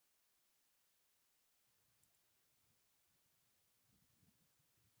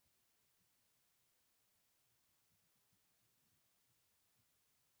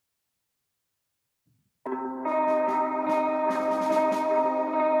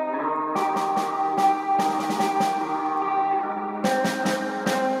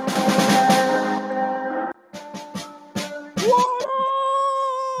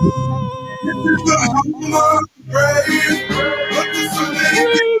my grave. But there's so many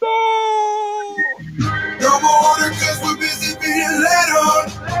people. No more order cause we're busy being led on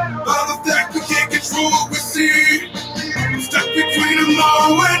by the fact we can't control what we see. I'm stuck between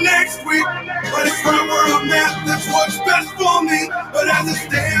tomorrow and next week. But it's right where I'm at, that's what's best for me. But as it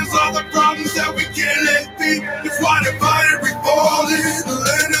stands, all the problems that we can't let be. It's why divided we fall in the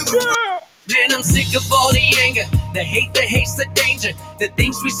land of the Man, I'm sick of all the anger, the hate, the hate's the danger. The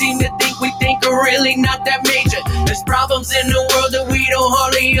things we seem to think we think are really not that major. There's problems in the world that we don't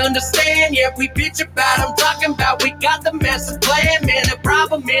hardly understand. Yeah, we bitch about them, talking about we got the massive plan. Man, the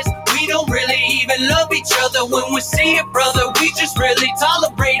problem is we don't really even love each other. When we see it, brother, we just really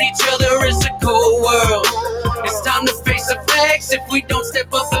tolerate each other. It's a cold world. It's time to face the facts. If we don't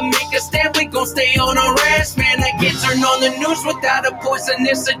step up and make a stand, we gon' stay on our ass. Man, I get turned on the news without a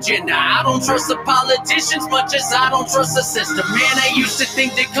poisonous agenda. I don't trust the politicians much as I don't trust the system. Man, I used to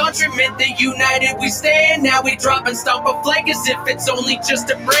think the country meant that united we stand. Now we drop and stomp a flag as if it's only just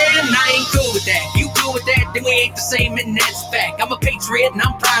a brand. I ain't cool with that. You cool with that? Then we ain't the same, and that's fact. I'm a patriot and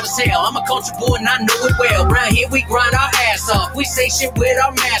I'm proud as hell. I'm a country boy and I know it well. Right here we grind our ass off. We say shit with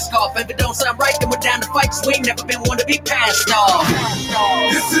our mask off. If it don't sound right, then we're down to fight. So we ain't never been one to be passed off.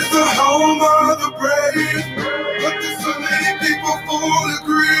 This is the home of the brave, but there's so many people fully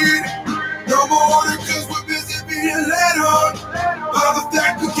agreed. No more order cause we're busy being led on by the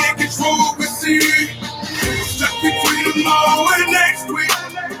fact we can't control what we see. We're stuck between tomorrow and next week,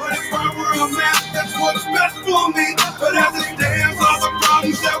 but it's right where I'm at, that's what's best for me. But as it stands, all the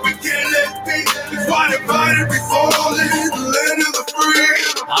problems that we can't let be. It's why divided we fall in the land of the free.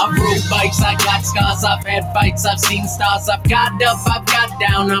 I've rode bikes, I got scars, I've had fights, I've seen stars, I've got up, I've got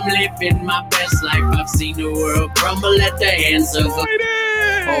down, I'm living my best life. I've seen the world crumble at the hands of a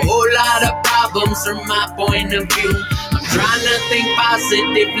whole lot of problems from my point of view. I'm trying to think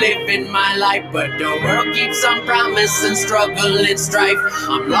positive, living my life, but the world keeps on promising struggle and strife.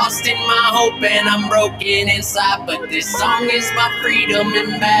 I'm lost in my hope and I'm broken inside, but this song is my freedom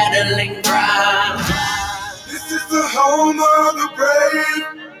and battling cry. This is the home of the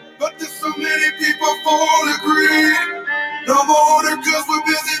brave, but there's so many people fully agreed. No more order cause we're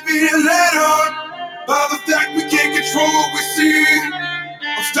busy being led on by the fact we can't control what we see.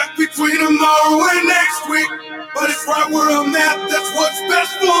 I'm stuck between tomorrow and next week, but it's right where I'm at, that's what's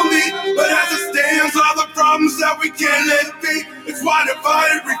best for me. But as it stands, all the problems that we can't let be. It's why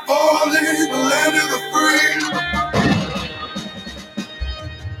divided we fall in the land of the free.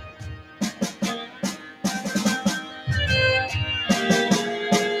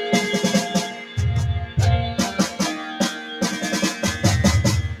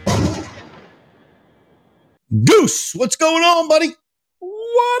 Goose, what's going on, buddy?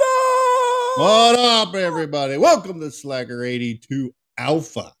 What up? What up, everybody? Welcome to Slacker 82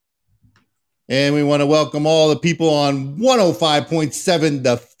 Alpha. And we want to welcome all the people on 105.7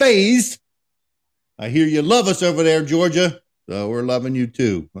 The Phase. I hear you love us over there, Georgia. So we're loving you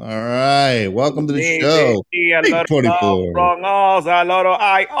too. All right. Welcome to the show. Big 24. From us, a lot of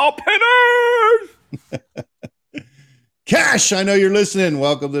eye openers. Cash, I know you're listening.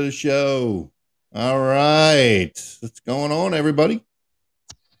 Welcome to the show. All right. What's going on, everybody?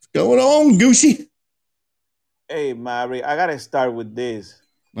 What's going on, Goosey? Hey, Mary, I got to start with this.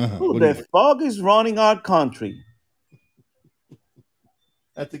 Who What the is it? fuck is running our country?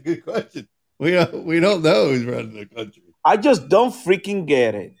 That's a good question. We don't know who's running the country. I just don't freaking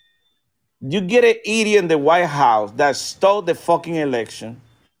get it. You get an idiot in the White House that stole the fucking election,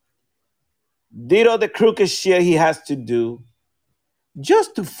 did all the crooked shit he has to do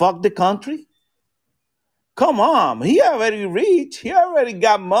just to fuck the country? Come on, he already rich. He already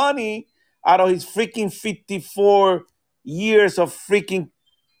got money out of his freaking 54 years of freaking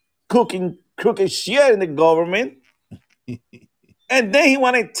cooking crooked shit in the government. And then he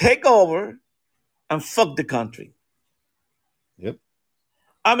want to take over and fuck the country. Yep.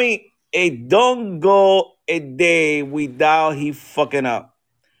 I mean, it don't go a day without he fucking up.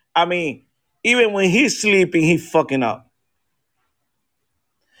 I mean, even when he's sleeping, he fucking up.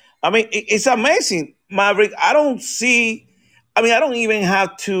 I mean, it's amazing, Maverick. I don't even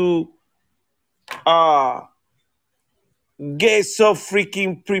have to get so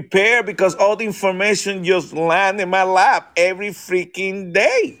freaking prepared because all the information just land in my lap every freaking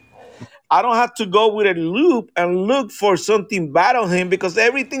day. I don't have to go with a loop and look for something bad on him because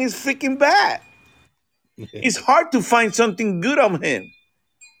everything is freaking bad. It's hard to find something good on him.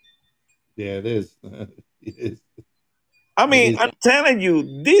 Yeah, it is. It is. I mean, I'm telling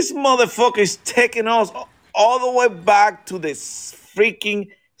you, this motherfucker is taking us all the way back to the freaking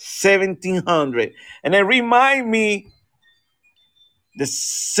 1700. And it remind me the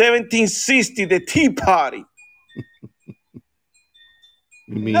 1760, the Tea Party.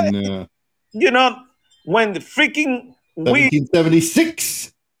 You mean You know, when the freaking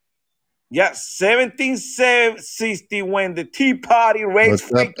 1776? Yeah, 1760, when the Tea Party raised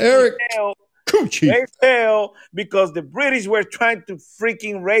What's up, freaking Eric? hell, Coochie. raised hell because the British were trying to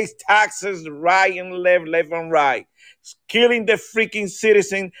freaking raise taxes right and left and right, killing the freaking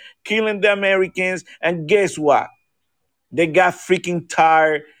citizen, killing the Americans, and guess what? They got freaking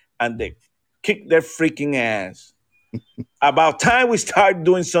tired and they kicked their freaking ass. About time we start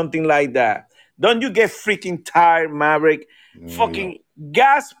doing something like that. Don't you get freaking tired, Maverick? Fucking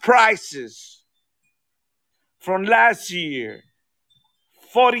gas prices from last year,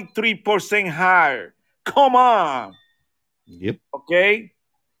 43% higher. Come on. Yep. Okay?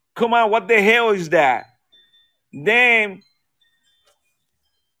 Come on, what the hell is that? Then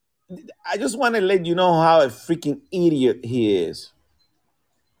I just want to let you know how a freaking idiot he is.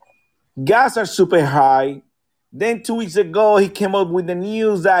 Gas are super high. Then 2 weeks ago, he came up with the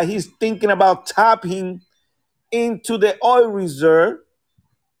news that he's thinking about tapping into the oil reserve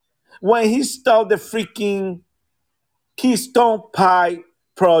when he stopped the freaking Keystone Pipe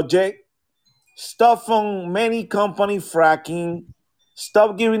project, stopped from many company fracking,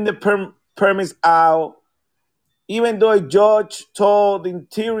 stopped giving the permits out, even though a judge told the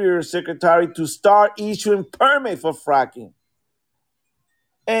Interior Secretary to start issuing permits for fracking.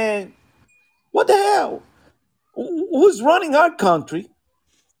 And what the hell? Who's running our country?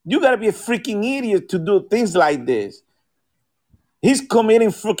 You gotta be a freaking idiot to do things like this. He's committing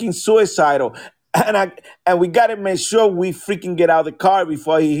freaking suicidal. And we gotta make sure we freaking get out of the car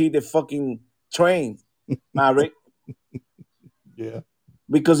before he hit the fucking train, Maverick. Yeah.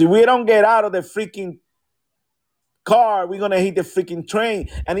 Because if we don't get out of the freaking car, we're gonna hit the freaking train.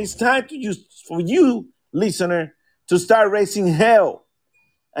 And it's time to use for you, listener, to start raising hell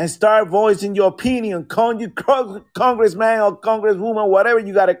and start voicing your opinion. Call you congressman or congresswoman, whatever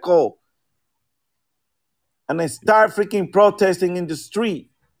you gotta call. And then start freaking protesting in the street.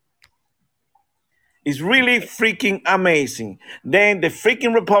 It's really freaking amazing. Then the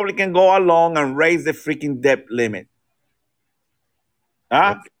freaking Republican go along and raise the freaking debt limit.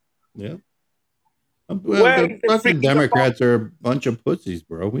 Huh? Yeah. Well, The fucking Democrats are a bunch of pussies,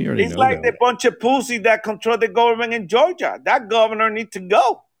 bro. We already it's know like that. the bunch of pussies that control the government in Georgia. That governor needs to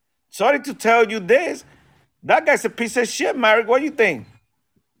go. Sorry to tell you this. That guy's a piece of shit, Marek. What do you think?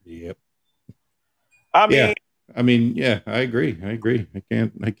 Yep. I mean, yeah, I agree. I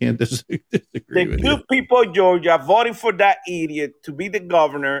can't disagree the with good you. people of Georgia voting for that idiot to be the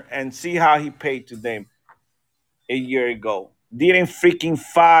governor and see how he paid to them a year ago. Didn't freaking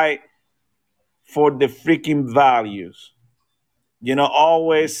fight for the freaking values. You know,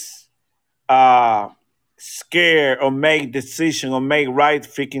 always scared or make decisions or make right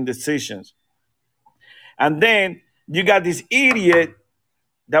freaking decisions. And then you got this idiot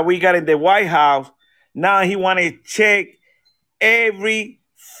that we got in the White House. Now he want to check every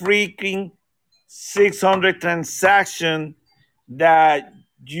freaking 600 transaction that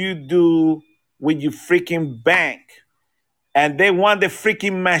you do with your freaking bank. And they want the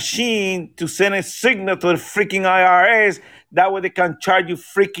freaking machine to send a signal to the freaking IRS. That way they can charge you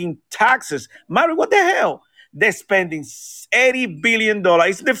freaking taxes. Mary, what the hell? They're spending $80 billion.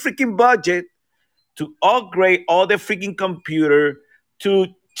 It's the freaking budget to upgrade all the freaking computer to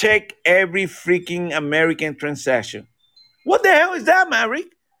check every freaking American transaction. What the hell is that, Mary?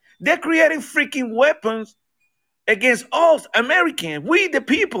 They're creating freaking weapons against us, Americans. We, the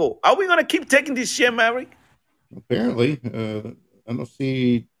people. Are we going to keep taking this shit, Mary? Apparently, I don't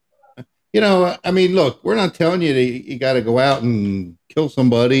see. I mean, look, we're not telling you that you got to go out and kill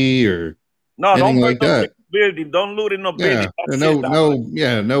somebody or anything like that. Building. Don't loot in no building.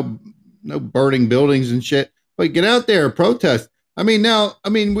 No burning buildings and shit. But get out there, protest.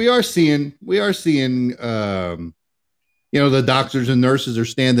 We are seeing, the doctors and nurses are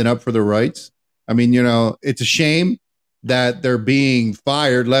standing up for their rights. I mean, it's a shame that they're being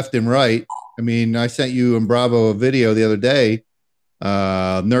fired left and right. I mean, I sent you and Bravo a video the other day.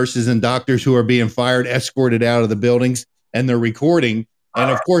 Nurses and doctors who are being fired, escorted out of the buildings, and they're recording.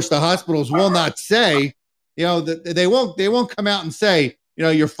 And of course, the hospitals will not say, they won't come out and say,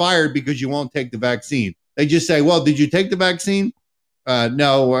 you're fired because you won't take the vaccine. They just say, well, did you take the vaccine?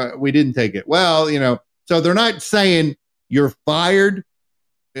 No, we didn't take it. Well, so they're not saying you're fired,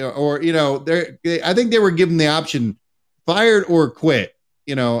 I think they were given the option, fired or quit.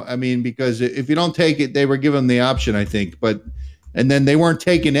 Because if you don't take it, they were given the option, I think, and then they weren't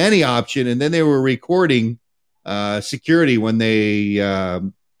taking any option, and then they were recording security when they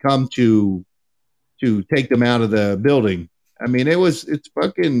come to take them out of the building. I mean,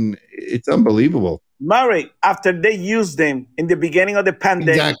 it's unbelievable. Murray, after they used them in the beginning of the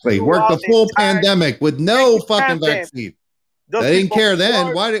pandemic, Exactly. Worked the full pandemic with no fucking vaccine. They didn't care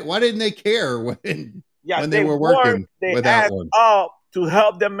then. Why didn't they care when they were working without one? Up to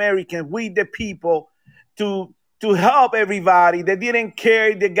help the Americans, we the people, to help everybody. They didn't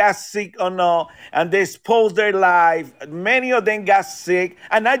care if they got sick or not, and they exposed their life. Many of them got sick,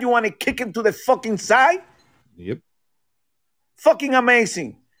 and now you want to kick them to the fucking side? Yep. Fucking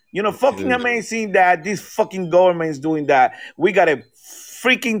amazing. You know, fucking amazing that this fucking government is doing that. We got a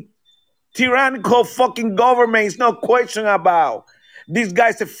freaking tyrannical fucking government. It's no question about. This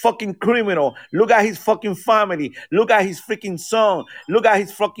guy's a fucking criminal. Look at his fucking family. Look at his freaking son. Look at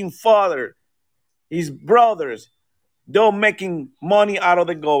his fucking father. His brothers. They're making money out of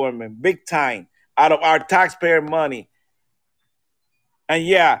the government. Big time. Out of our taxpayer money. And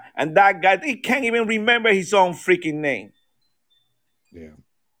yeah, and that guy, he can't even remember his own freaking name. Yeah.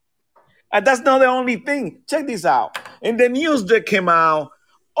 And that's not the only thing. Check this out. In the news that came out,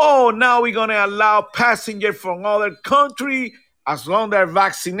 now we're going to allow passengers from other country, as long as they're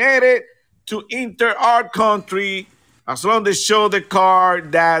vaccinated, to enter our country, as long as they show the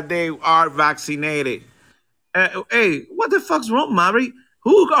card that they are vaccinated. Hey, what the fuck's wrong, Mary?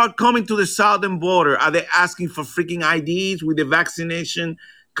 Who are coming to the southern border? Are they asking for freaking IDs with the vaccination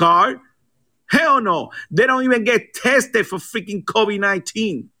card? Hell no. They don't even get tested for freaking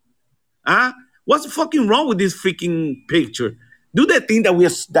COVID-19. Huh? What's fucking wrong with this freaking picture? Do they think that we're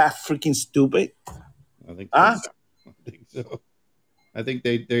that freaking stupid? I think so. I think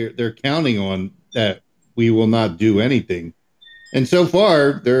they're counting on that we will not do anything, and so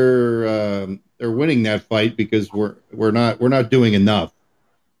far they're winning that fight because we're not doing enough.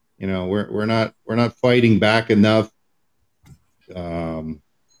 You know, we're not fighting back enough. You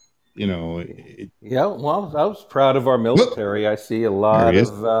know. Well, I was proud of our military. I see a lot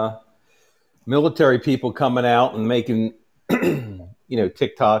of military people coming out and making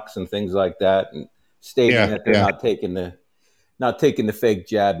TikToks and things like that, and stating that they're not taking the fake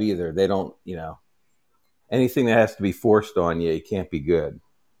jab either. They don't, anything that has to be forced on you, it can't be good.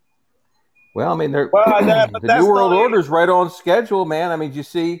 Well, I mean, the New World Order's right on schedule, man. I mean, did you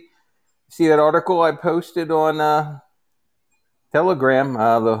see that article I posted on Telegram?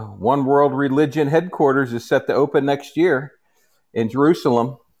 The One World Religion headquarters is set to open next year in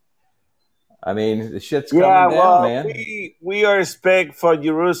Jerusalem. I mean, the shit's coming down, man. We are expect for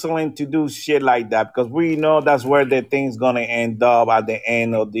Jerusalem to do shit like that because we know that's where the thing's gonna end up at the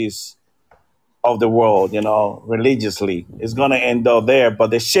end of the world, religiously. It's gonna end up there. But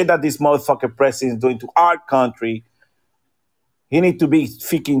the shit that this motherfucker president is doing to our country, he need to be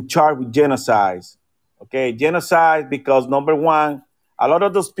freaking charged with genocide. Okay, genocide because number one, a lot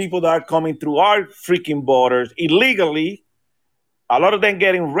of those people that are coming through our freaking borders illegally, a lot of them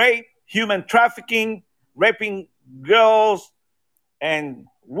getting raped, human trafficking, raping girls and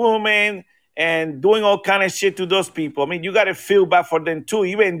women, and doing all kind of shit to those people. I mean, you got to feel bad for them too,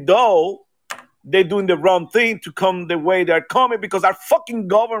 even though they're doing the wrong thing to come the way they're coming because our fucking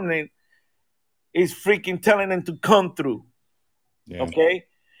government is freaking telling them to come through. Yeah. Okay?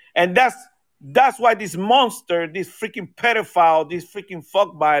 And that's why this monster, this freaking pedophile, this freaking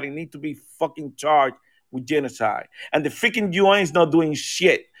fuckbody need to be fucking charged with genocide. And the freaking UN is not doing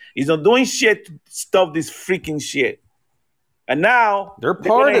shit. He's not doing shit to stop this freaking shit. And now they're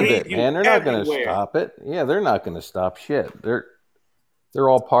part of it, man. They're not going to stop it. Yeah, they're not going to stop shit. They're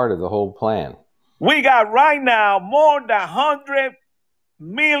all part of the whole plan. We got right now more than $100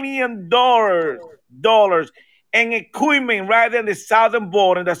 million in equipment right in the southern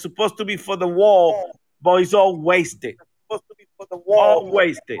border that's supposed to be for the wall, but it's all wasted. All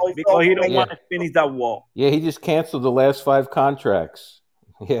wasted because he don't want to finish that wall. Yeah, he just canceled the last 5 contracts.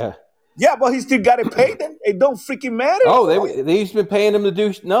 Yeah. Yeah, but he still got to pay them. It don't freaking matter. Oh, he's been paying them to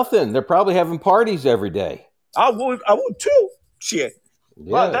do nothing. They're probably having parties every day. I would too. Shit.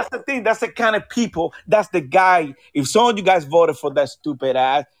 Yeah. Well, that's the thing. That's the kind of people. That's the guy. If some of you guys voted for that stupid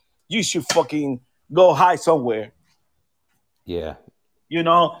ass, you should fucking go hide somewhere. Yeah.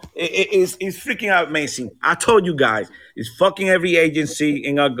 It's freaking amazing. I told you guys, it's fucking every agency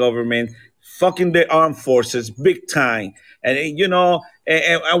in our government, fucking the armed forces, big time. And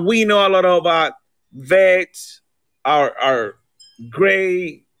and we know a lot about vets, our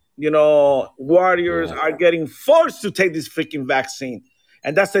gray, warriors are getting forced to take this freaking vaccine.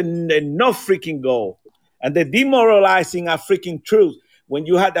 And that's a no freaking goal. And they're demoralizing our freaking troops. When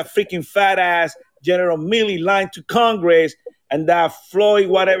you had that freaking fat ass General Milley lying to Congress and that Floyd,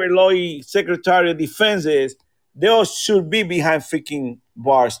 whatever Secretary of Defense is, they all should be behind freaking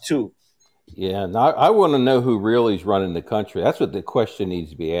bars too. Yeah, now I want to know who really is running the country. That's what the question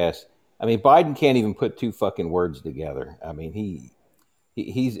needs to be asked. I mean, Biden can't even put two fucking words together. I mean,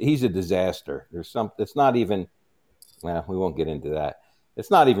 he's a disaster. There's some. It's not even. Well, we won't get into that. It's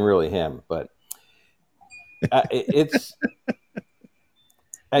not even really him, but it's.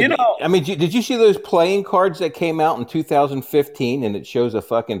 You know, I mean, did you see those playing cards that came out in 2015, and it shows a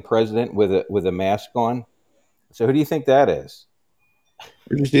fucking president with a mask on? So who do you think that is?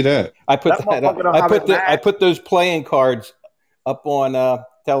 Where'd you see that? I put those playing cards up on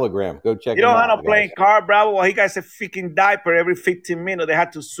Telegram. Go check. You don't have no playing card, Bravo. Well, he got a freaking diaper every 15 minutes. They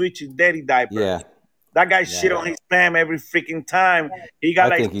had to switch his daddy diaper. Yeah. That guy shit on his spam every freaking time. He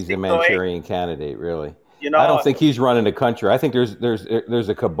got I think he's a Manchurian candidate, really. You know, I don't think he's running the country. I think there's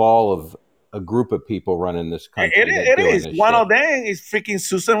a cabal of a group of people running this country. It is. One of them is freaking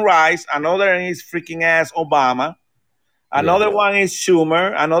Susan Rice. Another is freaking ass Obama. Another one is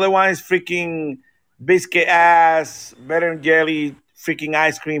Schumer. Another one is freaking biscuit ass, better than jelly, freaking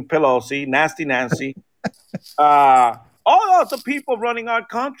ice cream Pelosi, nasty Nancy. All of the people running our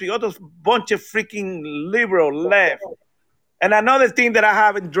country, all those bunch of freaking liberal left. And another thing that I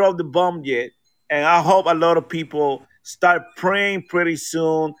haven't dropped the bomb yet, and I hope a lot of people start praying pretty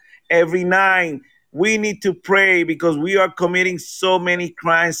soon. Every night, we need to pray because we are committing so many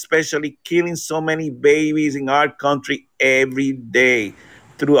crimes, especially killing so many babies in our country every day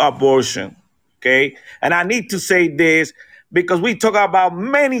through abortion, okay? And I need to say this because we talk about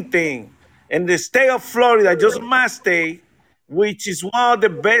many things. In the state of Florida, just my state, which is one of the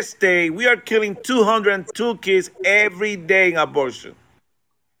best states, we are killing 202 kids every day in abortion.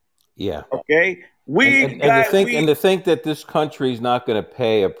 Yeah. Okay? To think that this country is not going to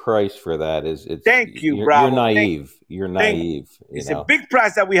pay a price for that is thank you, Bravo. You're naive. You're naive. It's a big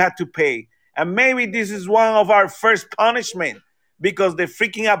price that we had to pay. And maybe this is one of our first punishment because the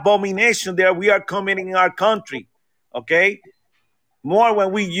freaking abomination that we are committing in our country. Okay? More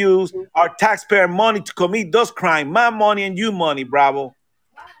when we use our taxpayer money to commit those crimes. My money and you money, Bravo.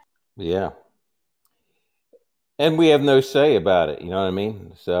 Yeah. And we have no say about it, you know what I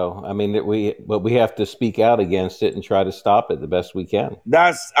mean? So, I mean, we have to speak out against it and try to stop it the best we can.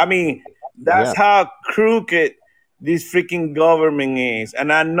 That's how crooked this freaking government is.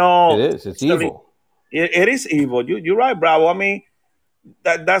 And I know it is. It's evil. It is evil. You're right, Bravo. I mean,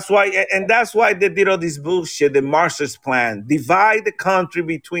 that's why they did all this bullshit, the Marxist plan. Divide the country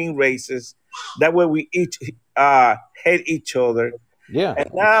between races. That way we each hate each other. Yeah. And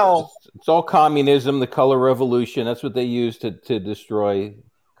now it's all communism, the color revolution. That's what they use to destroy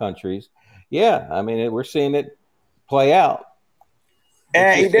countries. Yeah. I mean, we're seeing it play out.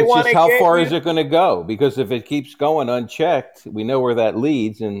 And it's just how far is it going to go? Because if it keeps going unchecked, we know where that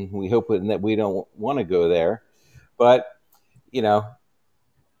leads, and we hope that we don't want to go there. But, you know,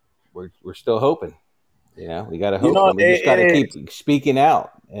 we're still hoping. You know, we got to hope. We just got to keep speaking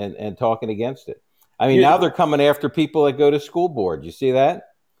out and talking against it. I mean, now they're coming after people that go to school board. You see that?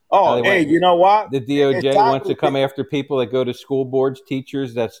 Oh, hey, you know what? The DOJ wants to come after people that go to school boards,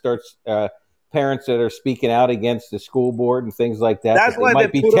 teachers that starts, parents that are speaking out against the school board and things like that. That's why they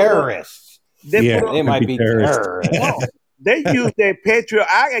might be terrorists. They might be terrorists. No, they use the Patriot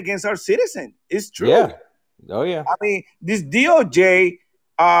Act against our citizens. It's true. Yeah. Oh, yeah. I mean, this DOJ,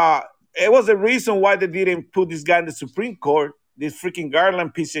 it was the reason why they didn't put this guy in the Supreme Court, this freaking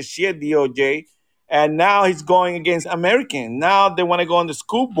Garland piece of shit DOJ. And now he's going against American. Now they want to go on the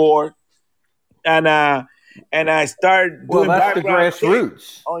school board, and I start doing. Well, that's the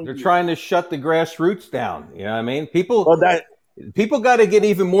grassroots. They're trying to shut the grassroots down. You know what I mean? People got to get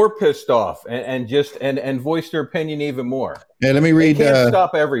even more pissed off and voice their opinion even more. Yeah, let me read. They can't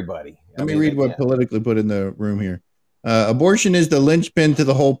stop everybody. Let me read what Politically put in the room here. Abortion is the linchpin to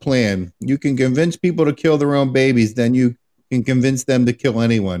the whole plan. You can convince people to kill their own babies, then you can convince them to kill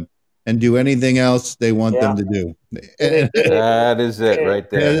anyone and do anything else they want them to do. That is it right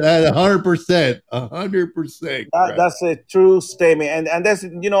there. 100%. 100%. That's a true statement. And that's,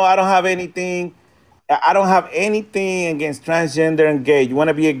 I don't have anything against transgender and gay. You want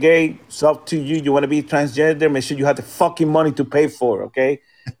to be a gay, it's up to you. You want to be transgender, make sure you have the fucking money to pay for it, okay?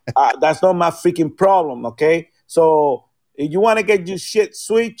 That's not my freaking problem, okay? So if you want to get your shit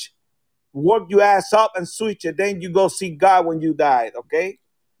switched, work your ass up and switch it. Then you go see God when you died, okay?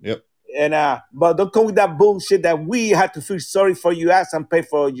 Yep. And but don't come with that bullshit that we have to feel sorry for you ass and pay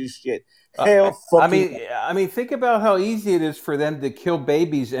for all your shit. Hell, I mean, think about how easy it is for them to kill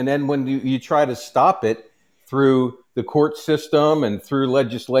babies, and then when you try to stop it through the court system and through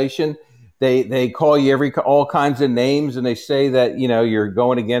legislation, they call you all kinds of names, and they say that you're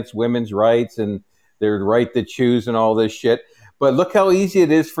going against women's rights and their right to choose and all this shit. But look how easy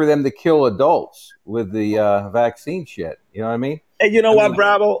it is for them to kill adults with the vaccine shit. You know what I mean? And you know what,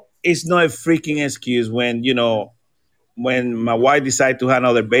 Bravo? It's not a freaking excuse when, when my wife decided to have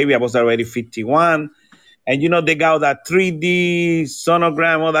another baby, I was already 51. And, they got that 3D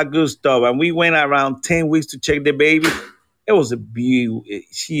sonogram, all that good stuff. And we went around 10 weeks to check the baby. It was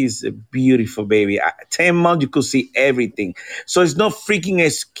she is a beautiful baby. 10 months, you could see everything. So it's no freaking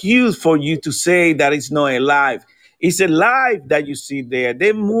excuse for you to say that it's not alive. It's alive that you see there.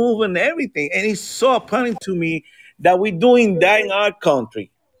 They move and everything. And it's so apparent to me that we're doing that in our country.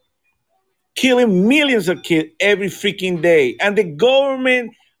 Killing millions of kids every freaking day. And the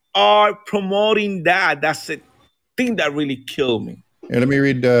government are promoting that. That's the thing that really killed me. And let me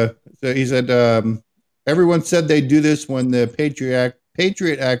read. So he said, everyone said they'd do this when the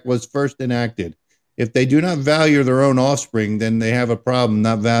Patriot Act was first enacted. If they do not value their own offspring, then they have a problem.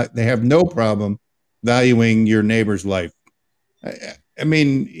 They have no problem valuing your neighbor's life. I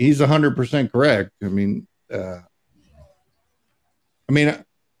mean, he's 100% correct. I mean, I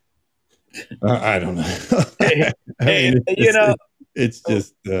don't know. It's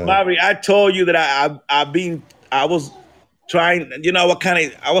just Maverick, I told you that I was trying,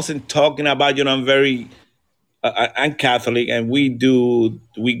 I wasn't talking about, I'm very, I'm Catholic, and we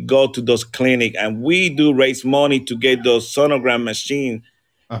go to those clinics and we do raise money to get those sonogram machines.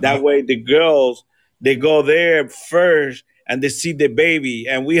 That way the girls, they go there first and they see the baby,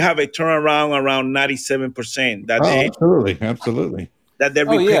 and we have a turnaround around 97% absolutely. That they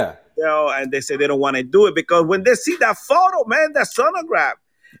and they say they don't want to do it because when they see that photo, man, that sonograph.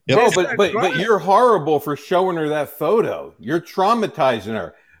 Yep. But you're horrible for showing her that photo. You're traumatizing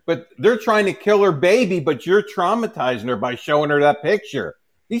her. But they're trying to kill her baby, but you're traumatizing her by showing her that picture.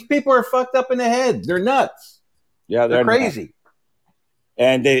 These people are fucked up in the head. They're nuts. Yeah, they're crazy. Nuts.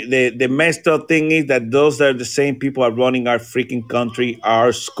 And the messed up thing is that those are the same people are running our freaking country,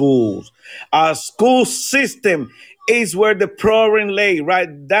 our schools. Our school system is where the problem lay, right?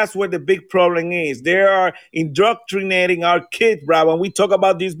 That's where the big problem is. They are indoctrinating our kids, bro. And we talked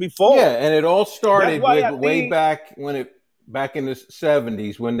about this before. Yeah, and it all started way back in the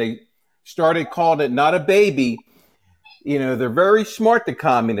 70s when they started calling it not a baby. They're very smart, the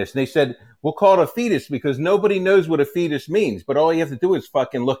communists. And they said, we'll call it a fetus because nobody knows what a fetus means. But all you have to do is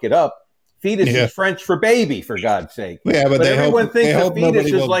fucking look it up. Fetus is French for baby, for God's sake. Yeah, but everyone thinks a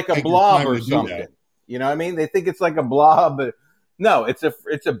fetus is like a blob or something. You know what I mean? They think it's like a blob, but no, it's a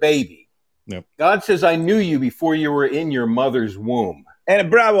baby. Yep. God says, I knew you before you were in your mother's womb.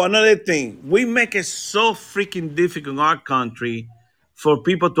 And Bravo, another thing, we make it so freaking difficult in our country for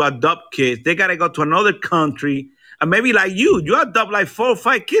people to adopt kids. They got to go to another country. And maybe like you adopt like 4 or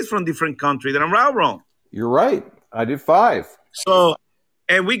 5 kids from different countries. That I'm right or wrong? You're right. I did 5. So,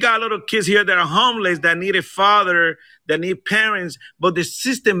 and we got little kids here that are homeless, that need a father, that need parents, but the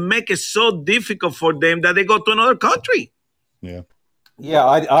system make it so difficult for them that they go to another country. Yeah. Yeah,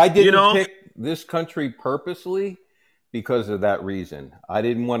 I didn't pick this country purposely because of that reason. I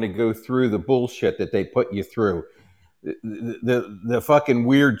didn't want to go through the bullshit that they put you through. The fucking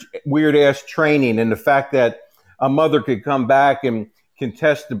weird ass training, and the fact that a mother could come back and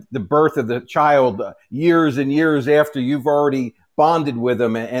contest the birth of the child years and years after you've already bonded with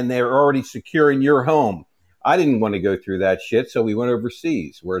them and they're already secure in your home. I didn't want to go through that shit, so we went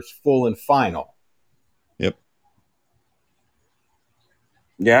overseas where it's full and final. Yep.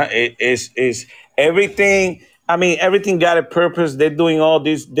 Yeah, it's everything. I mean, everything got a purpose. They're doing all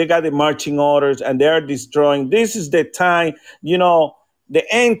this. They got the marching orders and they're destroying. This is the time, the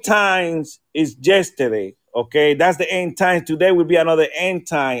end times is yesterday. Okay, that's the end time. Today will be another end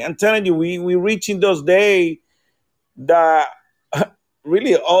time. I'm telling you, we're reaching those days that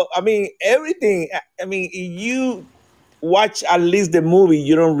really, everything. I mean, you watch at least the movie,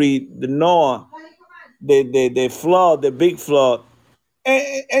 you don't read the Noah, the flood, the big flood,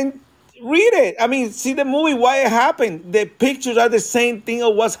 and read it. I mean, see the movie, why it happened. The pictures are the same thing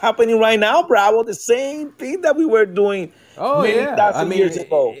of what's happening right now, Bravo. The same thing that we were doing many thousand years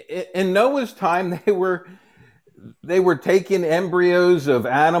ago. In Noah's time, they were taking embryos of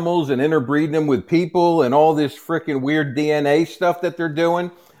animals and interbreeding them with people and all this freaking weird DNA stuff that they're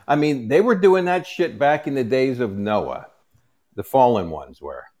doing. I mean, they were doing that shit back in the days of Noah. The fallen ones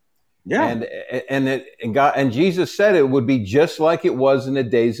were. Yeah. And Jesus said it would be just like it was in the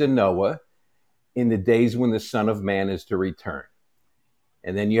days of Noah, in the days when the Son of Man is to return.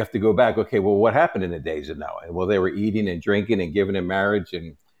 And then you have to go back, okay, well, what happened in the days of Noah? Well, they were eating and drinking and giving in marriage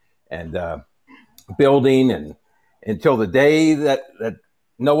and building and until the day that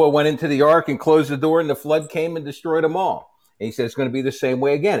Noah went into the ark and closed the door and the flood came and destroyed them all. And he said it's going to be the same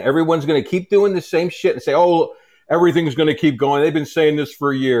way again. Everyone's going to keep doing the same shit and say, oh, everything's going to keep going. They've been saying this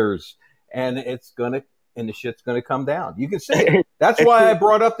for years, and the shit's going to come down. You can see it. That's why I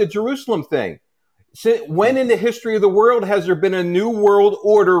brought up the Jerusalem thing. When in the history of the world has there been a new world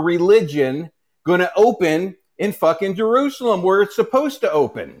order religion going to open in fucking Jerusalem where it's supposed to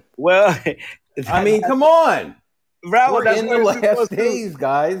open? Well, I mean, come on. Bravo, we're in the last days,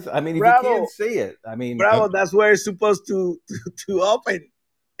 guys. I mean, if you can't see it, I mean, Bravo, that's where it's supposed to open.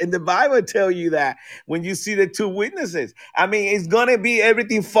 And the Bible tell you that when you see the two witnesses. I mean, it's gonna be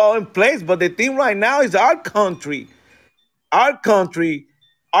everything fall in place. But the thing right now is our country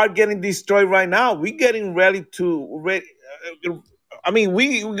are getting destroyed right now. We're getting ready to. I mean,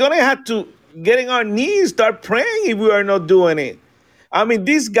 we're gonna have to get on our knees, start praying if we are not doing it. I mean,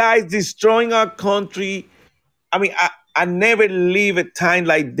 these guys destroying our country. I mean, I never live a time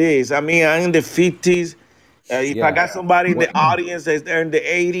like this. I mean, I'm in the 50s. If I got somebody in the audience that's there in the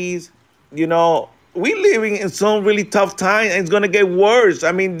 80s, you know, we're living in some really tough time, and it's going to get worse.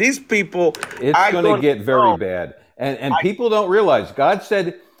 I mean, these people... It's going to get very bad. And people don't realize, God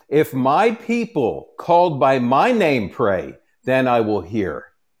said, if my people called by my name pray, then I will hear,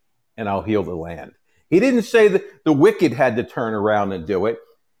 and I'll heal the land. He didn't say that the wicked had to turn around and do it.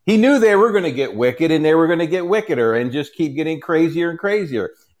 He knew they were going to get wicked, and they were going to get wickeder and just keep getting crazier and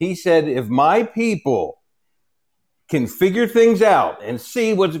crazier. He said, if my people can figure things out and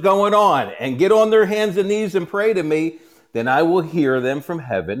see what's going on and get on their hands and knees and pray to me, then I will hear them from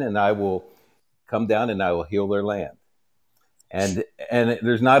heaven, and I will come down and I will heal their land. And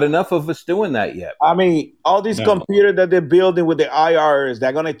there's not enough of us doing that yet. I mean, all these computers that they're building with the IRs,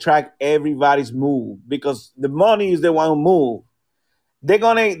 they're going to track everybody's move because the money is the one who move. They're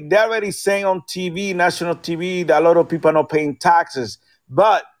already saying on TV, national TV, that a lot of people are not paying taxes.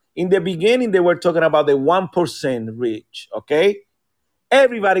 But in the beginning, they were talking about the 1% rich, okay?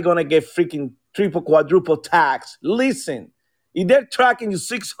 Everybody going to get freaking triple, quadruple tax. Listen, if they're tracking you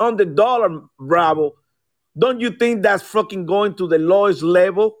 $600, Bravo, don't you think that's fucking going to the lowest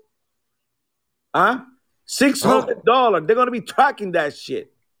level? Huh? $600. They're going to be tracking that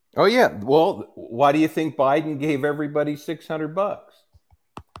shit. Oh, yeah. Well, why do you think Biden gave everybody $600?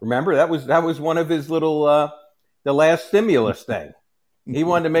 Remember, that was one of his little, the last stimulus thing. He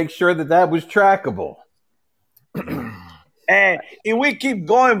wanted to make sure that was trackable. And if we keep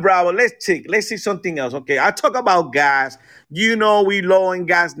going, Bravo, let's see something else. Okay, I talk about gas. You know we low in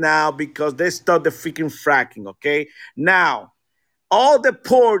gas now because they stopped the freaking fracking, okay? Now, all the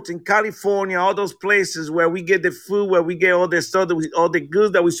ports in California, all those places where we get the food, where we get all the stuff, all the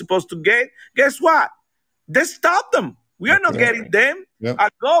goods that we're supposed to get, guess what? They stopped them. We are not getting them. Yep. Our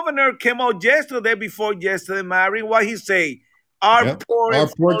governor came out yesterday, Mary. What he say? Our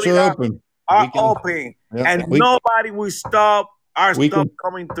ports are open. Open. Yep. And nobody will stop our stuff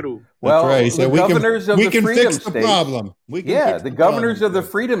coming through. Well, right. So the governors of the freedom states. The problem. The governors of the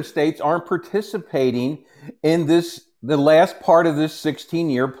freedom states aren't participating in the last part of this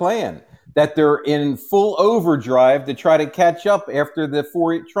 16-year plan. That they're in full overdrive to try to catch up after the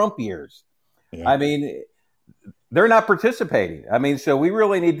 4 Trump years. Yeah. I mean, they're not participating. I mean, so we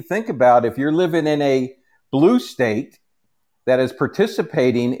really need to think about if you're living in a blue state that is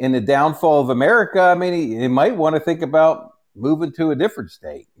participating in the downfall of America. I mean, you might want to think about moving to a different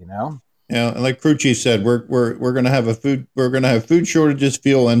state. You know. Yeah, and like Crucci said, we're going to have food shortages,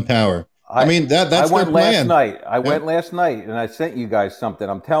 fuel, and power. I mean that's I went their plan. Last night. I went last night, and I sent you guys something.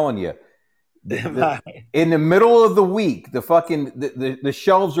 I'm telling you, in the middle of the week, the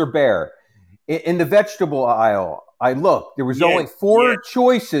shelves are bare. In the vegetable aisle, I looked. There was only 4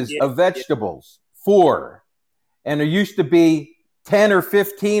 choices of vegetables. 4. And there used to be 10 or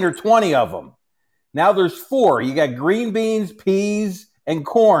 15 or 20 of them. Now there's 4. You got green beans, peas, and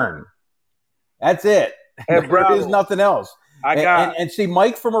corn. That's it. Hey, there is nothing else. And see,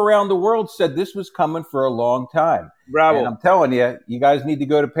 Mike from around the world said this was coming for a long time. Bravo. And I'm telling you, you guys need to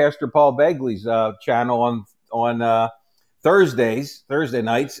go to Pastor Paul Begley's channel on Thursday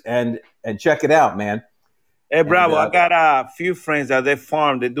nights, and check it out, man. Hey, Bravo, I got a few friends that they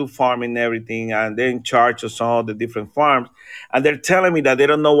do farming and everything, and they're in charge of all the different farms. And they're telling me that they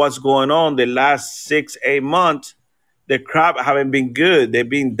don't know what's going on. The last 6-8 months, the crop haven't been good. They've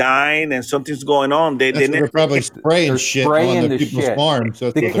been dying, and something's going on. They're probably spraying shit on the people's farms.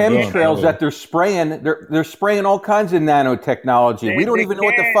 The chemtrails that they're spraying, they're spraying all kinds of nanotechnology. We don't even know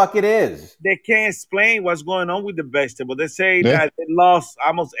what the fuck it is. They can't explain what's going on with the vegetable. They say that they lost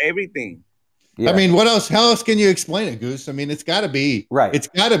almost everything. Yeah. I mean, what else? How else can you explain it, Goose? I mean, it's got to be right. It's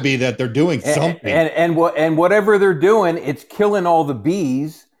got to be that they're doing something, and whatever they're doing, it's killing all the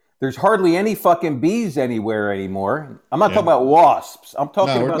bees There's hardly any fucking bees anywhere anymore. I'm not talking about wasps. I'm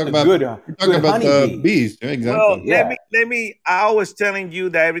talking about the good honey bees. Exactly. Well, let me. I was telling you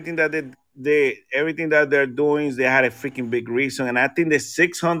that everything that everything that they're doing is they had a freaking big reason, and I think the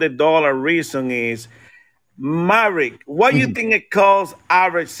 $600 reason is Maverick. What do you think it costs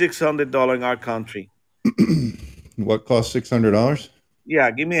average $600 in our country? What costs $600? Yeah,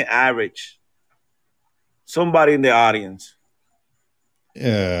 give me an average. Somebody in the audience.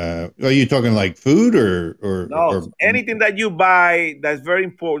 Are you talking like food or anything that you buy that's very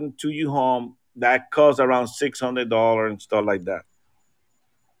important to you home that costs around $600 and stuff like that?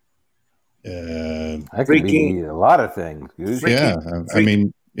 That could be a lot of things.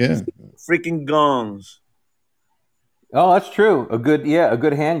 Freaking guns. Oh, that's true. A good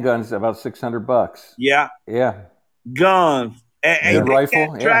handgun's about $600. Yeah. Guns. Good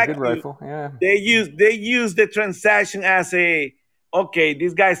rifle. Yeah, good rifle. Yeah. They use the transaction as a okay,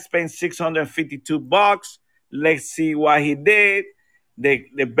 this guy spent $652. Let's see what he did.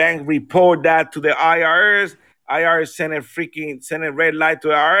 The bank report that to the IRS. IRS send a red light to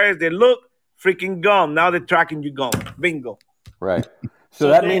the IRS. They look, freaking gun. Now they're tracking your gun. Bingo. Right. So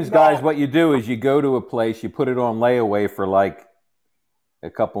that means, guys, what you do is you go to a place, you put it on layaway for like a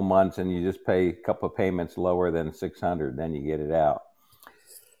couple months, and you just pay a couple of payments lower than $600. Then you get it out.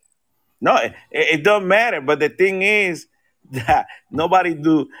 No, it doesn't matter. But the thing is that nobody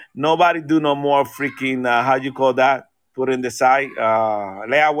do no more freaking how you call that? Put in the side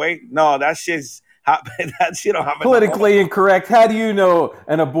layaway. No, that shit's that shit don't happen. Politically incorrect. How do you know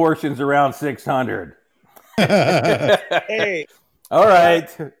an abortion's around $600? Hey, all right.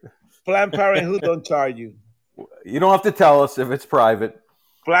 Planned Parenthood don't charge you. You don't have to tell us if it's private.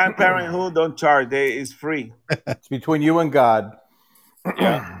 Planned Parenthood don't charge. It's free. It's between you and God.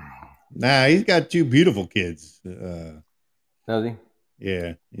 Nah, he's got two beautiful kids. Does he?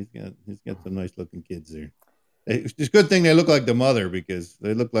 Yeah, he's got some nice looking kids there. It's a good thing they look like the mother because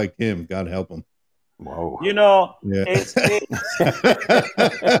they look like him. God help them. Whoa. You know,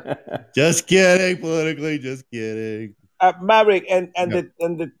 just kidding. Politically, just kidding. Maverick, and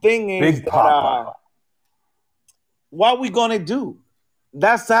the thing is, Big Papa. What we gonna do?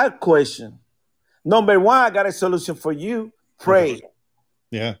 That's that question. Number one, I got a solution for you. Pray.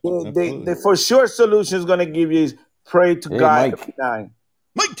 Yeah. The for sure solution is gonna give you is pray to God.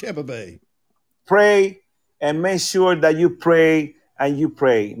 Mike Tampa Bay. Pray and make sure that you pray and you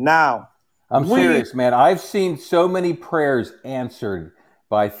pray. Now, I'm serious, man. I've seen so many prayers answered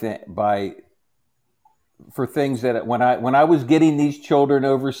for things that when I was getting these children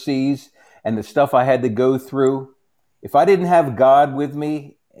overseas and the stuff I had to go through, if I didn't have God with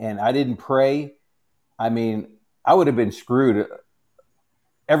me and I didn't pray, I mean, I would have been screwed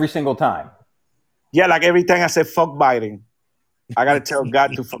every single time. Yeah, like every time I say fuck Biden, I got to tell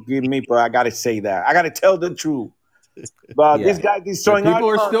God to forgive me, but I got to say that. I got to tell the truth. But this guy destroying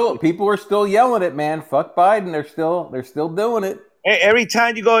people are still yelling it, man. Fuck Biden. They're still doing it. Every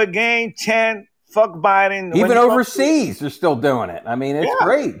time you go again, chant fuck Biden. Even overseas, they're still doing it. I mean, it's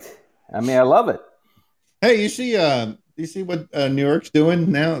great. I mean, I love it. Hey, you see what New York's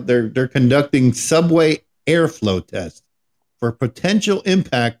doing now? They're conducting subway airflow tests for potential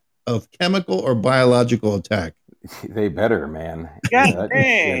impact of chemical or biological attack. They better, man.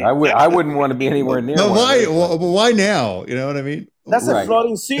 I wouldn't want to be anywhere near. No, why now? You know what I mean? That's a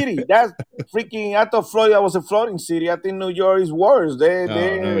floating city. That's freaking. I thought Florida was a floating city. I think New York is worse.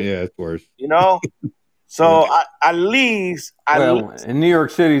 It's worse. You know. So at least, in New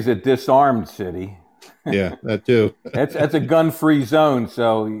York City is a disarmed city. Yeah, that too. That's a gun-free zone.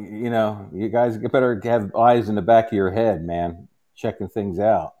 So you guys better have eyes in the back of your head, man, checking things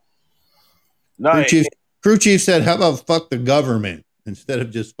out. No, Crew chief said, "How about fuck the government instead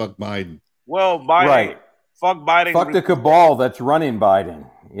of just fuck Biden?" Well, Biden, right? Fuck Biden. Fuck the cabal that's running Biden.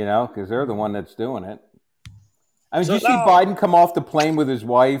 Because they're the one that's doing it. I mean, did you see Biden come off the plane with his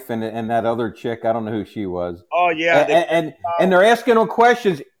wife and that other chick? I don't know who she was. Oh yeah, and they're asking him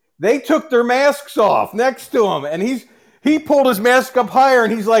questions. They took their masks off next to him, and he pulled his mask up higher,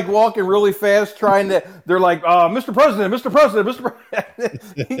 and he's like walking really fast, trying to. They're like, Mr. President, Mr. President, Mr.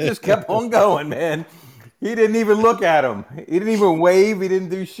 President. He just kept on going, man. He didn't even look at him. He didn't even wave. He didn't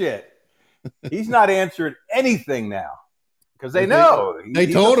do shit. He's not answering anything now because they know.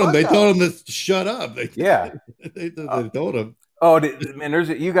 They told him. They told him to shut up. They told him. Oh man,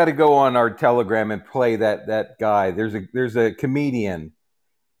 you got to go on our Telegram and play that guy. There's a comedian,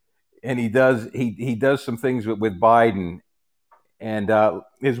 and he does some things with Biden, and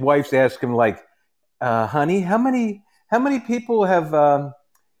his wife's asking him like, "Honey, how many people have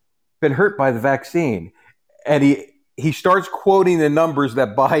been hurt by the vaccine?" And he starts quoting the numbers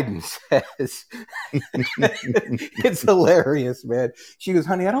that Biden says. It's hilarious, man. She goes,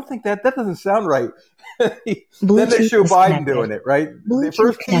 honey, I don't think that doesn't sound right. Then they show Biden doing it, right?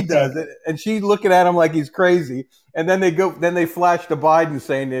 First he does it, and she's looking at him like he's crazy. And then they flash to Biden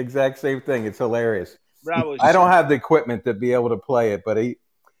saying the exact same thing. It's hilarious. Bravo, I don't have the equipment to be able to play it, but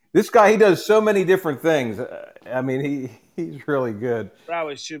this guy does so many different things. I mean, he's really good. Bravo,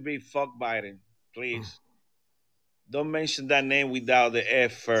 it should be fuck Biden, please. Don't mention that name without the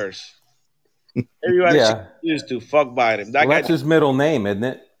F first. Everybody used to fuck Biden. That's his middle name, isn't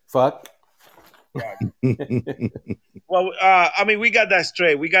it? Fuck. Well, I mean, we got that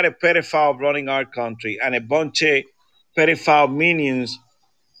straight. We got a pedophile running our country and a bunch of pedophile minions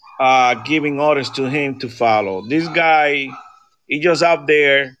giving orders to him to follow. This guy, he just out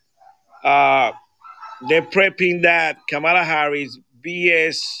there. They're prepping that Kamala Harris,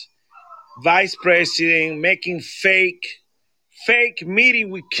 BS vice president, making fake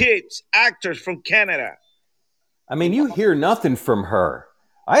meeting with kids, actors from Canada. I mean, you hear nothing from her.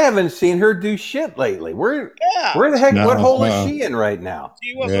 I haven't seen her do shit lately. Where the heck? What hole is she in right now?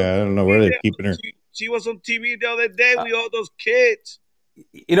 I don't know where they're keeping her. She was on TV the other day with all those kids.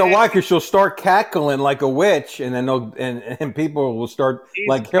 You know why? Because she'll start cackling like a witch, and then and people will start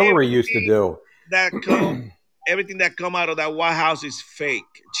like Hillary used to do. Everything that come out of that White House is fake.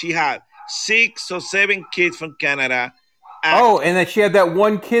 She had 6 or 7 kids from Canada. And then she had that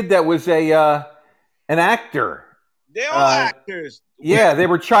one kid that was an actor. They're all actors. Yeah, they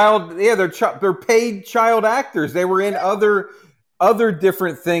were they're paid child actors. They were in other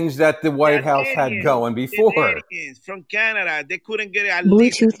different things that the White House had going before. Canadians from Canada, they couldn't get it.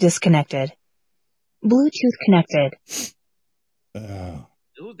 Bluetooth disconnected. Bluetooth connected.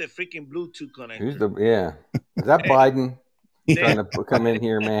 Who's the freaking Bluetooth connected? Is that Biden trying to come in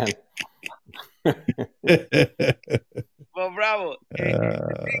here, man? Well, bravo.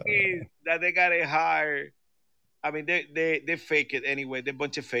 The thing is that they got to hire. I mean, they fake it anyway. They're a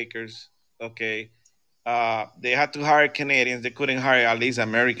bunch of fakers. Okay. They had to hire Canadians. They couldn't hire at least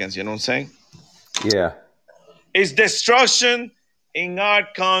Americans. You know what I'm saying? Yeah. It's destruction in our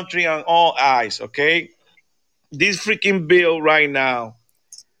country on all eyes. Okay. This freaking bill right now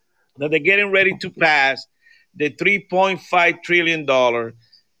that they're getting ready to pass, the $3.5 trillion.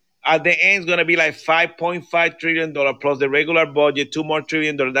 At the end, it's going to be like $5.5 trillion plus the regular budget, $2 more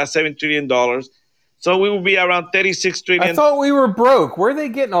trillion. That's $7 trillion. So we will be around $36 trillion. I thought we were broke. Where are they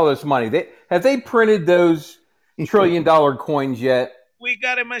getting all this money? Have they printed those $1 trillion coins yet? We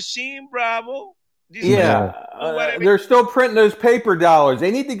got a machine, Bravo. They're still printing those paper dollars.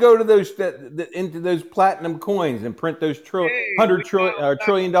 They need to go to those into those platinum coins and print those $100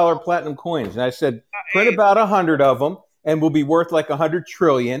 trillion platinum coins. And I said, print about 100 of them, and we'll be worth like 100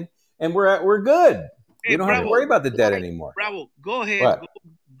 trillion, and we're good. We don't have to worry about the debt anymore. Bravo, go ahead,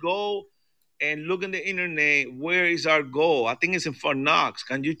 go and look on the internet. Where is our gold? I think it's in Fort Knox.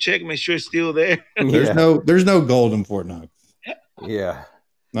 Can you check? Make sure it's still there. There's no gold in Fort Knox. Yeah,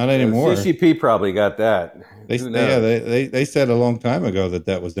 not anymore. CCP probably got that. They said a long time ago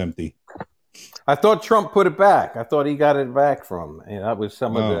that was empty. I thought Trump put it back. I thought he got it back from. That was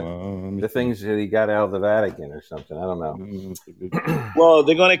some of the things that he got out of the Vatican or something. I don't know. Well,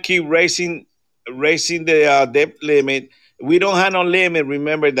 they're gonna keep raising the debt limit. We don't have no limit.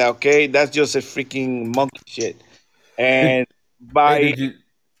 Remember that, okay? That's just a freaking monkey shit. And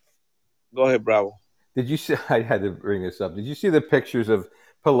go ahead, Bravo. Did you see? I had to bring this up. Did you see the pictures of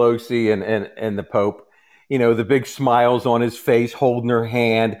Pelosi and the Pope? You know, the big smiles on his face, holding her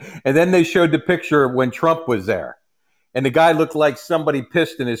hand. And then they showed the picture when Trump was there. And the guy looked like somebody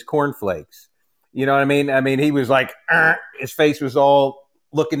pissed in his cornflakes. You know what I mean? I mean, he was like, his face was all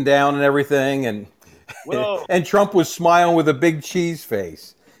looking down and everything. And and Trump was smiling with a big cheese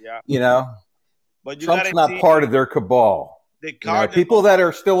face. Yeah. You know? But Trump's not part of their cabal. People that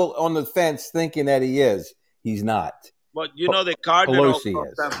are still on the fence thinking that he is, he's not. But the Cardinal of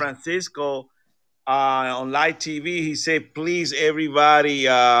San Francisco, on live TV, he said, please, everybody,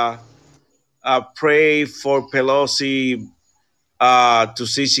 pray for Pelosi to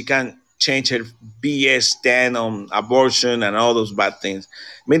see she can change her BS stand on abortion and all those bad things.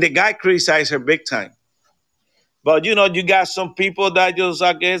 I mean, the guy criticized her big time. But, you got some people that just,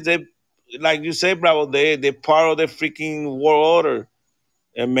 I guess, they, like you say, Bravo, they're part of the freaking world order.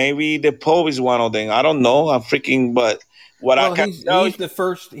 And maybe the Pope is one of them. I don't know. But what I can tell he's the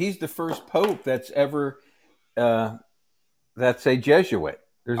first Pope that's ever that's a Jesuit.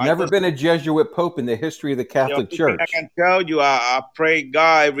 There's never been a Jesuit Pope in the history of the Catholic Church. I can tell you, I pray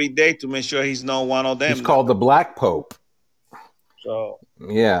God every day to make sure he's not one of them. He's called the Black Pope. So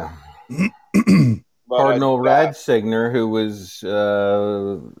yeah. Cardinal Ratzinger, who was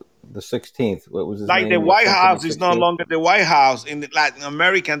the 16th. What was his name? Like the White House is no longer the White House. In Latin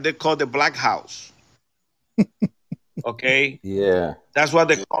America, they call the Black House. Okay? Yeah. That's what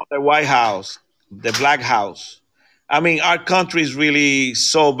they call the White House, the Black House. I mean, our country is really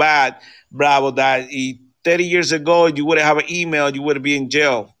so bad, Bravo, that 30 years ago, you wouldn't have an email, you would be in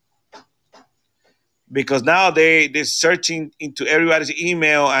jail. Because now they're searching into everybody's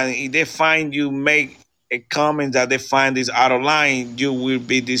email, and if they find you make a comment that they find is out of line, you will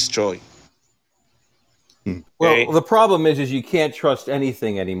be destroyed. Okay? Well, the problem is you can't trust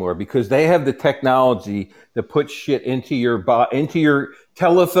anything anymore because they have the technology to put shit into your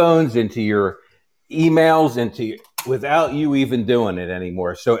telephones, into your emails, without you even doing it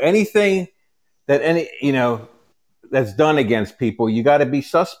anymore. So anything that that's done against people, you got to be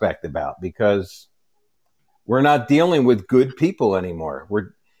suspect about because we're not dealing with good people anymore.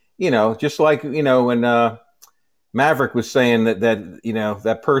 We're, just like, when Maverick was saying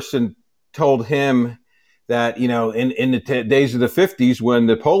that person told him that, in the days of the 50s when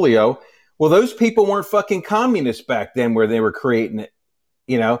the polio, well, those people weren't fucking communists back then where they were creating it.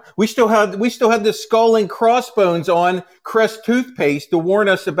 We still had the skull and crossbones on Crest toothpaste to warn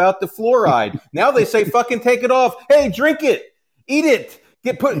us about the fluoride. Now they say fucking take it off. Hey, drink it, eat it.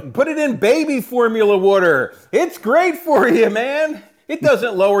 Put it in baby formula water. It's great for you, man. It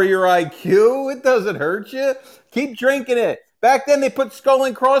doesn't lower your IQ. It doesn't hurt you. Keep drinking it. Back then, they put skull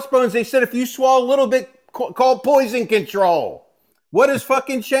and crossbones. They said if you swallow a little bit, call poison control. What has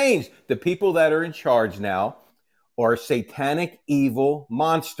fucking changed? The people that are in charge now are satanic, evil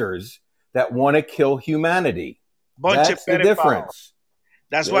monsters that want to kill humanity. That's the difference.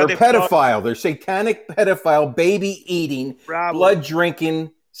 That's why they're pedophile. They're satanic pedophile, baby-eating,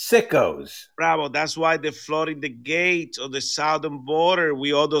 blood-drinking sickos. Bravo. That's why they're flooding the gates of the southern border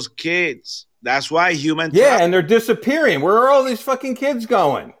with all those kids. That's why and they're disappearing. Where are all these fucking kids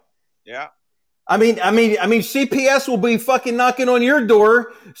going? Yeah. I mean, CPS will be fucking knocking on your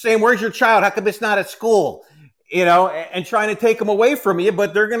door saying, "Where's your child? How come it's not at school?" And trying to take them away from you,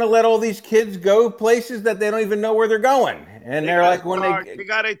 but they're going to let all these kids go places that they don't even know where they're going. And they're like, they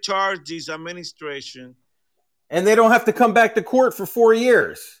got to charge this administration. And they don't have to come back to court for 4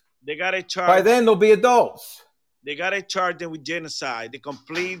 years. They got to charge. By then, they'll be adults. They got to charge them with genocide. The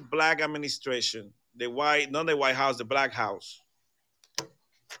complete black administration. Not the White House, the Black House.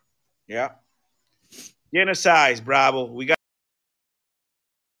 Yeah. Genocide, Bravo. We got.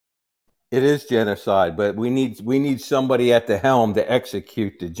 It is genocide, but we need somebody at the helm to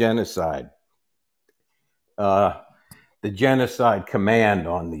execute the genocide. The genocide command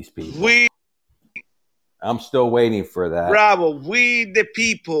on these people. I'm still waiting for that. Bravo. We, the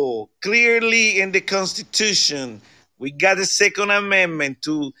people, clearly in the Constitution, we got the Second Amendment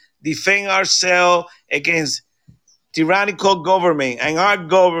to defend ourselves against tyrannical government. And our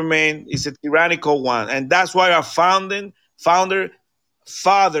government is a tyrannical one. And that's why our fathers,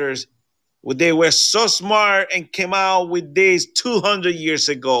 they were so smart and came out with this 200 years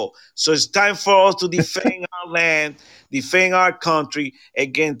ago. So it's time for us to defend our land, defend our country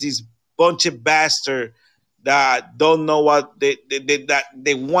against this bunch of bastards that don't know what that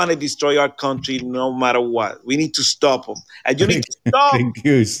they want to destroy our country no matter what. We need to stop them. And you need to stop.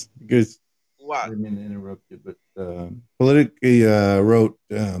 Goose. What? I didn't mean to interrupt you, but Politically wrote,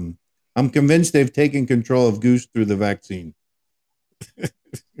 I'm convinced they've taken control of Goose through the vaccine.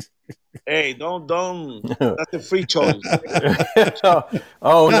 Hey, don't. That's a free choice. No,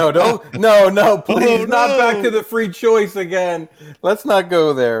 please, not back to the free choice again. Let's not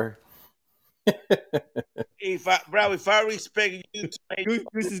go there. If I respect you,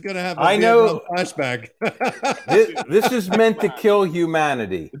 Goose is going to have a Vietnam flashback. This is meant to kill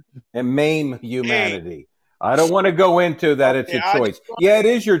humanity and maim humanity. I don't want to go into that. It's a choice. It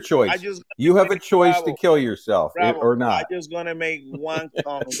is your choice. You have a choice to kill yourself or not. I'm just going to make one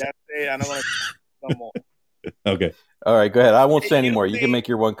comment. That's it. I don't want to come on. Okay. All right, go ahead. I won't say any more. You can make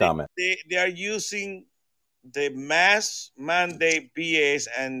your one comment. They are using the mass mandate BS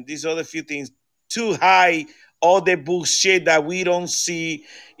and these other few things to hide all the bullshit that we don't see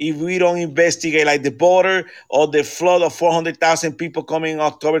if we don't investigate, like the border or the flood of 400,000 people coming in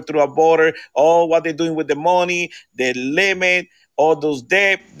October through our border, all what they're doing with the money, the limit, all those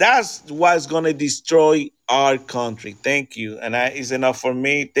debt. That's what's going to destroy our country. Thank you. And that is enough for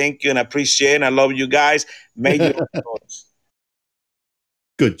me. Thank you and I appreciate it. I love you guys. Make your choice.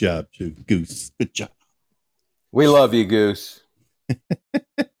 Good job, Goose. Good job. We love you, Goose.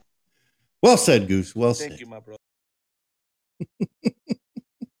 Well said, Goose. Well said. Thank you, my brother.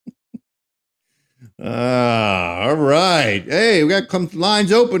 All right. Hey, we got some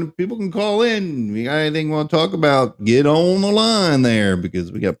lines open. People can call in. If you got anything you want to talk about, get on the line there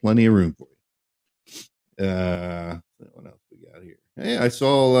because we got plenty of room for you. What else we got here? Hey, I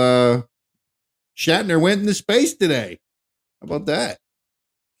saw Shatner went into space today. How about that?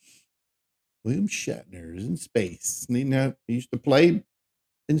 William Shatner is in space. He used to play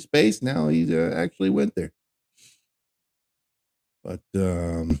in space. Now he actually went there. But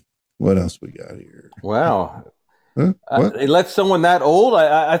what else we got here? Wow. Huh? They let someone that old?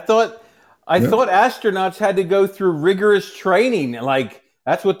 I thought astronauts had to go through rigorous training. Like,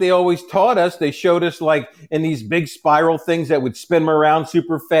 that's what they always taught us. They showed us, like, in these big spiral things that would spin them around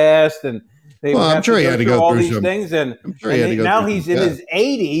super fast. And they would have to go through all these things. And now he's in his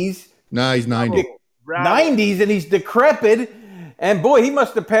 80s. No, he's 90. 90s, and he's decrepit. And, boy, he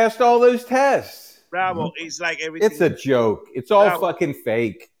must have passed all those tests. Bravo, it's like everything. It's a joke. It's all fucking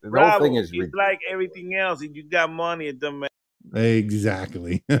fake. The whole thing is ridiculous. It's like everything else. If you got money, it doesn't matter.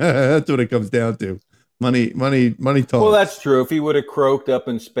 Exactly. That's what it comes down to. Money talks. Well, that's true. If he would have croaked up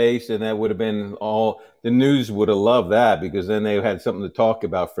in space, and that would have been all, the news would have loved that, because then they had something to talk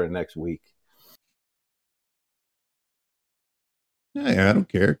about for the next week. Yeah, I don't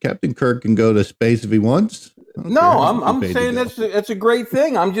care. Captain Kirk can go to space if he wants. No, I'm saying that's a great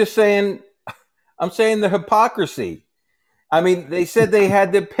thing. I'm just saying, the hypocrisy. I mean, they said they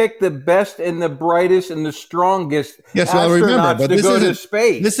had to pick the best and the brightest and the strongest astronauts to go to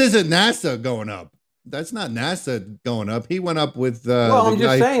space. This isn't NASA going up. That's not NASA going up. He went up with. Well, I'm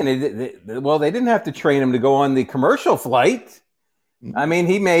just saying. They didn't have to train him to go on the commercial flight. I mean,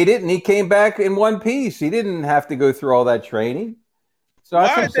 he made it and he came back in one piece. He didn't have to go through all that training. So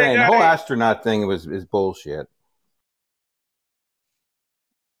that's what I'm saying. The whole astronaut thing is bullshit.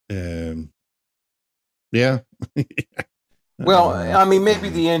 Yeah. Well, I mean, maybe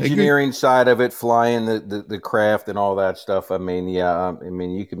the engineering side of it, flying the craft and all that stuff. I mean, yeah. I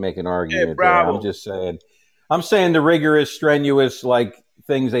mean, you could make an argument there. I'm just saying. I'm saying the rigorous, strenuous, like,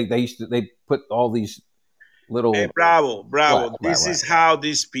 things they put all these little. Hey, bravo. This is how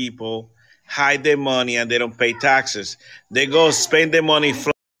these people hide their money and they don't pay taxes. They go spend their money.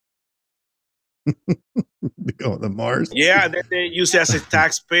 They go to Mars. Yeah, they use it as a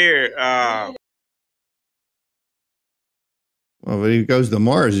taxpayer. Well, when he goes to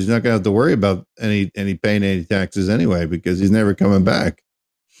Mars, he's not going to have to worry about any paying any taxes anyway, because he's never coming back.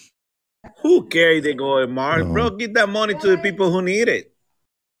 Who cares they go to Mars? Bro, give that money to the people who need it.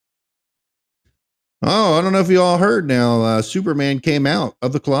 Oh, I don't know if you all heard now. Superman came out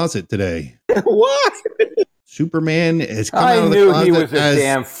of the closet today. What? Superman has come out of the closet. I knew he was a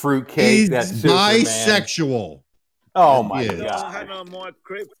damn fruitcake. That's bisexual. Oh my God! Don't have no more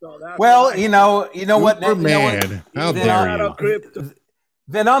crypto. Well, you know what? Superman, how dare you?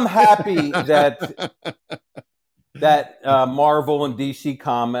 Then I'm happy that Marvel and DC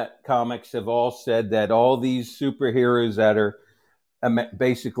Comics have all said that all these superheroes that are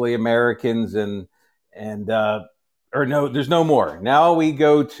basically Americans there's no more. Now we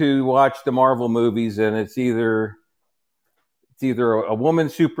go to watch the Marvel movies, and it's either a woman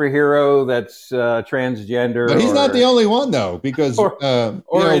superhero that's transgender. But he's not the only one, though, because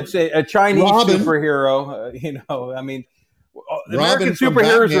it's a Chinese superhero. I mean, the American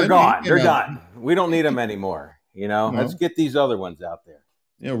superheroes are gone. They're done. We don't need them anymore. Let's get these other ones out there.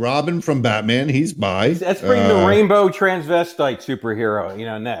 Robin from Batman, he's bi. Let's bring the rainbow transvestite superhero.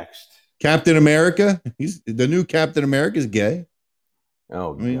 Next. Captain America, he's the new Captain America is gay.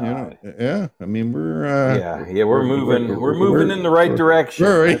 Oh, I mean, God. I mean, we're we're moving in the right direction.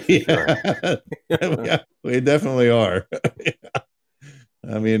 We definitely are.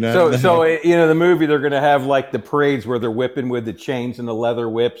 I mean, so the movie, they're going to have like the parades where they're whipping with the chains and the leather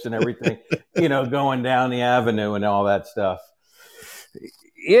whips and everything, going down the avenue and all that stuff.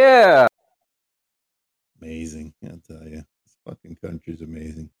 Yeah, amazing. I'll tell you, this fucking country's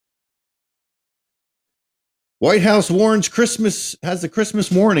amazing. White House warns has a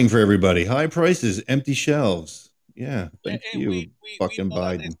Christmas warning for everybody. High prices, empty shelves. Yeah, thank you, fucking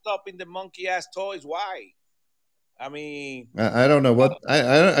Biden. Stopping the monkey ass toys. Why? I mean, I don't know what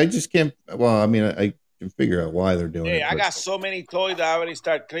I just can't. Well, I mean, I can figure out why they're doing it. I got so many toys that I already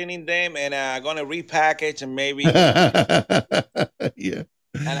start cleaning them and I'm gonna repackage and maybe yeah,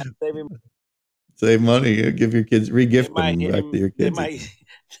 and save money. Give your kids regift them back to your kids.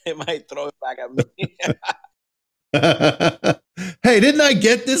 They might throw it back at me. Hey, didn't I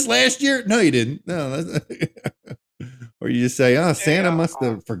get this last year? No, you didn't. No. Or you just say, Santa must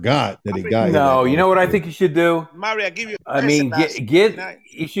have forgot that he got you. No, you know what I think you should do? Mario, I give you. I mean,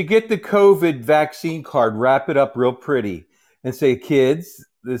 you should get the COVID vaccine card, wrap it up real pretty, and say, kids,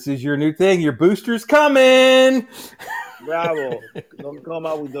 This is your new thing. Your booster's coming. Bravo. Don't come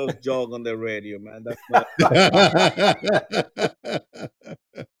out with those jokes on the radio, man. That's not.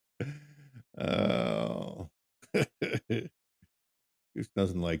 Oh. Goose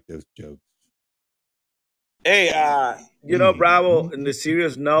doesn't like those jokes. Hey, Bravo, in the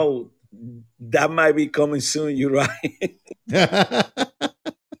serious note, that might be coming soon. You're right.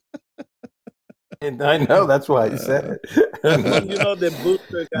 And I know, that's why I said it. The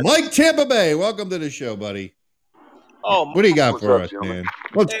booster. Mike Tampa Bay, welcome to the show, buddy. Oh, what do you got for us, man?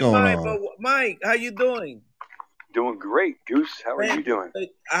 What's going on? Mike, how you doing? Doing great, Goose. How are you doing?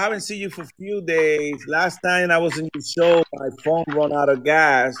 I haven't seen you for a few days. Last time I was in your show, my phone ran out of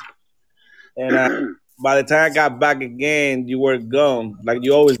gas, and by the time I got back again, you were gone, like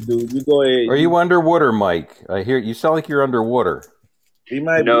you always do. You go. Are you underwater, Mike? I hear you sound like you're underwater.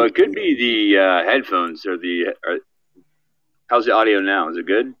 No, it could be the headphones or the. How's the audio now? Is it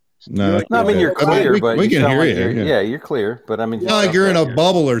good? No, I mean you're clear, but we can hear you. Yeah, you're clear, but I mean, it's not like you're in a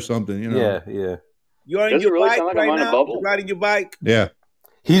bubble or something, Yeah. You're on your bike right now. You're riding your bike. Yeah.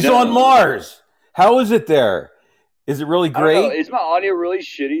 He's on Mars. How is it there? Is it really great? Is my audio really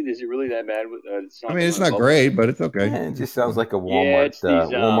shitty? Is it really that bad? It's not great, but it's okay. Yeah, it just sounds like a Walmart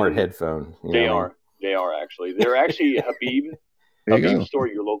Walmart headphone. They are actually. They're actually Habib store.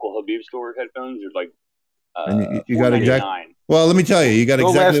 Your local Habib store headphones are like. And you got exactly. Well, let me tell you, you got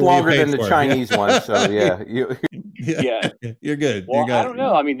exactly last what longer you paid than for. the Chinese ones. So yeah, you're good. Well, I don't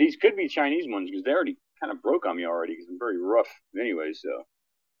know. I mean, these could be Chinese ones because they already kind of broke on me already because I'm very rough anyway. So,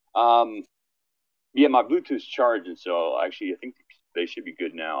 my Bluetooth's charging, so actually I think they should be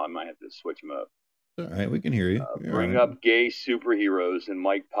good now. I might have to switch them up. All right, we can hear you. Bring up gay superheroes, and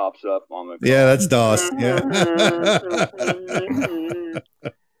Mike pops up on the. Yeah, that's DOS. Yeah.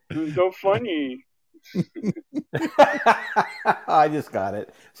 So funny. I just got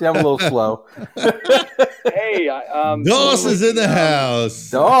it. See, I'm a little slow. Hey, DOS is in the house.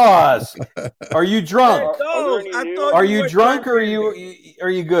 DOS, are you drunk? Are you drunk or are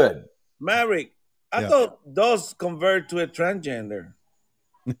you good? Maverick, I thought DOS convert to a transgender.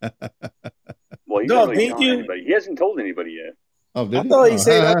 Well, he hasn't told anybody yet. Oh, did I thought he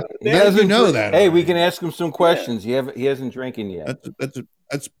said he doesn't know that. Hey, we can ask him some questions. He hasn't drinking yet.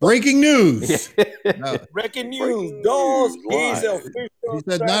 That's breaking news. No. Breaking news. DOS is official. He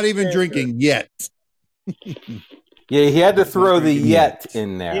said not even drinking yet. Yeah, he had to throw the yet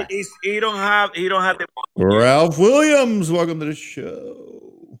in there. He don't have the. Ralph Williams, welcome to the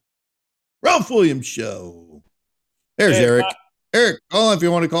show. Ralph Williams show. There's Eric. Eric, call if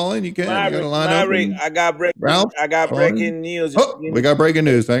you want to call in. You can. You got a line open. I got breaking news. Oh, we got breaking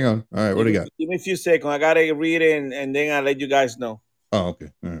news. Hang on. All right, what do you got? Give me a few seconds. I gotta read it and then I'll let you guys know. Oh, okay.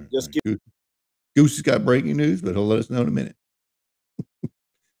 All right. Goose has got breaking news, but he'll let us know in a minute.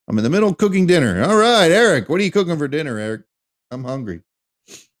 I'm in the middle of cooking dinner. All right, Eric, what are you cooking for dinner, Eric? I'm hungry.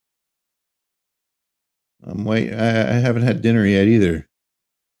 I'm waiting. I haven't had dinner yet either.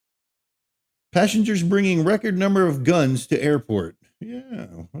 Passengers bringing record number of guns to airport. Yeah,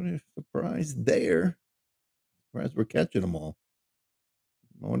 what a surprise there. Surprised we're catching them all.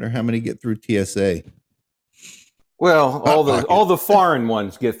 I wonder how many get through TSA. Well, all the foreign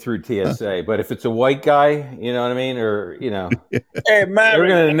ones get through TSA, but if it's a white guy, you know what I mean, or hey, they're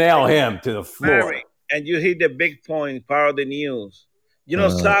going to nail him to the floor. Maverick, and you hit the big point, part of the news.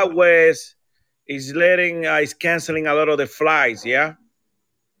 Southwest is canceling a lot of the flights. Yeah.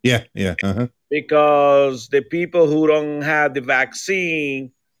 Yeah. Because the people who don't have the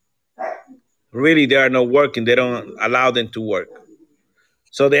vaccine, really, they are not working. They don't allow them to work.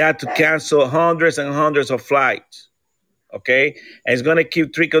 So they had to cancel hundreds and hundreds of flights. Okay? And it's going to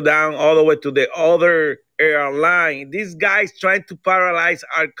keep trickle down all the way to the other airline. This guy's trying to paralyze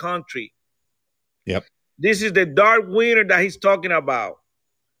our country. Yep. This is the dark winter that he's talking about.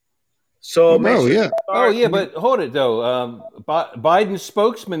 So, but hold it though. Biden's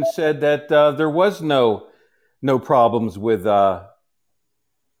spokesman said that there was no problems with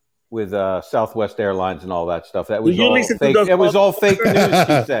Southwest Airlines and all that stuff. That was all fake. It was all fake news.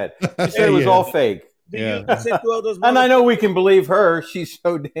 She said. She said it was all fake. Yeah. And I know we can believe her. She's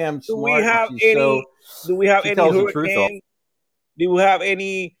so damn smart. Do we have any hurricane? Do we have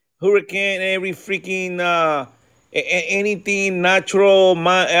any hurricane? Every freaking anything natural,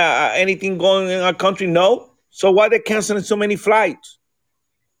 anything going in our country? No. So why they canceling so many flights?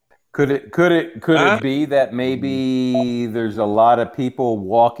 Could it be that maybe there's a lot of people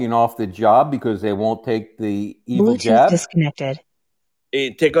walking off the job because they won't take the evil jab? Disconnected.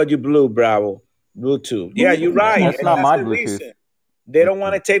 Take out your Bluetooth. Yeah, you're right. That's not my Bluetooth. Reason. They don't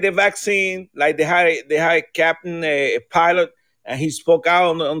want to take the vaccine. Like they had captain, a pilot and he spoke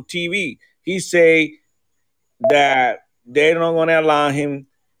out on TV. He say that they're not going to allow him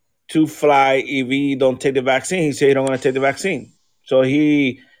to fly if he don't take the vaccine. He said he don't want to take the vaccine. So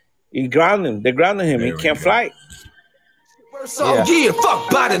he grounded him. They grounded him. He can't fly. So yeah, fuck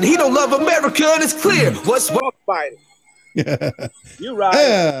Biden. He don't love America, and it's clear. What's fuck Biden? You right.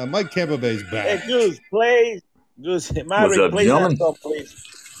 Yeah, Mike Campabay's back. Hey, Goose, play. Goose, Maverick, play that song, please.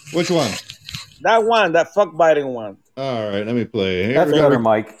 Which one? That one, that fuck Biden one. All right, let me play. Here That's better,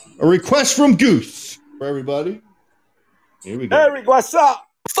 Mike. A request from Goose for everybody. Here we go. Eric, what's up?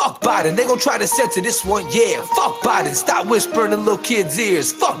 Fuck Biden, they gon' try to censor this one, yeah. Fuck Biden, stop whispering in little kids'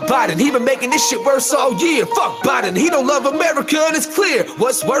 ears. Fuck Biden, he been making this shit worse all year. Fuck Biden, he don't love America, and it's clear.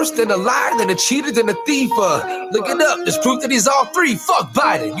 What's worse than a liar, than a cheater, than a thief? Look it up, there's proof that he's all three. Fuck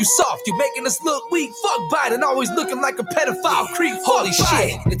Biden, you soft, you making us look weak. Fuck Biden, always looking like a pedophile creep. Holy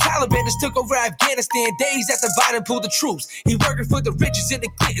shit, the Taliban just took over Afghanistan days after Biden pulled the troops. He working for the riches and the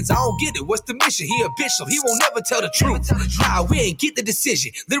Clintons, I don't get it, what's the mission? He a bishop, he won't never tell the truth. Nah, we ain't get the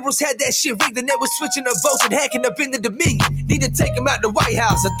decision. Liberals had that shit rigged and they was switching the votes and hacking up in the Dominion. Need to take him out the White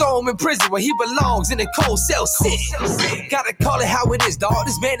House and throw him in prison where he belongs in a cold cell city. Gotta call it how it is, dawg.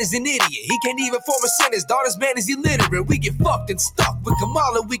 This man is an idiot. He can't even form a sentence, dawg. This man is illiterate. We get fucked and stuck with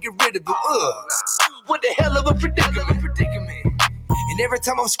Kamala, we get rid of it. What the hell of a predicament. And every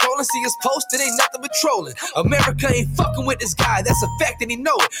time I'm scrolling, see his post, it ain't nothing but trolling. America ain't fucking with this guy, that's a fact and he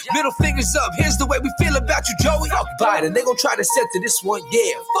know it. Middle fingers up, here's the way we feel about you, Joey. Fuck Biden, they gon' try to censor this one,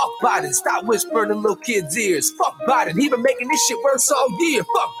 yeah. Fuck Biden, stop whispering in little kids' ears. Fuck Biden, he been making this shit worse all year.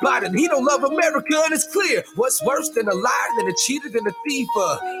 Fuck Biden, he don't love America and it's clear. What's worse than a liar, than a cheater, than a thief?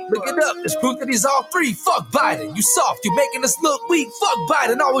 Look it up, there's proof that he's all free. Fuck Biden, you soft, you making us look weak. Fuck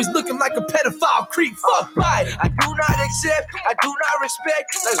Biden, always looking like a pedophile creep. Fuck Biden, I do not accept, I do not respect,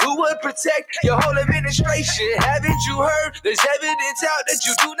 like who would protect your whole administration? Haven't you heard? There's evidence out that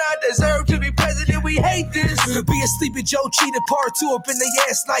you do not deserve to be president. We hate this. Could be a Sleepy Joe cheater part 2 up in the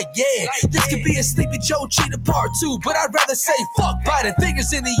ass like, yeah. This could be a Sleepy Joe cheater part 2, but I'd rather say fuck Biden,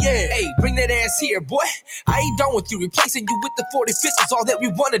 fingers in the air. Hey, bring that ass here, boy. I ain't done with you. Replacing you with the 45th is all that we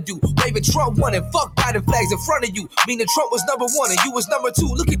want to do. Waving Trump one and fuck Biden flags in front of you. Meaning Trump was number 1 and you was number 2.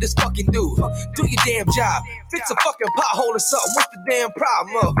 Look at this fucking dude. Do your damn job. Fix a fucking pothole or something. What's the damn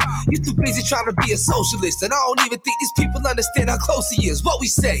problem? You too busy trying to be a socialist, and I don't even think these people understand how close he is. What we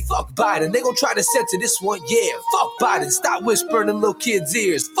say? Fuck Biden, they gon' try to censor this one, yeah. Fuck Biden, stop whispering in little kids'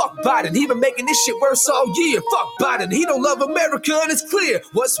 ears. Fuck Biden, he been making this shit worse all year. Fuck Biden, he don't love America and it's clear.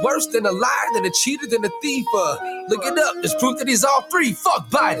 What's worse than a liar, than a cheater, than a thief? Look it up, there's proof that he's all free. Fuck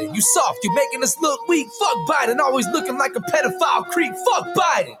Biden, you soft, you making us look weak. Fuck Biden, always looking like a pedophile creep. Fuck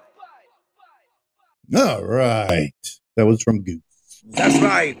Biden. All right, that was from Goose. That's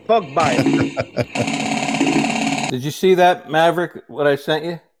right. Fuck Biden. Did you see that, Maverick, what I sent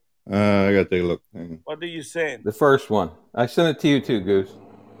you? I got to take a look. What did you say? The first one. I sent it to you too, Goose.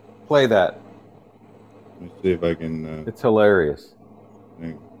 Play that. Let me see if I can... It's hilarious.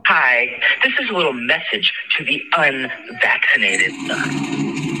 Hi, this is a little message to the unvaccinated.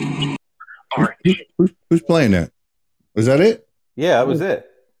 Who's playing that? Was that it? Yeah, that was it.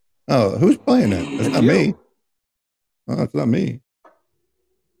 Oh, who's playing that? That's not you. me. Oh, it's not me.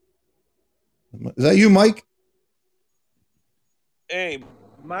 Is that you, Mike? Hey,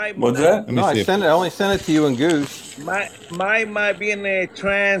 what's that? No, I only sent it to you and Goose. My might be in a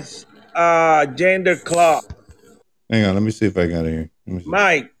gender club. Hang on, let me see if I got it here.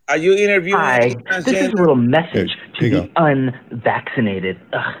 Mike, are you interviewing? Hi, this is a little message to the unvaccinated.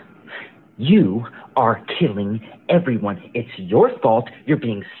 You are killing everyone. It's your fault. You're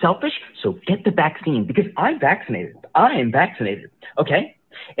being selfish, so get the vaccine because I'm vaccinated. I am vaccinated, okay?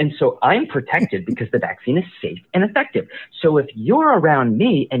 And so I'm protected because the vaccine is safe and effective. So if you're around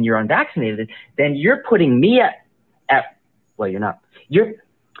me and you're unvaccinated, then you're putting me at well, you're not.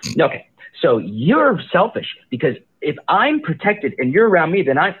 Okay. So you're selfish because if I'm protected and you're around me,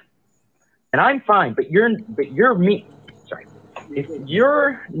 then I'm fine. But you're me. Sorry. If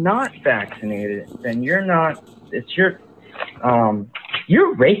you're not vaccinated, then you're not. It's you're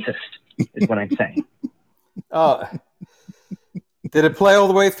racist, is what I'm saying. Did it play all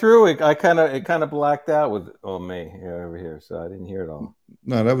the way through? It kind of blacked out with me over here, so I didn't hear it all.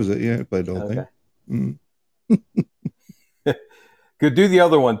 No, that was it. Yeah, it played the whole thing. Could do the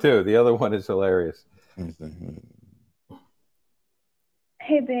other one too. The other one is hilarious.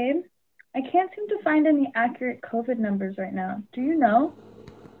 Hey, babe. I can't seem to find any accurate COVID numbers right now. Do you know?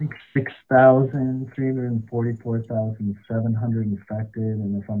 I think 6,344,700 infected,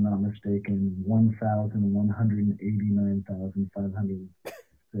 and if I'm not mistaken,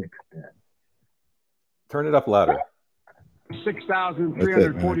 1,189,506 dead. Turn it up louder.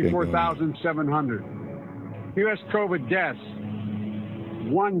 6,344,700. U.S. COVID deaths,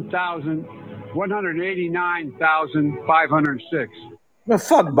 189,506. No,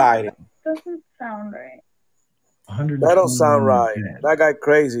 fuck Biden. Doesn't sound right. That don't sound right. That guy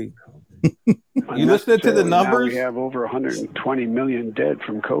crazy. You listening to the numbers? Now we have over 120 million dead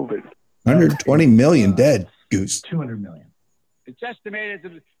from COVID. 120 million dead, Goose. 200 million. It's estimated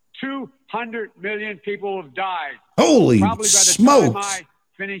that 200 million people have died. Holy Probably by the smokes. time I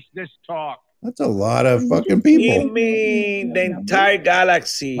finish this talk. That's a lot of fucking people. You mean the entire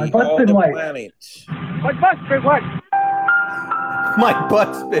galaxy, My butt's all been the white. planets. My butt's been white. My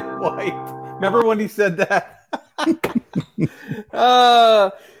butt's been white. Remember when he said that?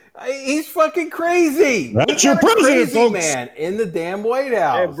 He's fucking crazy. That's your president, crazy folks. man in the damn White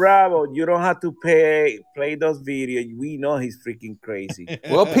House. Hey, Bravo, you don't have to play those videos. We know he's freaking crazy.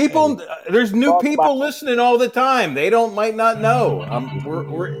 Well, there's new people listening all the time. They might not know.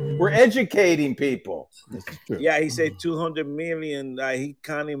 We're educating people. Yeah, he said 200 million. He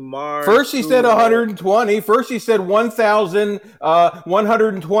counted Mars. First he said 120. First he said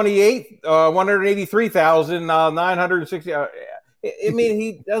 183,960. I mean,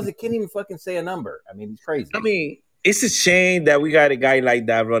 he can't even fucking say a number. I mean, he's crazy. I mean, it's a shame that we got a guy like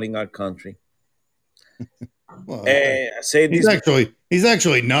that running our country. Well, he's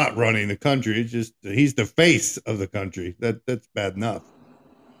actually not running the country. It's just he's the face of the country. That's bad enough.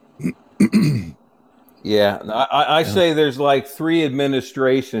 Yeah, I say there's like 3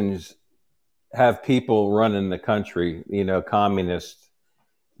 administrations have people running the country. Communists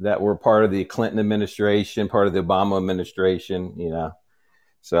that were part of the Clinton administration, part of the Obama administration.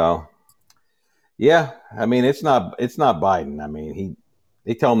 So yeah, I mean it's not Biden. I mean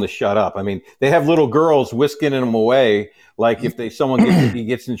they tell him to shut up. I mean they have little girls whisking him away. Like if he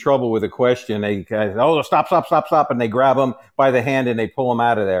gets in trouble with a question, they stop, and they grab him by the hand and they pull him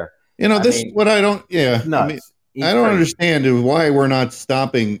out of there. I don't understand is why we're not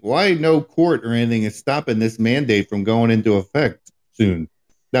stopping. Why no court or anything is stopping this mandate from going into effect soon.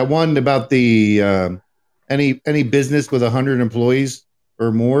 That one about the any business with 100 employees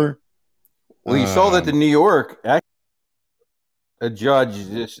or more. Well, you saw that in New York, a judge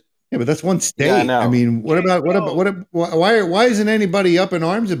just. Yeah, but that's one state. Yeah, I know. I mean, why isn't anybody up in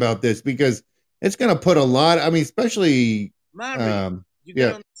arms about this? Because it's going to put a lot. I mean, especially. You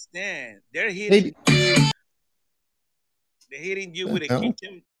can understand. They're hitting you with a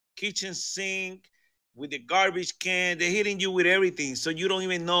kitchen sink. With the garbage can, they're hitting you with everything, so you don't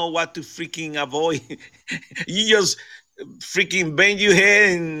even know what to freaking avoid. You just freaking bend your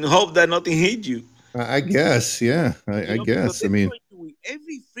head and hope that nothing hit you. I guess, yeah. I guess. I mean,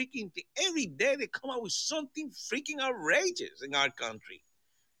 every freaking thing, every day they come out with something freaking outrageous in our country.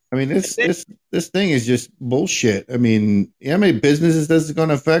 I mean, this thing is just bullshit. I mean, how many businesses is it going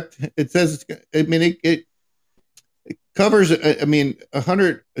to affect? It says, it covers,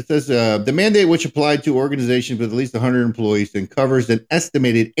 100. It says the mandate, which applied to organizations with at least 100 employees, and covers an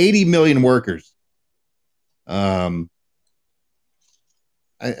estimated 80 million workers. That's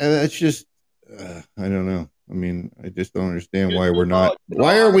just, I don't know. I mean, I just don't understand why we're not.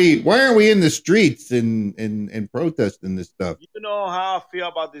 Why aren't we in the streets and protesting this stuff? You know how I feel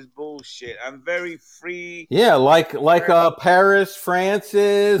about this bullshit. I'm very free. Yeah, like Paris, France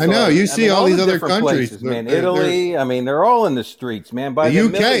is. I know see all these other countries, places, man. Italy. I mean, they're all in the streets, man. By the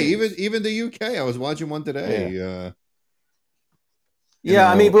UK, millions. even the UK. I was watching one today.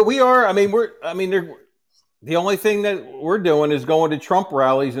 Yeah. I mean, but we are. I mean, the only thing that we're doing is going to Trump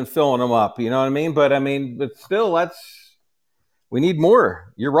rallies and filling them up. You know what I mean? But still, we need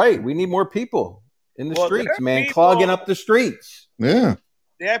more. You're right. We need more people in the streets, man, clogging up the streets. Yeah.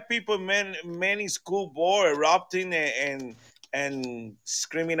 There are people, many school board erupting and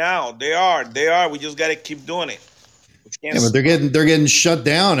screaming out. They are. We just got to keep doing it. Yeah, but they're getting shut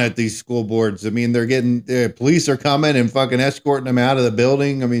down at these school boards. I mean, police are coming and fucking escorting them out of the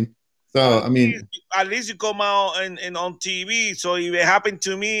building. I mean. So at least you come out and on TV. So if it happened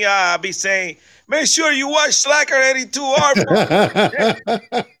to me, I'll be saying, make sure you watch Slacker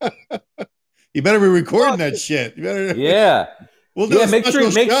 82R. You better be recording that shit. You better. Yeah. We'll do make sure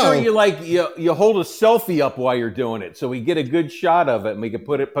you hold a selfie up while you're doing it, so we get a good shot of it, and we can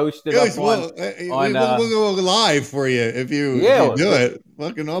post it up we'll go live for you if you do it.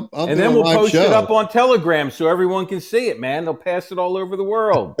 Fucking I'll and then we'll post it up on Telegram so everyone can see it. Man, they'll pass it all over the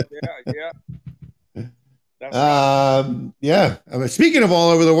world. Yeah. Yeah. I mean, speaking of all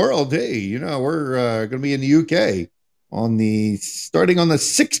over the world, hey, we're going to be in the UK starting on the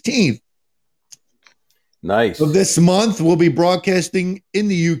 16th. Nice. So this month we'll be broadcasting in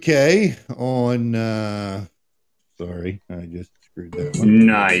the UK on Sorry, I just screwed that one.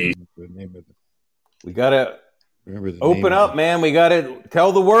 Nice. We gotta open up, man. We gotta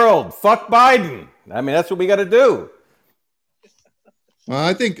tell the world, fuck Biden. I mean, that's what we gotta do. Well,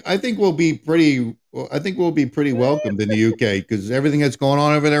 I think we'll be pretty. I think we'll be pretty welcomed in the UK because everything that's going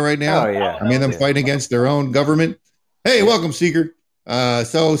on over there right now. Oh yeah. I mean, them fighting against their own government. Hey, welcome, Seeker.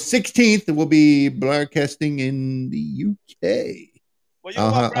 So 16th will be broadcasting in the UK. Well, you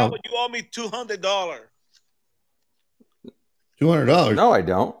know what, Bravo? You owe me $200. $200? No, I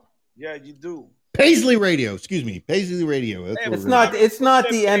don't. Yeah, you do. Paisley Radio. Excuse me, Paisley Radio. It's not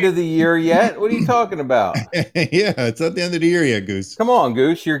the end of the year yet. What are you talking about? Yeah, it's not the end of the year yet, Goose. Come on,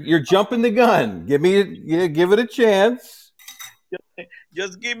 Goose. You're jumping the gun. Give it a chance.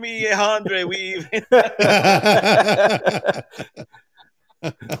 Just give me 100. We even.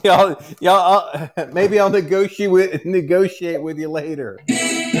 Maybe I'll negotiate with you later.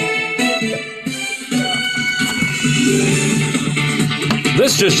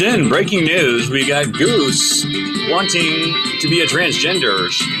 This just in, breaking news. We got Goose wanting to be a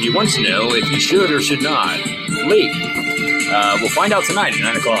transgender. He wants to know if he should or should not. Leak. We'll find out tonight at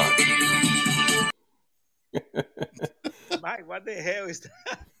 9 o'clock. Mike, what the hell is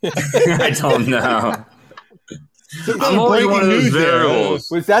that? I don't know. I'm only one of those variables.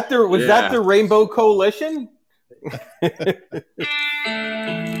 Was that the Rainbow Coalition?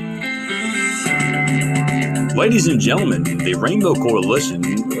 Ladies and gentlemen, the Rainbow Coalition,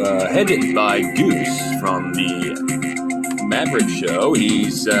 headed by Goose from the Maverick Show,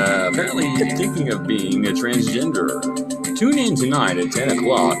 he's apparently thinking of being a transgender. Tune in tonight at 10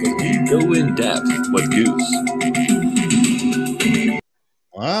 o'clock as we go in depth with Goose.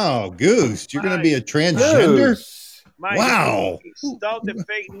 Wow, Goose, you're going to be a transgender? Mike, wow. Stop the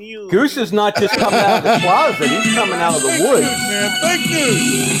fake news. Goose is not just coming out of the closet, he's coming out of the woods. Man, fake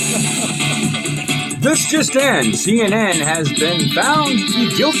news. This just in, CNN has been found to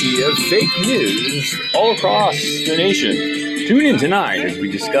be guilty of fake news all across the nation. Tune in tonight as we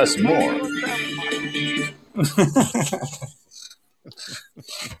discuss more.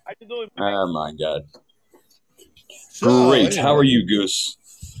 Oh my God. Great. How are you, Goose?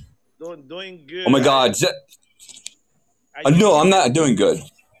 Doing good. Oh my God. No, I'm not doing good.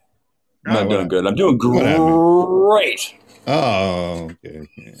 I'm not doing good. I'm doing great. Oh, okay.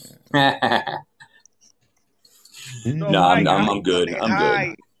 No, No, Mike, I'm good. I'm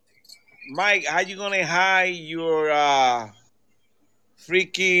good. Mike, how you gonna hide your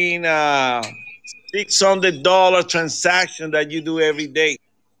freaking $600 transaction that you do every day?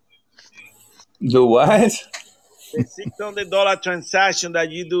 The what? The $600 transaction that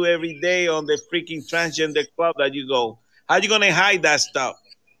you do every day on the freaking transgender club that you go. How you gonna hide that stuff?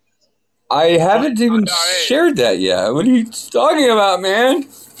 I haven't even shared that yet. What are you talking about, man?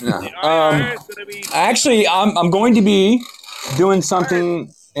 No. Actually, I'm going to be doing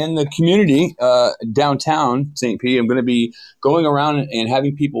something in the community downtown St. Pete. I'm going to be going around and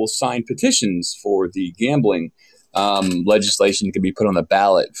having people sign petitions for the gambling legislation that can be put on the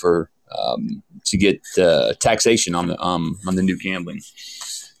ballot for to get taxation on the new gambling.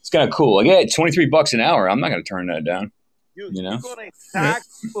 It's kind of cool. I get $23 an hour. I'm not going to turn that down. You know, you want to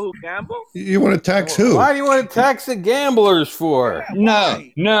tax people who gamble? You want to tax who? Why do you want to tax the gamblers for? No.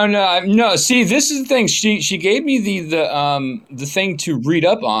 See, this is the thing. She gave me the thing to read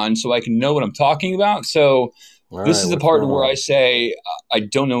up on so I can know what I'm talking about. So this is the part where I say I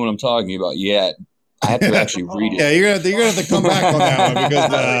don't know what I'm talking about yet. I have to actually read it. Yeah, you're gonna have to come back on that one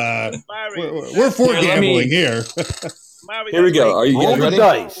because we're for gambling here. Here we go. Are you guys ready?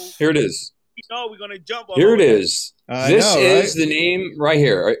 Dice. Here it is. No, we're gonna jump on Here it is. This is right? the name right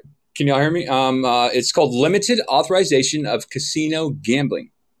here. Can y'all hear me? It's called Limited Authorization of Casino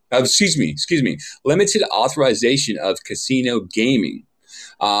Gambling. Excuse me. Limited Authorization of Casino Gaming.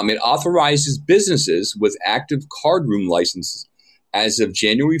 It authorizes businesses with active card room licenses as of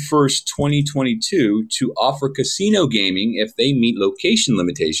January 1st, 2022 to offer casino gaming if they meet location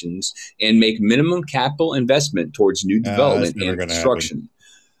limitations and make minimum capital investment towards new development and construction.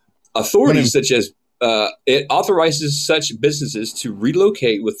 Authorities such as it authorizes such businesses to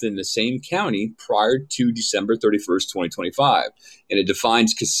relocate within the same county prior to December 31st, 2025. And it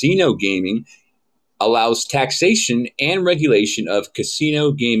defines casino gaming, allows taxation and regulation of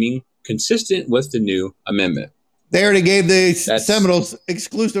casino gaming consistent with the new amendment. They already gave the Seminoles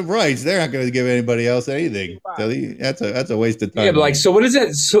exclusive rights. They're not going to give anybody else anything. So that's a waste of time. Yeah, but so what is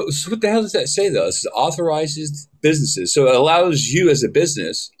that? So what the hell does that say though? It authorizes businesses. So it allows you as a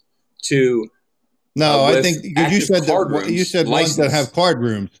business to I think because you said ones that have card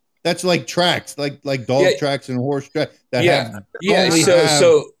rooms. That's like tracks, like dog tracks and horse tracks.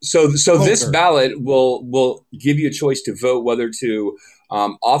 So this ballot will give you a choice to vote whether to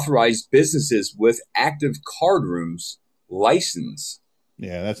authorize businesses with active card rooms license.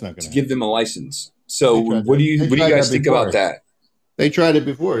 Yeah, that's not going to give them a license. So what do you guys think about that? They tried it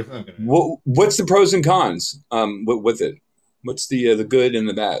before. It's not going to. What's the pros and cons with it? What's the good and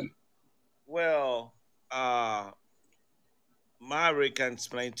the bad? Well, Maverick can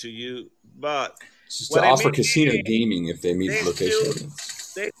explain to you, but just to offer casino gaming if they meet location.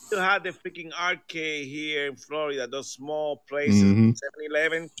 They still have the freaking arcade here in Florida, those small places,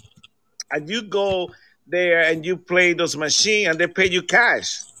 7-Eleven, and you go there and you play those machines and they pay you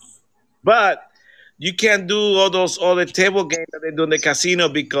cash, but you can't do all those other table games that they do in the casino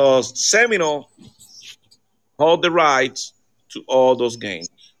because Seminole hold the rights to all those games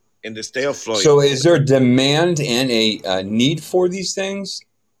in the state of Florida. So is there a demand and a need for these things?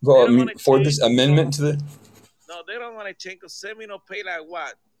 For this amendment to the... No, they don't want to change because Seminole pay like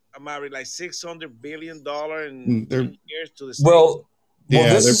what? Like $600 billion in years to the state. Well,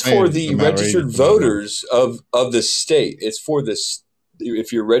 this is for the registered voters of the state. It's for this.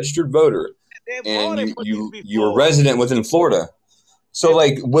 If you're a registered voter and you're a resident within Florida. So,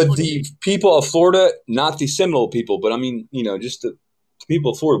 like, with the people of Florida, not the Seminole people, but I mean, just the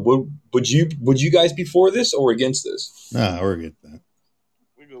people of Florida, would you guys be for this or against this? No, we're against that.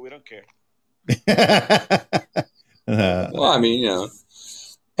 We're good. We don't care. Well, I mean,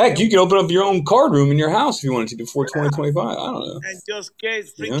 heck, you can open up your own card room in your house if you wanted to before 2025. I don't know. And just get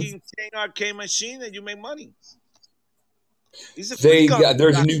freaking 10 arcade machine and you make money. There's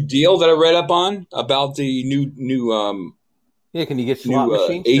a new deal that I read up on about the new can you get slot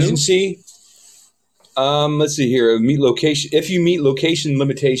machines agency? Let's see here. If you meet location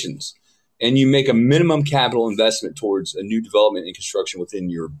limitations and you make a minimum capital investment towards a new development and construction within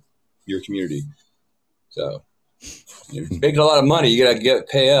your community. So you're making a lot of money, you gotta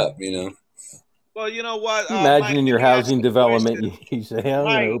pay up, Well, you know what? Imagine in your housing development, you say, "I'm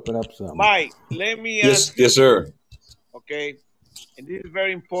going to open up something." Mike, let me ask. Yes, sir. Okay, and this is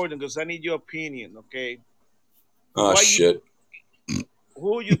very important because I need your opinion. Okay. Oh shit.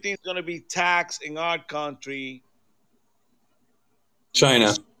 Who you think is going to be taxed in our country?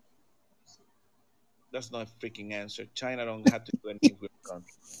 China. That's not a freaking answer. China don't have to do anything with the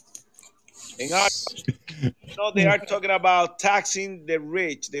country. In our, they are talking about taxing the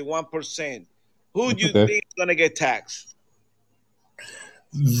rich, the 1%. Who do you think is going to get taxed?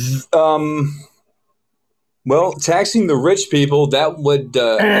 Well, taxing the rich people, that would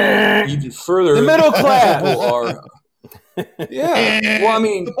even further... The middle class! Yeah. Well, I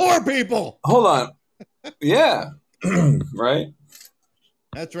mean... The poor people! Hold on. Yeah. Right?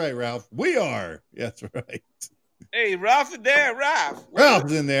 That's right, Ralph. We are. That's right. Hey, Ralph is there. Ralph.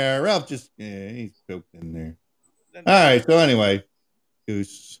 Ralph's in there. Ralph he's choked in there. All right. So anyway,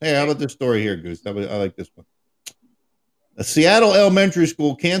 Goose. Hey, how about this story here, Goose? I like this one. A Seattle elementary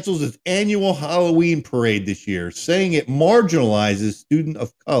school cancels its annual Halloween parade this year, saying it marginalizes students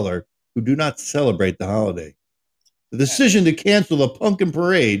of color who do not celebrate the holiday. The decision to cancel the pumpkin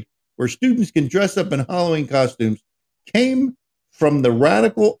parade, where students can dress up in Halloween costumes, came from the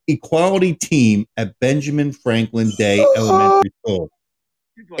radical equality team at Benjamin Franklin Day Elementary School.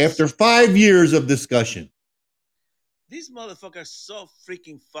 After 5 years of discussion. These motherfuckers are so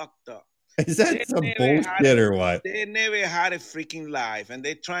freaking fucked up. Is that some bullshit or what? They never had a freaking life, and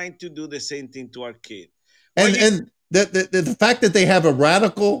they're trying to do the same thing to our kid. And the fact that they have a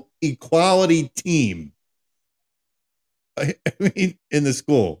radical equality team, I mean, in the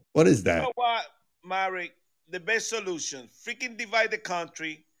school, what is that? You know what, Marek? The best solution: freaking divide the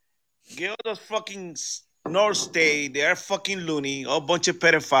country. Get all those fucking North State. They are fucking loony, a bunch of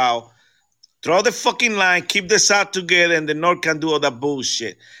pedophile. Throw the fucking line, keep the South together, and the North can do all that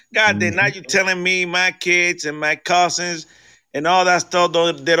bullshit. God damn, now you're telling me my kids and my cousins and all that stuff,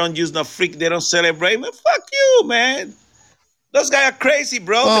 they don't use no freak, they don't celebrate. Man, fuck you, man. Those guys are crazy,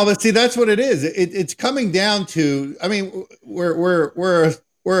 bro. Oh, but see, that's what it is. It's coming down to, I mean, we're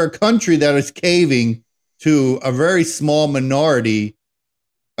a country that is caving to a very small minority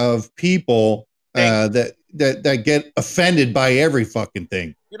of people that get offended by every fucking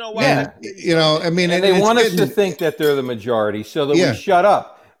thing. You know what? I mean, and they want us to think that they're the majority so that we shut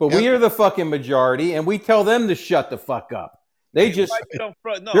up. But we are the fucking majority, and we tell them to shut the fuck up. They're just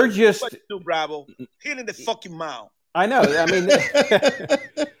Bravo, hit in the fucking mouth. I know. I mean,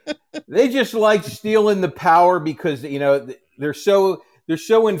 they just like stealing the power because they're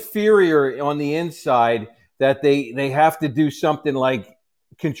so inferior on the inside that they have to do something like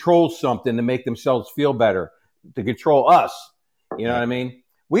control something to make themselves feel better, to control us. You know what I mean?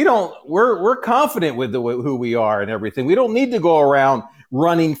 we're confident with who we are and everything. We don't need to go around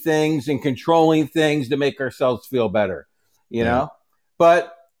running things and controlling things to make ourselves feel better, you know.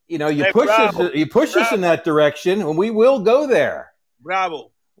 But you know, you push us in that direction, and we will go there.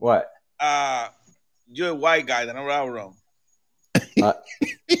 Bravo. What? You're a white guy, then I'm wrong.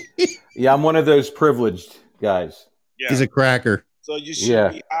 Yeah, I'm one of those privileged guys. Yeah. He's a cracker. So you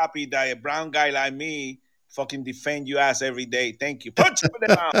should be happy that a brown guy like me fucking defend you ass every day. Thank you. Punch him in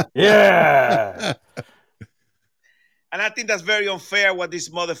the mouth. Yeah. And I think that's very unfair what these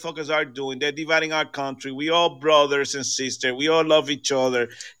motherfuckers are doing. They're dividing our country. We all brothers and sisters. We all love each other.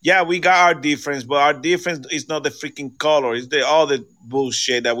 Yeah, we got our difference, but our difference is not the freaking color. It's all the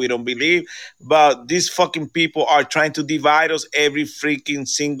bullshit that we don't believe. But these fucking people are trying to divide us every freaking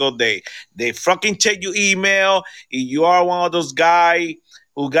single day. They fucking check your email. If you are one of those guys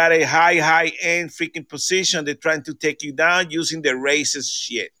who got a high-end freaking position, they're trying to take you down using the racist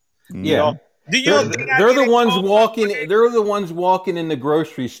shit. Yeah. You know? They're the ones walking. They're the ones walking in the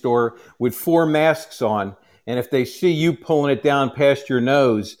grocery store with 4 masks on, and if they see you pulling it down past your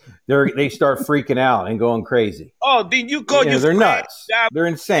nose, they start freaking out and going crazy. Oh, did you call your They're friend? nuts. They're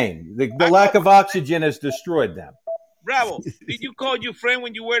insane. The lack of oxygen has destroyed them. Bravo. Did you call your friend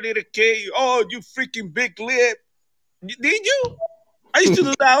when you were little kid? Oh, you freaking big lip. Did you? I used to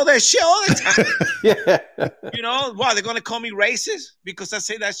do all that shit all the time. Yeah. You know, what, they're going to call me racist because I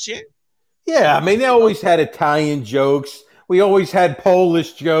say that shit? Yeah, I mean, they always had Italian jokes. We always had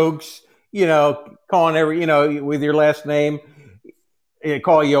Polish jokes, you know, calling with your last name,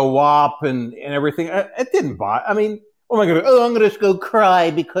 call you a wop and everything. It didn't bother. I mean, what am I going to do? Oh, I'm going to just go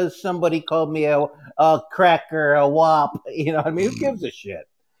cry because somebody called me a cracker, a wop. You know what I mean? Who gives a shit?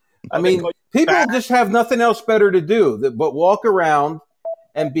 I mean, people just have nothing else better to do but walk around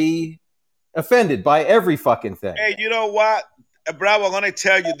and be offended by every fucking thing. Hey, you know what? Bravo, I'm going to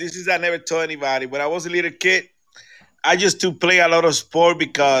tell you, this is I never told anybody. When I was a little kid, I used to play a lot of sport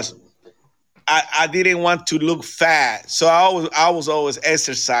because I didn't want to look fat. So I was always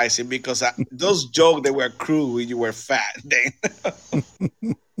exercising because those jokes, they were cruel when you were fat.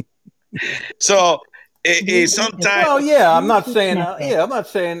 So sometimes... Well, yeah, I'm not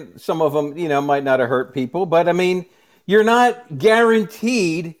saying some of them, you know, might not have hurt people. But, I mean, you're not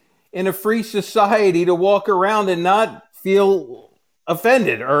guaranteed in a free society to walk around and not feel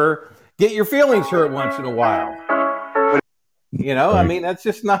offended or get your feelings hurt once in a while. You know, I mean, that's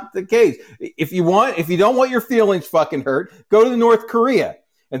just not the case. If you don't want your feelings fucking hurt, go to North Korea.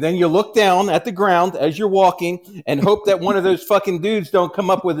 And then you look down at the ground as you're walking and hope that one of those fucking dudes don't come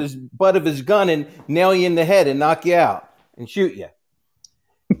up with his butt of his gun and nail you in the head and knock you out and shoot you.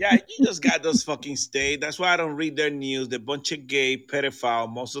 Yeah, you just got those fucking states. That's why I don't read their news. They're a bunch of gay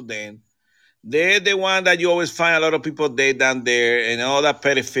pedophile, most of them. They're the one that you always find a lot of people date down there and all that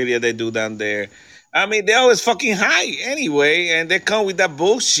pedophilia they do down there. I mean, they're always fucking high anyway, and they come with that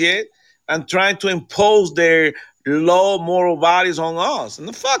bullshit and trying to impose their low moral values on us.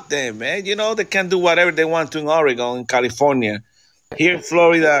 And fuck them, man. You know, they can do whatever they want to in Oregon, in California. Here in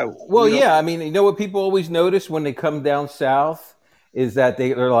Florida. Well, yeah, I mean, you know what people always notice when they come down south is that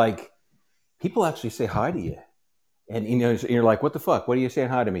they're like, people actually say hi to you. And, you know, you're like, what the fuck? What are you saying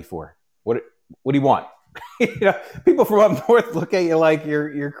hi to me for? What do you want? You know, people from up north look at you like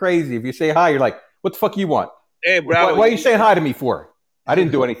you're crazy. If you say hi, you're like, what the fuck you want? Hey, bro. Why are you saying hi to me for? I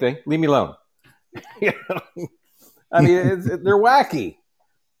didn't do anything. Leave me alone. You know? I mean, they're wacky.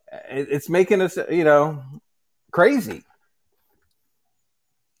 It's making us, you know, crazy.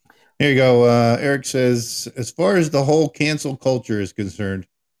 Here you go. Eric says, as far as the whole cancel culture is concerned,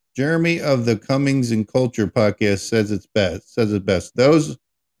 Jeremy of the Cummings and Culture podcast says it best. Those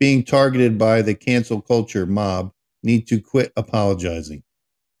being targeted by the cancel culture mob need to quit apologizing.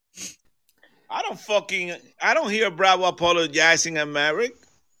 I don't hear Bravo apologizing at Merrick.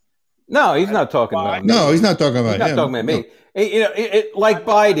 No, he's not talking about me. No, he's not talking about him. He's not talking about me. You know, like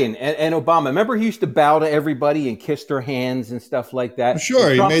Biden and Obama. Remember, he used to bow to everybody and kiss their hands and stuff like that.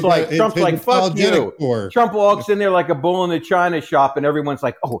 Sure, Trump's like, fuck you. Trump walks in there like a bull in the china shop, and everyone's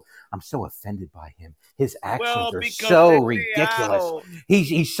like, "Oh, I'm so offended by him. His actions are so ridiculous.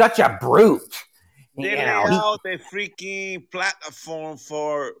 He's such a brute." They lay out a freaking platform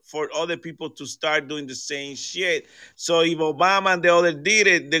for other people to start doing the same shit. So if Obama and the other did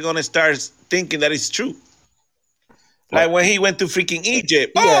it, they're gonna start thinking that it's true. Like when he went to freaking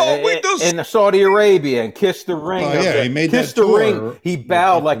Egypt, in Saudi Arabia, and kissed the ring. He made kissed that the tour. ring. He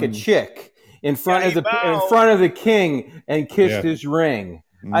bowed like a chick in front of the king and kissed his ring.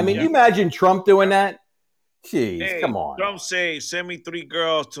 I mean, you imagine Trump doing that? Jeez, come on. Trump say, send me 3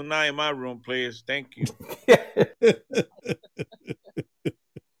 girls tonight in my room, please. Thank you.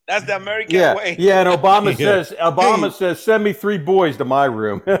 That's the American way. Yeah, and Obama says, send me 3 boys to my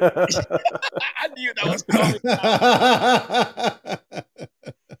room. I knew that was coming.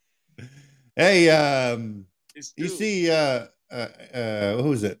 Hey, you see,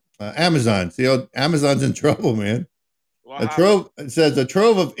 who's it? Amazon. See, Amazon's in trouble, man. It says a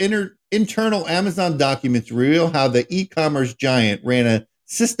trove of internal Amazon documents reveal how the e-commerce giant ran a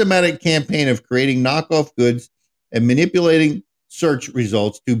systematic campaign of creating knockoff goods and manipulating search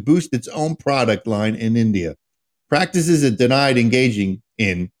results to boost its own product line in India. Practices it denied engaging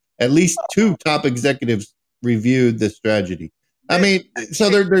in. At least 2 top executives reviewed this strategy. I mean, so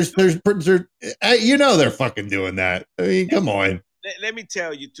there's you know they're fucking doing that. I mean, come on. Let me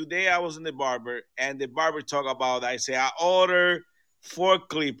tell you, today I was in the barber, and the barber talk about, I say, I order 4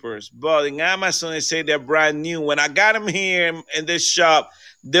 clippers, but in Amazon, they say they're brand new. When I got them here in this shop,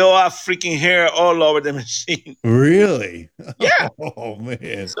 they all have freaking hair all over the machine. Really? Yeah. Oh,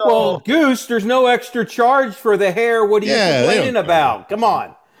 man. Well, Goose, there's no extra charge for the hair. What are you complaining about? Come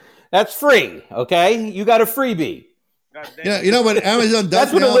on. That's free, okay? You got a freebie. You know what Amazon does?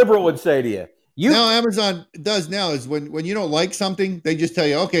 That's what a liberal would say to you. Now Amazon does now is when you don't like something, they just tell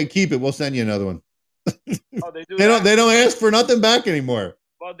you, okay, keep it. We'll send you another one. They don't ask for nothing back anymore.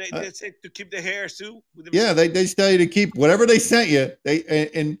 Well, they say to keep the hair too. Yeah, they just tell you to keep whatever they sent you.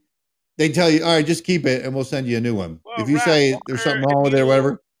 And they tell you, all right, just keep it, and we'll send you a new one. Well, if you say there's something wrong with it or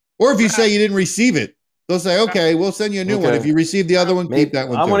whatever, or if you say you didn't receive it, they'll say, okay, we'll send you a new one. If you receive the other one, keep that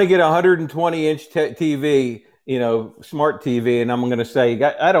one. I want to get a 120-inch TV. Smart TV, and I'm going to say,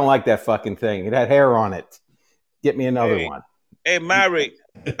 I don't like that fucking thing. It had hair on it. Get me another one. Hey, Mary,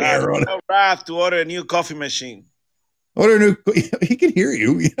 tell Ralph to order a new coffee machine. Order a new. He can hear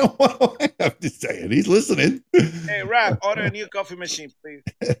you. You know what? I have to say it. He's listening. Hey, Ralph, order a new coffee machine, please.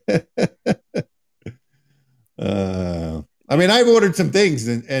 I mean, I've ordered some things,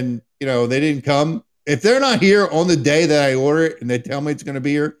 and they didn't come. If they're not here on the day that I order it, and they tell me it's going to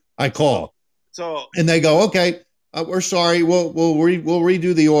be here, I call. And they go, okay, we're sorry. We'll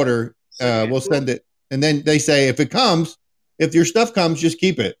redo the order. We'll send it. And then they say, if your stuff comes, just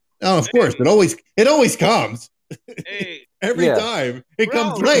keep it. Oh, of course, it always comes. Hey, every time it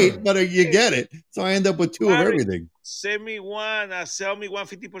comes late, but you get it. So I end up with 2 of everything. Send me one. Sell me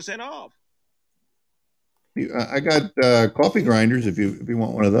 50% off. I got coffee grinders. If you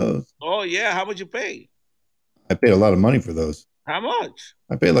want one of those. Oh yeah, how much you pay? I paid a lot of money for those. How much?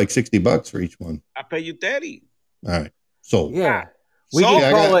 I paid like $60 for each one. I pay you 30. All right, sold. Yeah, we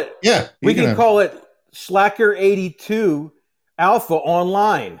can call it. Yeah, we can call it Slacker 82 Alpha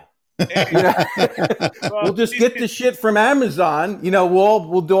online. We'll just get the shit from Amazon. We'll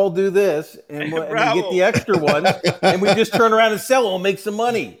all do this, and we get the extra ones, and we just turn around and sell them and make some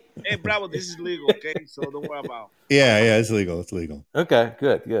money. Hey, Bravo, this is legal, okay? So don't worry about it. Yeah, it's legal. It's legal. Okay,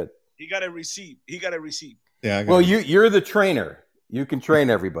 good. He got a receipt. Yeah. Well, you're the trainer. You can train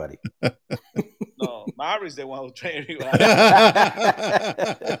everybody. No, Mari's the one who trained you.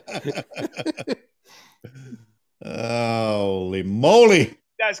 Holy moly! You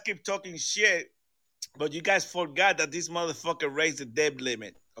guys keep talking shit, but you guys forgot that this motherfucker raised the debt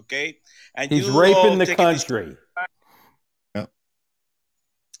limit, okay? And he's raping the country.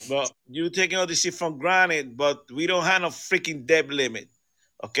 But you taking all this shit for granted, but we don't have no freaking debt limit.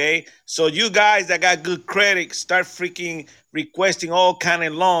 Okay, so you guys that got good credit, start freaking requesting all kind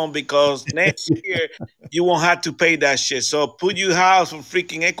of loan because next year you won't have to pay that shit. So put your house on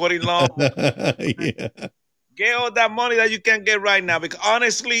freaking equity loan. Yeah. Get all that money that you can get right now because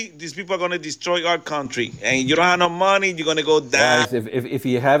honestly, these people are going to destroy our country. And you don't have no money, you're going to go down. Guys, if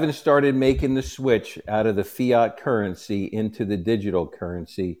you haven't started making the switch out of the fiat currency into the digital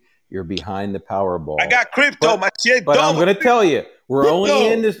currency, you're behind the Powerball. I got crypto, my shit. But I'm going to tell you, we're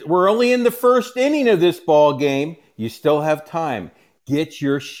only in the first inning of this ball game. You still have time. Get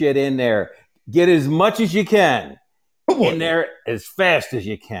your shit in there. Get as much as you can in there as fast as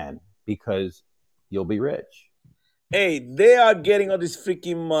you can because you'll be rich. Hey, they are getting all this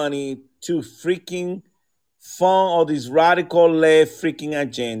freaking money to freaking fund all this radical left freaking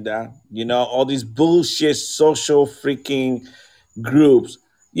agenda. All these bullshit social freaking groups.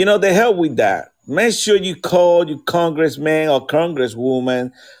 They help with that. Make sure you call your congressman or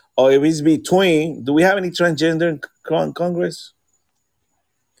congresswoman, or if it's between. Do we have any transgender in Congress?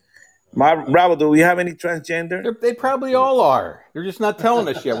 Bravo, do we have any transgender? They probably all are. They're just not telling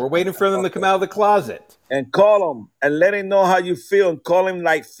us yet. We're waiting for them to come out of the closet. And call them and let them know how you feel and call them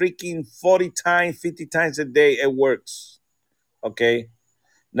like freaking 40 times, 50 times a day. It works. Okay?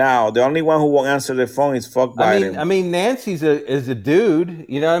 Now, the only one who won't answer the phone is fuck Biden. I mean, Nancy's is a dude.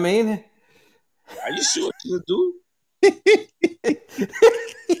 You know what I mean? Are you sure she's a dude?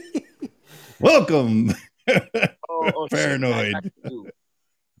 Welcome. Paranoid.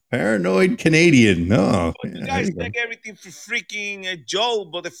 Paranoid Canadian. No. But you guys take everything for freaking Joe,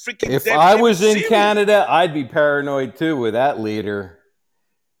 but the freaking. If I was in Canada, I'd be paranoid too with that leader.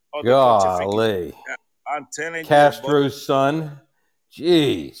 Golly. I'm telling Castro's son.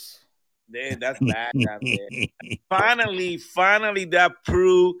 Jeez. That's bad. Finally, that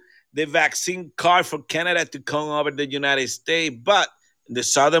proved the vaccine card for Canada to come over the United States. But the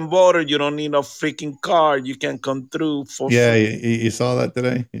southern border, you don't need no freaking card. You can come through for free. You saw that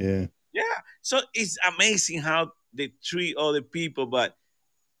today? Yeah. Yeah. So it's amazing how they treat other people. But,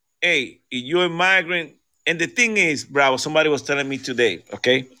 hey, if you're a migrant, and the thing is, Bravo, somebody was telling me today,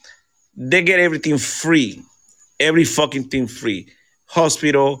 okay, they get everything free. Every fucking thing free.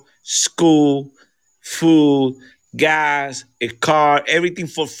 Hospital, school, food, gas, a car, everything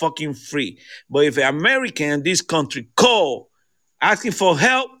for fucking free. But if an American in this country call asking for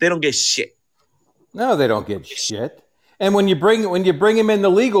help, they don't get shit. No, they don't get shit. And when you bring them in the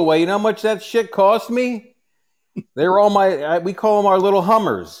legal way, you know how much that shit cost me? They're all we call them our little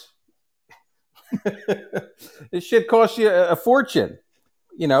Hummers. This shit costs you a fortune,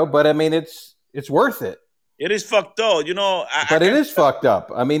 but I mean, it's worth it. It is fucked up, But it is fucked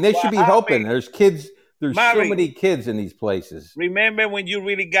up. I mean, they should be helping. There's kids. There's so many kids in these places. Remember when you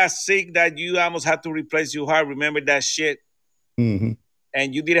really got sick that you almost had to replace your heart? Remember that shit? Mm-hmm.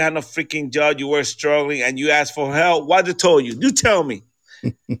 And you didn't have no freaking job. You were struggling and you asked for help. What they told you? You tell me.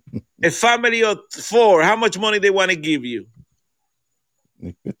 A family of 4, how much money they want to give you?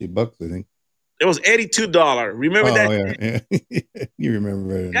 Like $50, I think. It was $82. Remember that? Yeah. You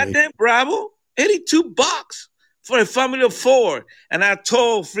remember it. Goddamn, Bravo. $82 for a family of 4. And I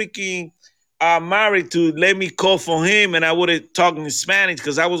told freaking Mary to let me call for him, and I would have talked in Spanish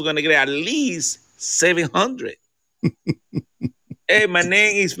because I was going to get at least $700. Hey, my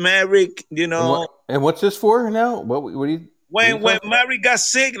name is Maverick, And what's this for now? What do you... When Maverick got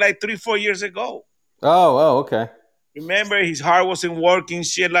sick like 3-4 years ago. Oh, okay. Remember, his heart wasn't working,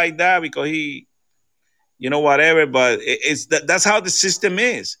 shit like that, because he... whatever, but that's how the system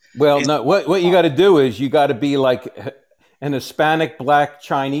is. Well, no, what you got to do is you got to be like an Hispanic, Black,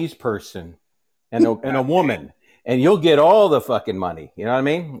 Chinese person and a woman, and you'll get all the fucking money. You know what I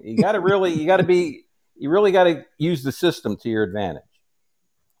mean? You really got to use the system to your advantage.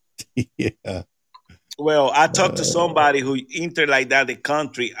 Yeah. Well, I talked to somebody who entered like that the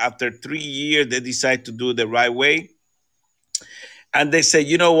country. After 3 years, they decide to do it the right way. And they said,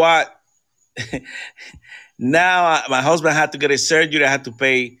 you know what? Now my husband had to get a surgery. I had to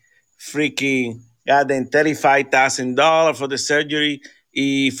pay freaking goddamn $35,000 for the surgery.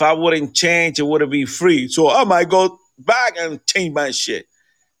 If I wouldn't change, it would have been free. So I might go back and change my shit.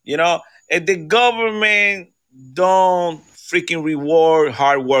 If the government don't freaking reward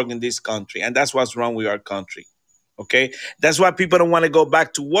hard work in this country, and that's what's wrong with our country. Okay, that's why people don't want to go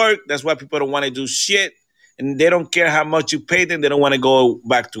back to work. That's why people don't want to do shit, and they don't care how much you pay them. They don't want to go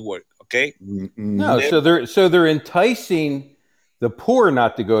back to work. Okay. No, so they're enticing the poor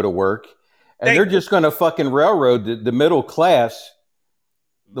not to go to work, and they're just going to fucking railroad the middle class,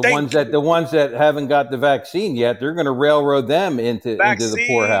 the ones that haven't got the vaccine yet. They're going to railroad them into the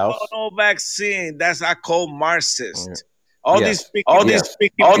poorhouse. No vaccine. That's I call Marxist. These are communists.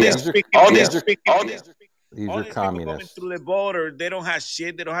 Going through the border, they don't have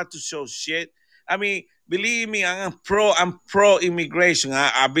shit. They don't have to show shit. I mean, believe me, I'm pro immigration.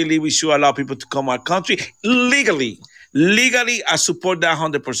 I believe we should allow people to come our country legally. Legally, I support that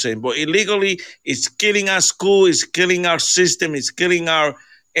 100%. But illegally, it's killing our school, it's killing our system, it's killing our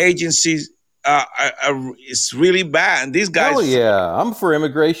agencies. It's really bad. And these guys. Oh yeah, I'm for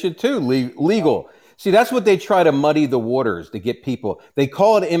immigration too. Legal. See, that's what they try to muddy the waters to get people. They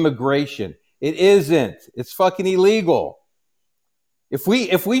call it immigration. It isn't. It's fucking illegal. If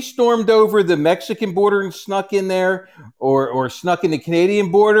we stormed over the Mexican border and snuck in there, or snuck in the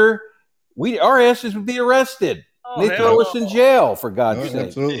Canadian border, our asses would be arrested. They throw us in jail, for God's sake.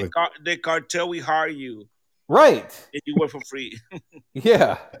 Absolutely. The cartel will hire you. Right. If you work for free.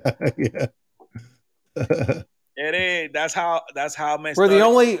 Yeah. Yeah. It is. That's how messed We're up.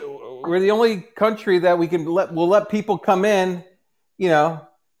 the only country that we'll let people come in,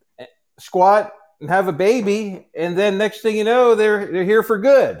 squat and have a baby, and then next thing you know, they're here for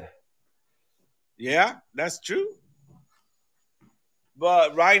good. Yeah, that's true.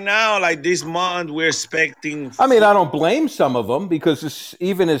 But right now, like this month, we're expecting. I mean, I don't blame some of them, because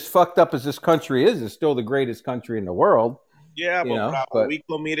even as fucked up as this country is, it's still the greatest country in the world. Yeah, but we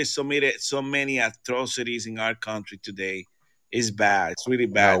committed so many atrocities in our country today. It's bad. It's really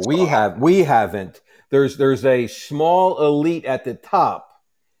bad. No, we haven't. There's a small elite at the top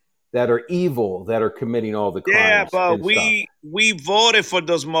that are evil, that are committing all the crimes. Yeah, but and stuff. we voted for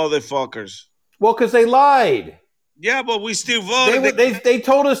those motherfuckers. Well, because they lied. Yeah, but we still voted. They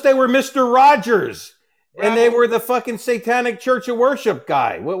told us they were Mr. Rogers, and they were the fucking Satanic Church of Worship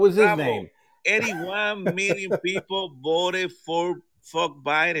guy. What was his name? 81 million people voted for fuck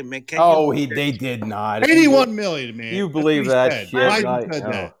Biden, man. They did not. 81 million, man. You believe that shit? Biden said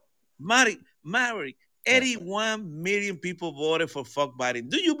that. Mary, 81 million people voted for fuck Biden.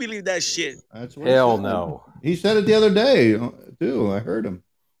 Do you believe that shit? That's what Hell no. He said it the other day, too. I heard him.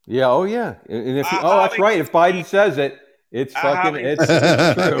 Yeah, oh yeah. And if that's right. If Biden says it, it's fucking it's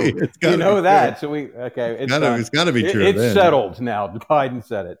true. You know that. So it's got to be true. It's settled now. Biden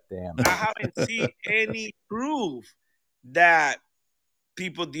said it. Damn. I haven't seen any proof that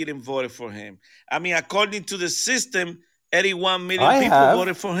people didn't vote for him. I mean, according to the system, 81 million people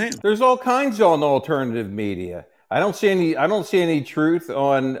voted for him. There's all kinds on alternative media. I don't see any truth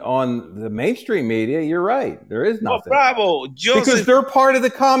on the mainstream media. You're right. There is nothing. Well, bravo, Joseph. Because they're part of the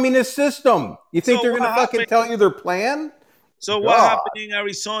communist system. You think they're going to fucking tell you their plan? So what happened in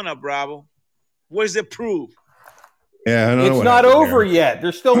Arizona, Bravo? Where's the proof? Yeah, I don't know. It's not over yet.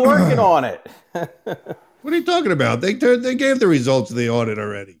 They're still working on it. What are you talking about? They gave the results of the audit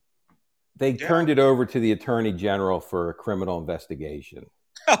already. They turned it over to the Attorney General for a criminal investigation.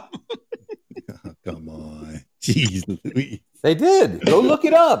 Come on. Jeez Louise. They did. Go look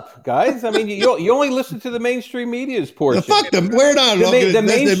it up, guys. I mean, you only listen to the mainstream media's portion. Fuck them. We're not looking the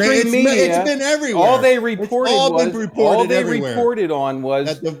mainstream media. It's been everywhere. All they reported reported on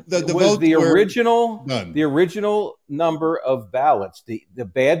was the original number of ballots, the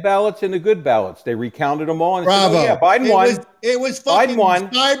bad ballots and the good ballots. They recounted them all. And Bravo. Said, Biden won. It was fucking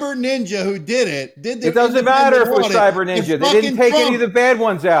Cyber Ninja who did it. It doesn't matter if it was Cyber Ninja. They didn't take any of the bad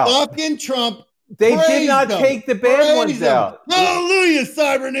ones out. Fucking Trump. They did not take the bad ones out. Hallelujah,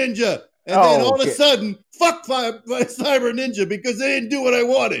 Cyber Ninja. And then all of a sudden, fuck Cyber Ninja because they didn't do what I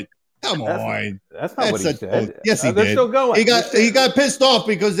wanted. Come on. That's not what he said. Yes, he did. They're still going. He got pissed off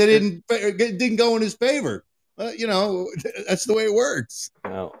because they didn't go in his favor. That's the way it works.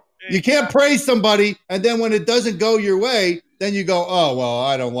 No. You can't praise somebody, and then when it doesn't go your way, then you go, oh, well,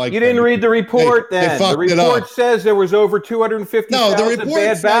 I don't like it. You didn't read the report then. The report says there was over 250,000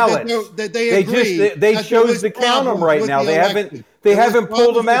 bad ballots. They chose to count them right now. They haven't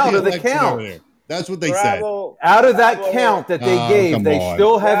pulled them out of the count. That's what they said. Out of that count that they gave, they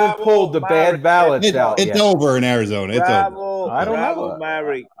still haven't pulled the bad ballots out yet. It's over in Arizona. It's over. I don't know.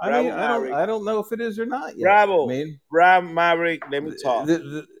 Maverick. I don't know if it is or not yet. Bravo. Maverick, let me talk.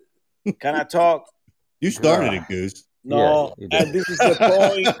 Can I talk? You started it, Goose. No, and this is the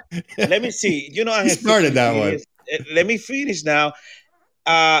point. Let me see. You started that one. Let me finish now.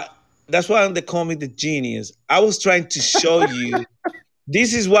 That's why they call me the genius. I was trying to show you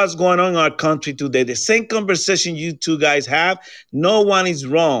this is what's going on in our country today. The same conversation you two guys have. No one is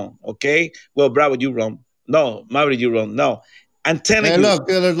wrong. Okay. Well, Bravo, you're wrong. No, Maverick, you're wrong. No. I'm telling you. Look,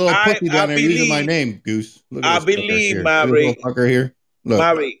 there's a little pussy down there using my name, Goose. I believe, Maverick. Fucker here. Look.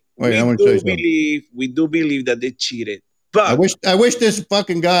 Maverick. We do believe that they cheated. But I wish this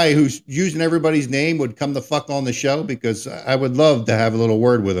fucking guy who's using everybody's name would come the fuck on the show because I would love to have a little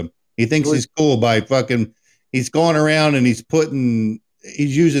word with him. He thinks he's cool by he's going around and he's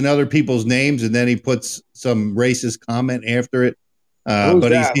using other people's names and then he puts some racist comment after it. Who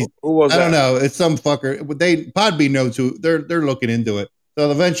was that? I don't know. It's some fucker. Podbean knows who they're looking into it. So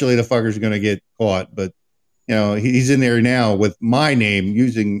eventually the fucker's going to get caught, but he's in there now with my name,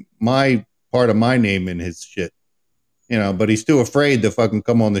 using my part of my name in his shit. But he's too afraid to fucking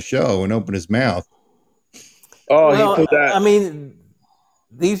come on the show and open his mouth. Oh, he put that. I mean,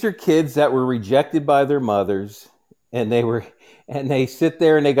 these are kids that were rejected by their mothers, and they sit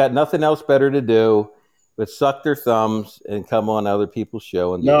there and they got nothing else better to do but suck their thumbs and come on other people's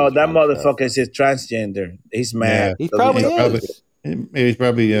show. And no, that motherfucker is transgender. He's mad. Yeah, he probably is. He's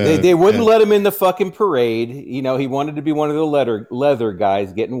probably. They wouldn't let him in the fucking parade. He wanted to be one of the leather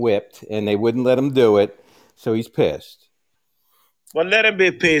guys getting whipped, and they wouldn't let him do it. So he's pissed. Well, let him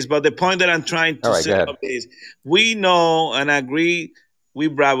be pissed. But the point that I'm trying to say is, we know and agree. We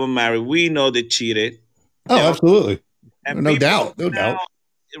Bravo Mary. We know they cheated. Oh, absolutely. And no doubt.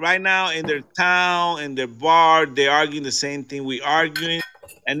 Right now, in their town, in their bar, they're arguing the same thing we're arguing.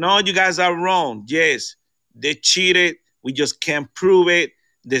 And no, you guys are wrong. Yes, they cheated. We just can't prove it.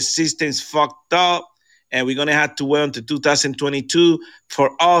 The system's fucked up. And we're going to have to wait until 2022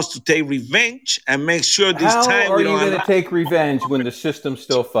 for us to take revenge and make sure this time we don't. How are you going to take revenge when the system's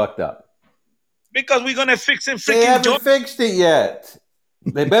still fucked up? Because we're going to fix it. They haven't fixed it yet.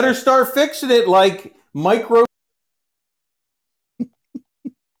 They better start fixing it like micro.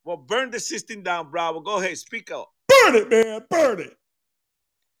 Well, burn the system down, Bravo. Go ahead, speak up. Burn it, man. Burn it.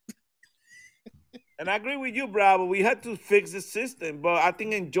 And I agree with you, Bravo. We had to fix the system, but I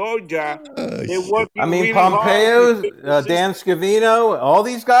think in Georgia, they're working. I mean, really Pompeo, hard to fix the Dan Scavino, all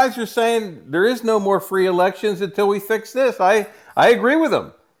these guys are saying there is no more free elections until we fix this. I agree with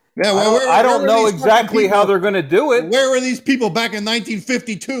them. Yeah, well, I don't know exactly how they're going to do it. Where were these people back in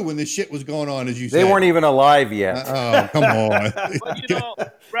 1952 when this shit was going on, as you said? They weren't even alive yet. Oh, come on. But, you know,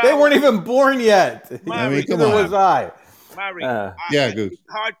 They weren't even born yet. I mean, come Neither on. was I. Goose. It's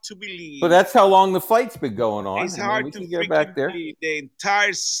hard to believe. But that's how long the fight's been going on. It's hard we to can get back there. believe the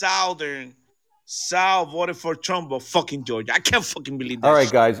entire South voted for Trump, but fucking Georgia. I can't fucking believe that. All right,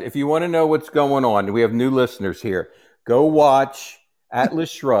 guys, if you want to know what's going on, we have new listeners here. Go watch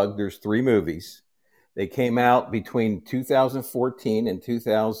Atlas Shrugged. There's 3 movies. They came out between 2014 and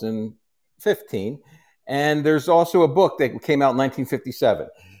 2015. And there's also a book that came out in 1957.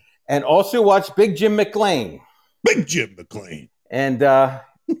 And also watch Big Jim McLean. Big Jim McLean. And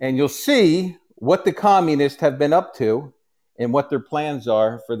you'll see what the communists have been up to and what their plans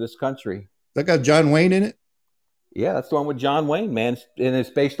are for this country. That got John Wayne in it? Yeah, that's the one with John Wayne, man. And it's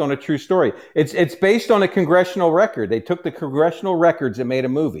based on a true story. It's based on a congressional record. They took the congressional records and made a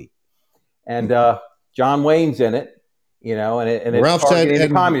movie. And John Wayne's in it, you know, and it's Ralph targeting said,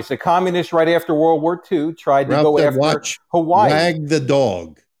 the communists. The communists right after World War II tried to go after watch Hawaii. Wag the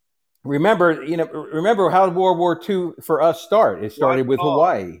Dog. Remember how World War II for us started. It started with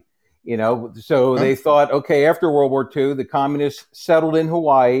Hawaii, you know. So they thought, okay, after World War II, the communists settled in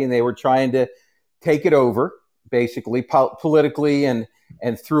Hawaii and they were trying to take it over, basically politically and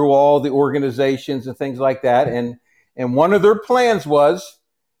through all the organizations and things like that. And one of their plans was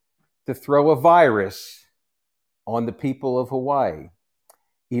to throw a virus on the people of Hawaii.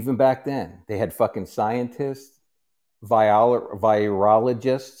 Even back then, they had fucking scientists,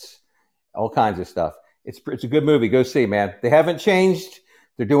 virologists, all kinds of stuff. It's a good movie. Go see, man. They haven't changed.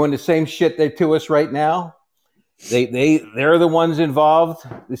 They're doing the same shit to us right now. They're the ones involved.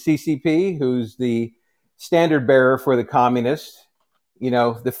 The CCP, who's the standard bearer for the communists, you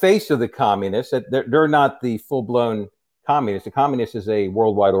know, the face of the communists. They're not the full blown communists. The communists is a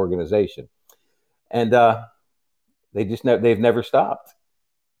worldwide organization, and they've never stopped.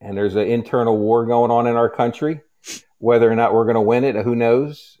 And there's an internal war going on in our country. Whether or not we're going to win it, who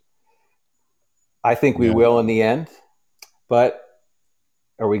knows? I think we will in the end. But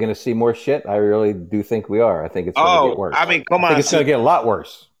are we going to see more shit? I really do think we are. I think it's going to get worse. I mean, come on. It's going to get a lot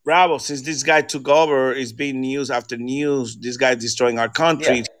worse. Bravo, since this guy took over, it's been news after news. This guy destroying our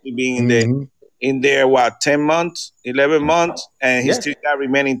country. Yeah. Being in there, 10 months, 11 months, and he still got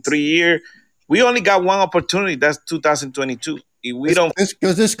remaining 3 years. We only got one opportunity. That's 2022.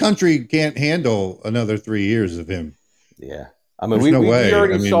 Because this country can't handle another 3 years of him. Yeah. I mean, we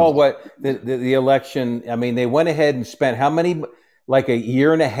already saw what the election. I mean, they went ahead and spent how many, like a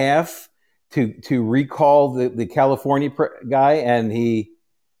year and a half to recall the California guy, and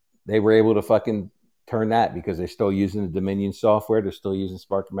they were able to fucking turn that because they're still using the Dominion software. They're still using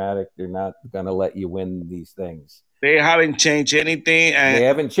Sparkmatic. They're not going to let you win these things. They haven't changed anything. They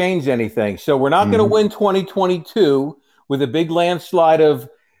haven't changed anything. So we're not going to win 2022 with a big landslide of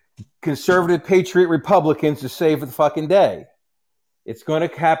conservative patriot Republicans to save the fucking day. It's going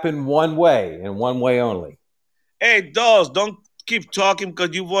to happen one way and one way only. Hey, Dawes, don't keep talking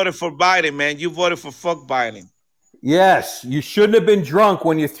because you voted for Biden, man. You voted for fuck Biden. Yes, you shouldn't have been drunk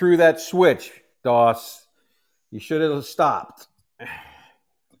when you threw that switch, Dawes. You should have stopped.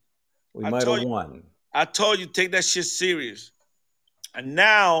 We might have won. I told you, take that shit serious. And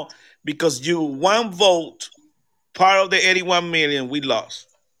now, because you one vote, part of the 81 million, we lost.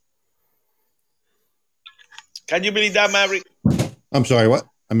 Can you believe that, Maverick? I'm sorry, what?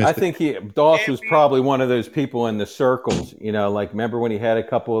 I think Dawes was probably one of those people in the circles, you know, like remember when he had a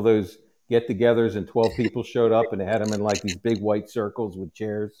couple of those get-togethers and 12 people showed up and they had him in like these big white circles with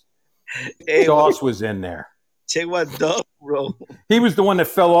chairs? Hey, Dawes was in there. Check what Dawes, bro. He was the one that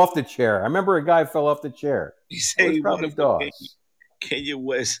fell off the chair. I remember a guy fell off the chair. He said he probably Dawes. Kanye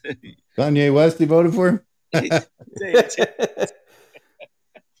West. Kanye West, he voted for him?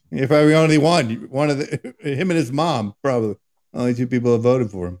 If I only one of him and his mom, probably. Only 2 people have voted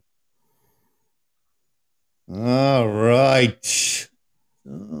for him. All right.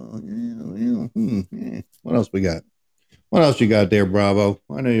 What else we got? What else you got there, Bravo?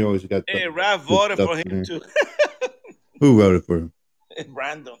 I know you always got. Hey, Raph voted for him too. Who voted for him?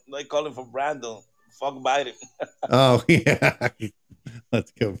 Brandon. They call him for Brandon. Fuck Biden. Oh yeah.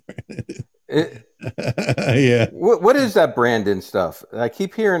 Let's go, Brandon. Yeah. What is that Brandon stuff? I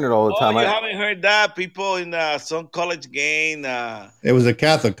keep hearing it all the time. You haven't heard that? People in some college game. It was a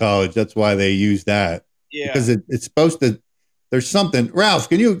Catholic college. That's why they used that. Yeah. Because it's supposed to. There's something. Ralph,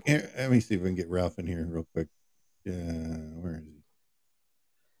 can you? Let me see if we can get Ralph in here real quick. Yeah, where is he?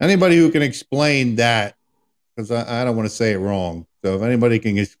 Anybody who can explain that, because I don't want to say it wrong. So if anybody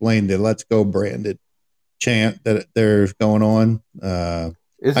can explain the "Let's Go Brandon" chant that there's going on.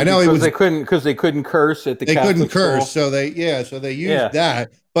 I know because they couldn't curse at the they Catholic couldn't curse, school. so they used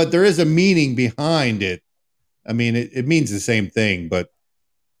that, but there is a meaning behind it. I mean, it means the same thing, but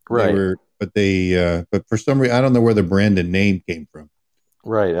right. But for some reason, I don't know where the Brandon name came from.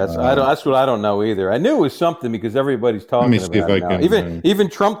 Right. That's what I don't know either. I knew it was something because everybody's talking about it now. Even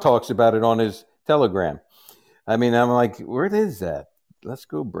Trump talks about it on his Telegram. I mean, I'm like, where is that? Let's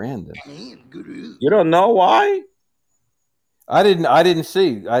go, Brandon. You don't know why? I didn't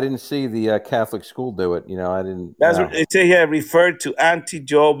see the Catholic school do it. I didn't. That's what it say here. Referred to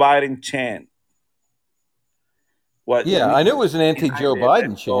anti-Joe Biden chant. What? Yeah, I knew it was an anti-Joe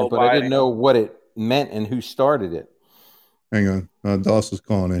Biden chant, but I didn't know what it meant and who started it. Hang on, Doss is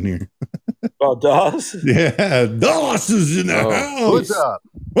calling in here. Oh, Doss? Yeah, Doss is in the house. What's up?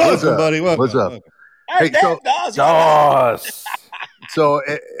 Welcome, buddy. Welcome. What's up? Hey, so, Doss. So,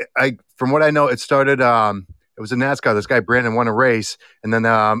 from what I know, it started. It was a NASCAR. This guy Brandon won a race, and then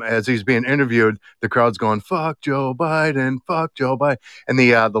as he's being interviewed, the crowd's going, "Fuck Joe Biden, fuck Joe Biden," and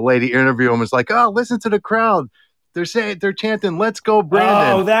the lady interviewing him was like, "Oh, listen to the crowd. They're chanting, 'Let's go,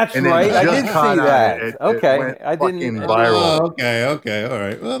 Brandon.'" Oh, that's and right. I did see that. Okay, I didn't. Viral. Oh, okay. All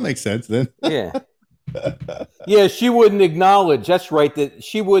right. Well, that makes sense then. Yeah. Yeah, she wouldn't acknowledge. That's right. That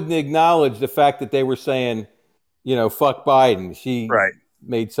she wouldn't acknowledge the fact that they were saying, "Fuck Biden." She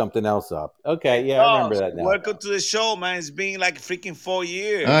made something else up. Okay, yeah, I remember that now. Welcome to the show, man. It's been like freaking 4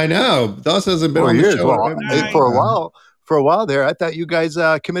 years. I know. Doss hasn't been on the show. Well, for a while there, I thought you guys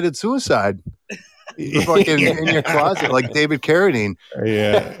committed suicide. You're fucking in your closet like David Carradine.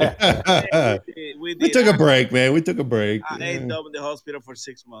 Yeah. We took a break, man. We took a break. I ended up in the hospital for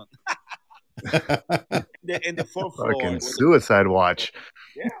 6 months. in the fourth floor. Fucking suicide watch.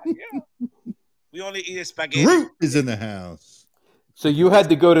 Yeah. We only eat spaghetti. Root is in the house. So you had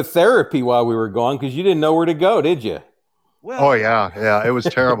to go to therapy while we were gone because you didn't know where to go, did you? Well, oh yeah, it was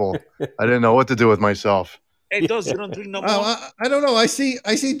terrible. I didn't know what to do with myself. Hey, Doss, you don't drink no more? I don't know. I see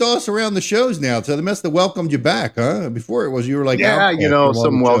Doss around the shows now, so they must have welcomed you back, huh? Before it was you were like,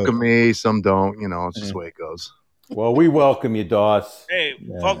 some welcome me, some don't. It's just the way it goes. Well, we welcome you, Doss. Hey,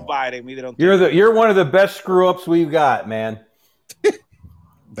 fuck Biden. We don't. You're one of the best screw ups we've got, man.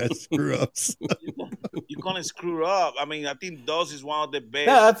 Best screw ups. You can't screw up. I mean, I think Doss is one of the best.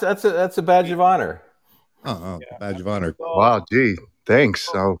 Yeah, that's a badge of honor. Badge of honor. Wow, gee, thanks.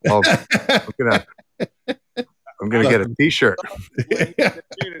 I'm gonna get a T-shirt.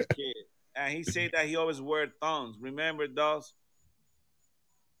 And he said that he always wear thumbs. Remember, Doss?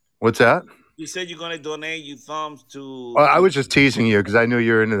 What's that? You said you're gonna donate your thumbs to. Well, I was just teasing you because I knew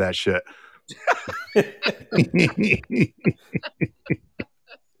you were into that shit.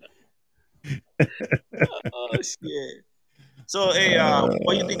 Oh shit! So, hey,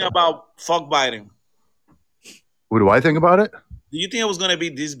 what do you think about fuck Biden? What do I think about it? Do you think it was going to be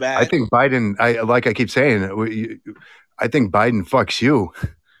this bad? I think Biden. I keep saying, I think Biden fucks you.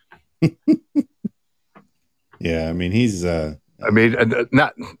 Yeah, I mean he's.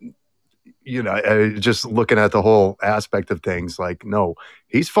 Not. Just looking at the whole aspect of things, like, no,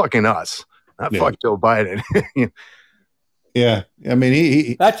 he's fucking us, not fuck Joe Biden. Yeah, I mean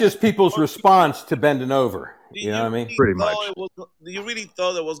he. That's just people's response to bending over. You know what I mean? Pretty much. Do you really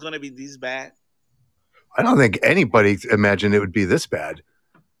thought it was going to be this bad? I don't think anybody imagined it would be this bad.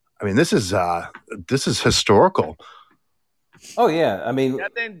 I mean, this is historical. Oh yeah, I mean,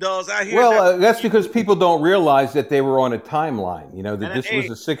 that's because people don't realize that they were on a timeline. That this was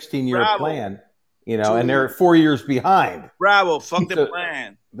a 16-year plan. And they're 4 years behind. Bravo, fuck the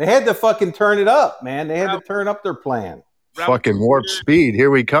plan. They had to fucking turn it up, man. They had to turn up their plan. Bravo, fucking warp speed. Here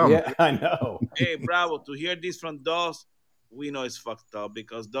we come. Yeah, I know. Hey, Bravo, to hear this from Doss, we know it's fucked up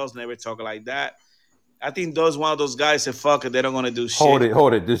because Doss never talk like that. I think Doss one of those guys say fuck it, they don't want to do shit.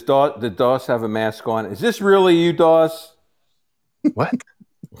 Hold it. Did Doss have a mask on? Is this really you, Doss? What?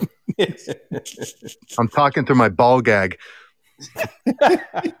 I'm talking through my ball gag.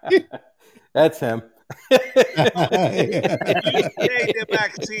 That's him. You take the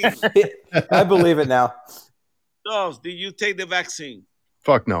vaccine. I believe it now. Doss, did you take the vaccine?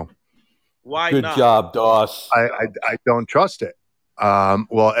 Fuck no. Why Good not? Good job, Doss. I don't trust it.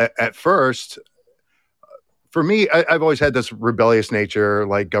 Well, at first, for me, I've always had this rebellious nature,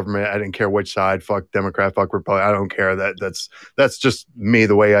 like government. I didn't care which side, fuck Democrat, fuck Republican. I don't care. That's just me,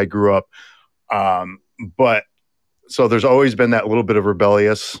 the way I grew up. But so there's always been that little bit of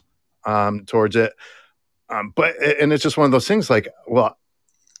rebellious towards it. And it's just one of those things like, well,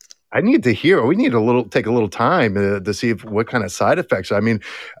 we need to take a little time to see what kind of side effects. I mean,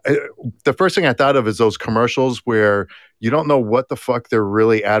 the first thing I thought of is those commercials where you don't know what the fuck they're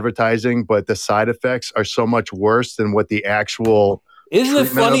really advertising, but the side effects are so much worse than what the actual. Isn't it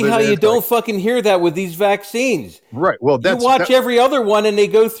funny how you don't fucking hear that with these vaccines? Right. Well, you watch every other one and they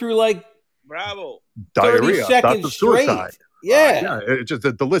go through like Bravo 30 diarrhea, seconds straight. Suicide. Yeah. It just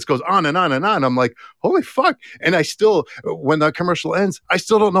the list goes on and on and on. I'm like, holy fuck! And I still, when the commercial ends, I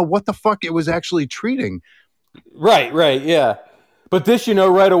still don't know what the fuck it was actually treating. Right, yeah. But this,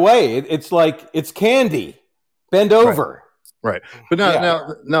 right away. It's like it's candy. Bend over. Right. But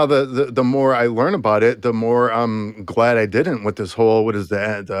now the more I learn about it, the more I'm glad I didn't with this whole, what is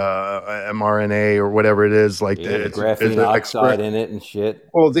that, mRNA or whatever it is. Like the graphene oxide in it and shit.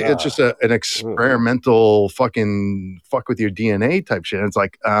 Well, it's just an experimental fucking fuck with your DNA type shit. And it's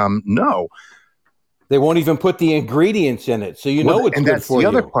like, no. They won't even put the ingredients in it. So it's good for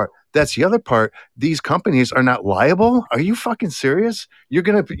you. That's the other part. These companies are not liable. Are you fucking serious? You're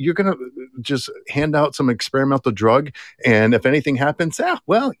gonna just hand out some experimental drug, and if anything happens, too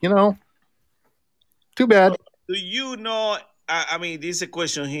bad. Do you know? I mean, this is a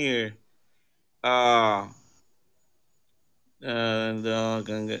question here.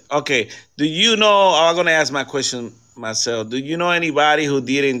 Okay. Do you know? I'm gonna ask my question myself. Do you know anybody who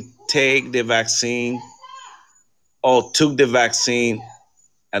didn't take the vaccine or took the vaccine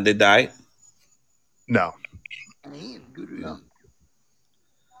and they died? No.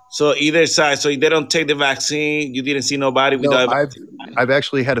 So either side. So if they don't take the vaccine, you didn't see nobody without. I've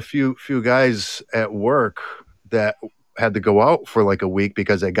actually had a few guys at work that had to go out for like a week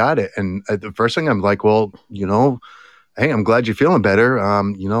because they got it, and the first thing I'm like, well, hey, I'm glad you're feeling better.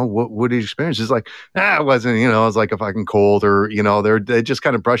 What did you experience? It's like, it wasn't, it was like a fucking cold, or they just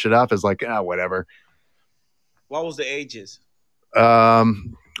kind of brush it off as like, whatever. What was the ages?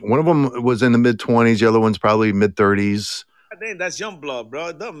 One of them was in the mid-20s. The other one's probably mid-30s. I think that's young blood, bro.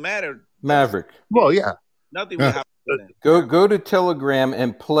 It doesn't matter. Maverick. Well, yeah. Nothing will happen to them. Go to Telegram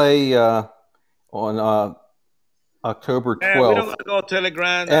and play on October 12th. We don't want to go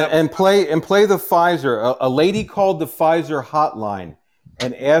Telegram. And play the Pfizer. A lady called the Pfizer hotline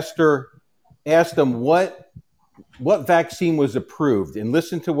and asked them what vaccine was approved, and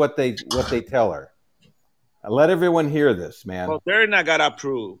listen to what they tell her. Let everyone hear this, man. Well, they're not got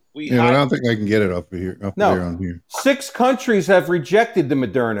approved. I don't think I can get it up here. On here. 6 countries have rejected the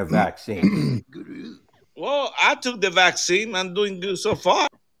Moderna vaccine. Well, I took the vaccine. I'm doing good so far.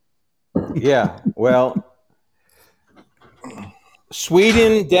 Yeah, well,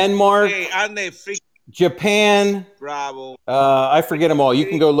 Sweden, Denmark, Japan. Bravo. I forget them all. You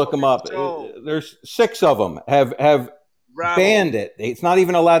can go look them up. There's 6 of them have banned it. It's not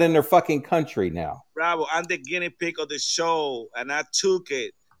even allowed in their fucking country now. Bravo. I'm the guinea pig of the show, and I took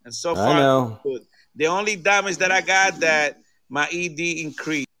it. And so far, I know. good. The only damage that I got that my ED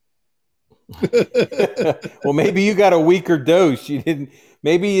increased. Well, maybe you got a weaker dose.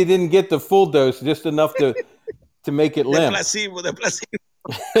 Maybe you didn't get the full dose, just enough to make it limp. The placebo.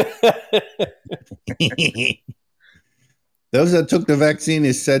 Those that took the vaccine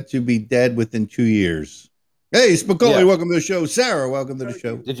is said to be dead within 2 years. Hey, Spicoli, welcome to the show. Sarah, welcome to the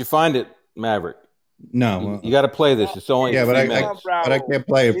show. Did you find it, Maverick? No. You got to play this. It's only but I can't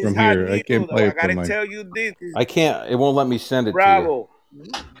play it from here. I can't play it from I got to tell you this. I can't. It won't let me send it to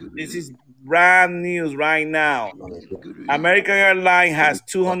you. This is brand news right now. American Airlines has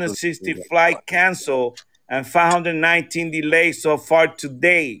 260 flights canceled and 519 delays so far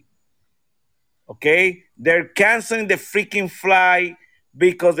today. Okay? They're canceling the freaking flight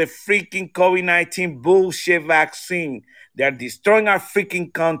because the freaking COVID-19 bullshit vaccine. They're destroying our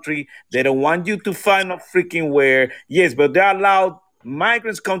freaking country. They don't want you to find no freaking where. Yes, but they allowed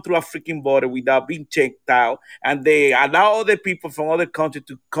migrants come through a freaking border without being checked out. And they allow other people from other countries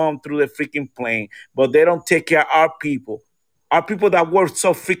to come through the freaking plane. But they don't take care of our people. Our people that work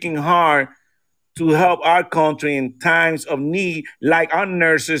so freaking hard to help our country in times of need, like our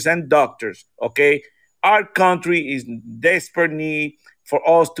nurses and doctors, okay? Our country is in desperate need for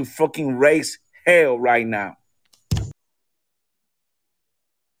us to fucking raise hell right now.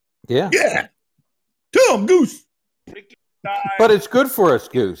 Yeah. Tom Goose. But it's good for us,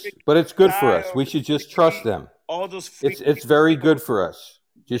 Goose. But it's good for us. We should just trust them. All those it's very good for us.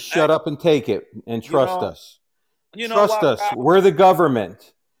 Just shut up and take it and trust us. Trust us. We're the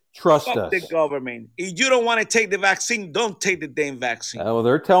government. Trust Fuck us. the government. If you don't want to take the vaccine, don't take the damn vaccine. Well,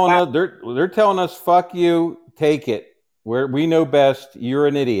 they're telling us. They're telling us, "Fuck you, take it. We know best. You're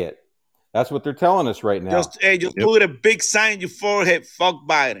an idiot." That's what they're telling us right now. Just put a big sign in your forehead. Fuck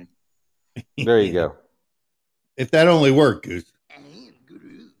Biden. There you go. If that only worked, Goose.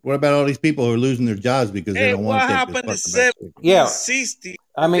 What about all these people who are losing their jobs because they don't want to take this fucking vaccine? 60.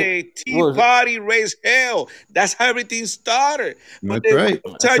 I mean, the Tea Party raised hell. That's how everything started. But That's right.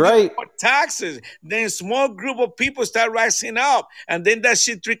 That's right. More taxes. Then a small group of people start rising up, and then that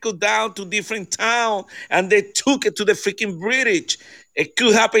shit trickled down to different towns, and they took it to the freaking British. It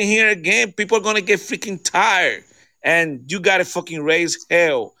could happen here again. People are gonna get freaking tired, and you gotta fucking raise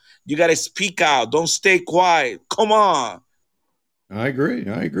hell. You gotta speak out. Don't stay quiet. Come on. I agree.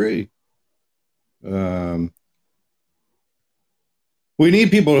 We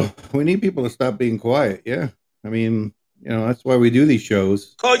need people to stop being quiet. Yeah. I mean, that's why we do these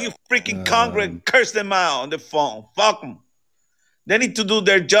shows. Call you freaking Congress, curse them out on the phone. Fuck them. They need to do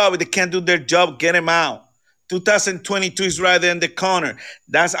their job. If they can't do their job, get them out. 2022 is right there in the corner.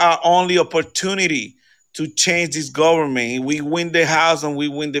 That's our only opportunity to change this government. We win the House and we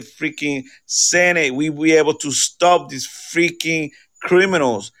win the freaking Senate. We be able to stop these freaking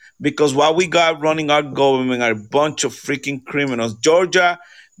criminals, because what we got running our government are a bunch of freaking criminals. Georgia,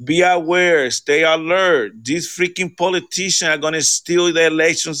 be aware, stay alert. These freaking politicians are going to steal the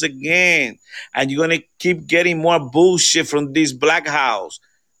elections again. And you're going to keep getting more bullshit from this the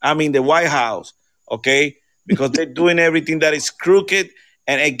White House, okay? Because they're doing everything that is crooked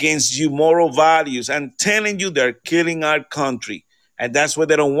and against you moral values. I'm telling you, they're killing our country. And that's why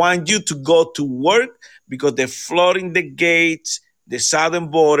they don't want you to go to work, because they're flooding the gates, the southern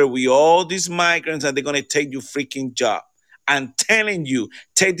border with all these migrants, and they're going to take your freaking job. I'm telling you,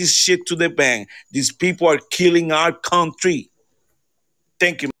 take this shit to the bank. These people are killing our country.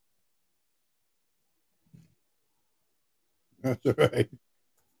 Thank you. That's right.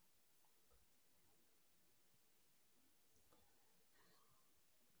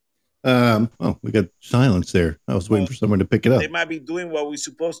 We got silence there. I was waiting for someone to pick it up. They might be doing what we're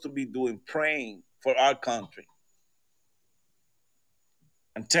supposed to be doing, praying for our country.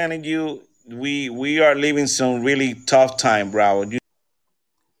 I'm telling you, we are living some really tough time, bro.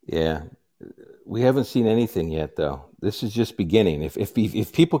 Yeah, we haven't seen anything yet, though. This is just beginning.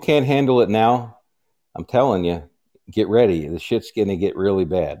 If people can't handle it now, I'm telling you, get ready. The shit's gonna get really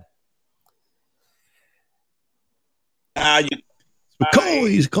bad.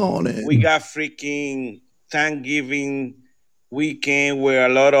 Macaulay's calling in. We got freaking Thanksgiving weekend where a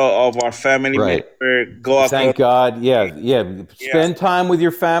lot of our family members go out. Thank God. Yeah. Spend time with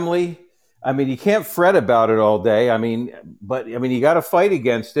your family. I mean, you can't fret about it all day. But you got to fight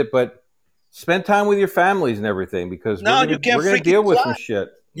against it. But spend time with your families and everything, because we're going to deal with some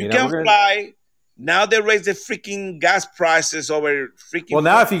shit. You can't fly. Now they raise the freaking gas prices over freaking. Well,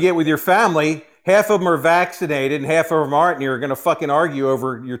 now if you get with your family, half of them are vaccinated and half of them aren't, and you're going to fucking argue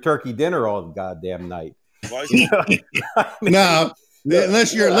over your turkey dinner all the goddamn night. No,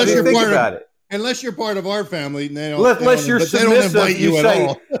 unless you're part of our family, unless you're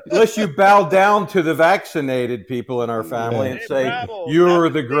submissive, unless you bow down to the vaccinated people in our family and say, "You're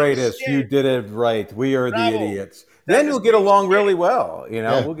the greatest. You did it right. We are the idiots." Then you'll get along really well.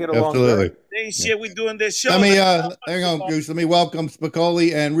 We'll get along. Absolutely. Shit, we doing this show. Let me hang on, Goose. Let me welcome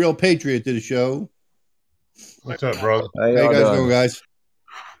Spicoli and Real Patriot to the show. What's up, bro? How you guys doing, guys?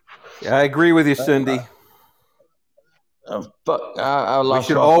 Yeah, I agree with you, Cindy. We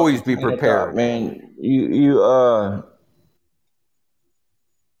should always be prepared, man. You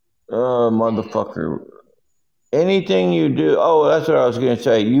motherfucker. Anything you do. Oh, that's what I was going to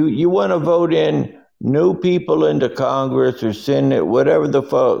say. You want to vote in new people into Congress or Senate, whatever the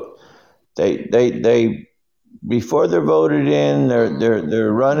fuck. They before they're voted in,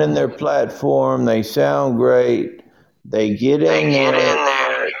 they're running their platform. They sound great. They get in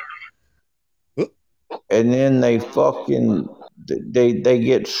there. And then they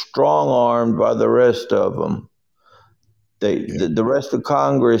get strong-armed by the rest of them. The rest of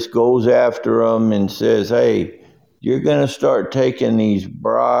Congress goes after them and says, hey, you're going to start taking these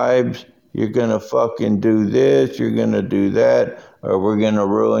bribes. You're going to fucking do this. You're going to do that. Or we're going to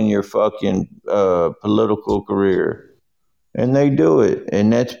ruin your fucking political career. And they do it.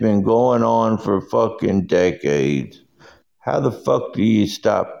 And that's been going on for fucking decades. How the fuck do you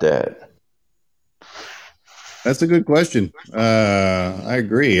stop that? That's a good question. I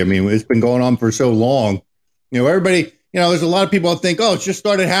agree. I mean, it's been going on for so long. Everybody, there's a lot of people that think, oh, it's just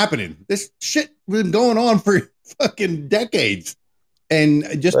started happening. This shit been going on for fucking decades.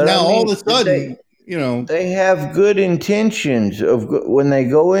 And just all of a sudden, They have good intentions when they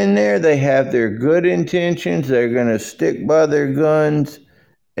go in there. They have their good intentions. They're gonna stick by their guns,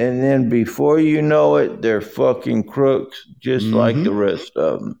 and then before you know it, they're fucking crooks, just like the rest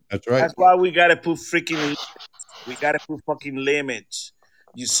of them. That's right. That's why we gotta put fucking limits.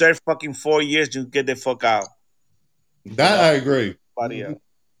 You serve fucking 4 years, you get the fuck out. That I agree. That's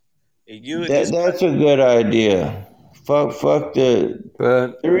a good idea. Fuck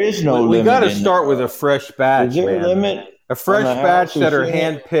there is no limit. We got to start with a fresh batch. Is there man. a limit? A fresh batch that are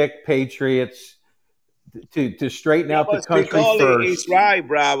handpicked patriots to straighten out the country first. He's right,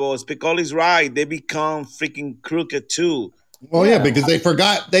 Bravo. Spicoli's right. They become freaking crooked too. Well, yeah, because they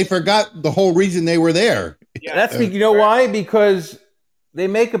forgot the whole reason they were there. Yeah. That's you know why? Because they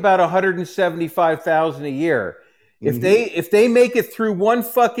make about $175,000 a year. If they make it through one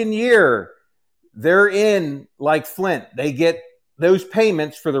fucking year, they're in like Flint. They get those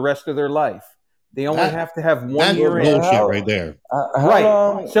payments for the rest of their life. They only have to have 1 year in. Bullshit right there.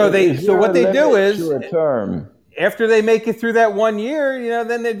 Right. So what they do is a term. After they make it through that 1 year,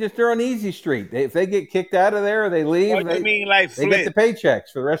 then they're on easy street. If they get kicked out of there or they leave, What do you mean like they Flint? get the paychecks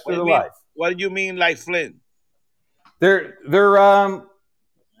for the rest of their life. What do you mean like Flint? They're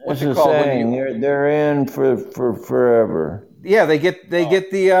what's it called? They're in for forever. Yeah, they get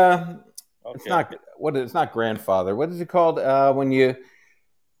the it's not grandfather. What is it called when you?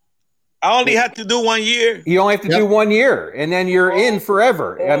 I only had to do 1 year. You only have to do 1 year, and then you're in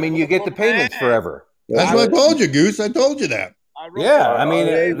forever. I mean, you get the payments forever. That's what I told you, Goose. I told you that. Yeah, I mean,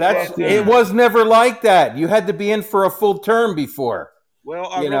 it was never like that. You had to be in for a full term before. Well,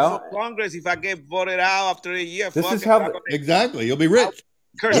 I run for Congress. If I get voted out after a year, exactly. You'll be rich.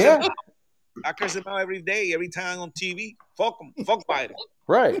 I curse them out every day, every time on TV. Fuck them. Fuck Biden.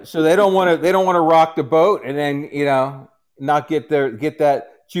 Right. So they don't want to rock the boat and then not get that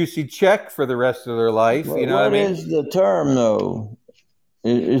juicy check for the rest of their life. What what is the term though?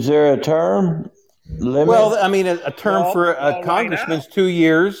 Is there a term limit? Well, I mean, a term for a congressman's 2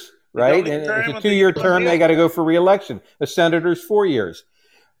 years, right? And it's a 2 year term. They got to go for re-election. A senator's 4 years.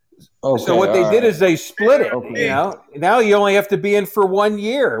 Okay, so what they did is they split it. Now you only have to be in for 1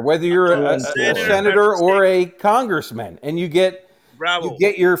 year, whether you're a senator or a congressman, and you get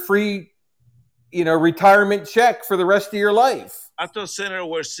your free, retirement check for the rest of your life. I thought senator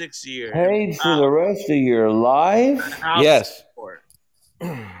were 6 years. Paid for the rest of your life? Yes.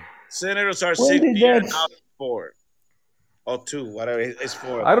 Senators are 6 years. House support. Or 2, whatever. It's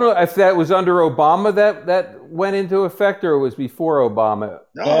 4. I don't know if that was under Obama that went into effect or it was before Obama.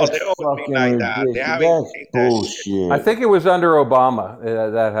 No, they always be like that. That's bullshit. I think it was under Obama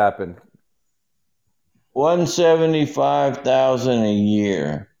that happened. $175,000 a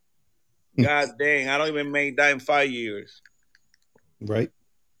year. God dang, I don't even make that in 5 years. Right.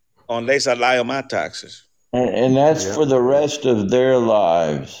 Unless I lie on my taxes. And that's for the rest of their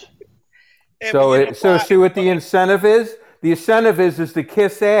lives. So see what the incentive is? The incentive is to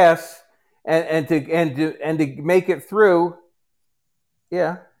kiss ass and to make it through.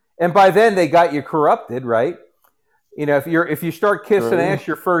 Yeah. And by then they got you corrupted, right? If you start kissing ass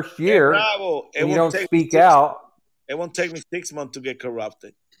your first year and you don't speak out. It won't take me 6 months to get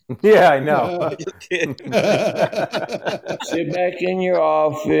corrupted. Yeah, I know. Sit back in your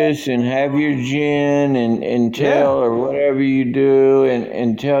office and have your gin and tell or whatever you do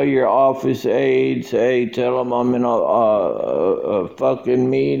and tell your office aides, hey, tell them I'm in a fucking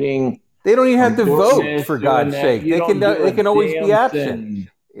meeting. They don't even have to vote, for God's sake. They can always be absent.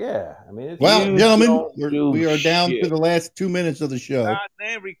 Yeah, I mean, gentlemen, we are down to the last 2 minutes of the show. God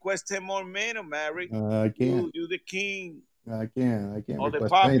damn, request 10 more minutes, Mary. I can't. You the king. I can't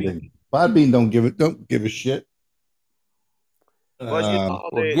request Podbean. anything. Podbean don't give a shit.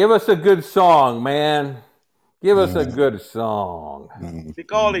 Give us a good song, man. Give us a good song.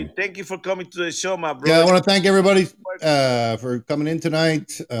 Spicoli, thank you for coming to the show, my brother. Yeah, I want to thank everybody for coming in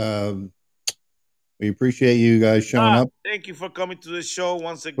tonight. We appreciate you guys showing up. Thank you for coming to the show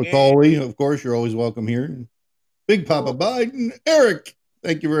once again. Spicoli, of course, you're always welcome here. Big Papa Biden, Eric.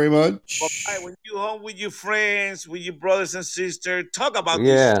 Thank you very much. Well, when you home with your friends, with your brothers and sisters, talk about this.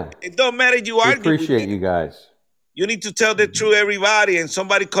 Yeah. It don't matter you argue. Appreciate you guys. You need to tell the truth, everybody, and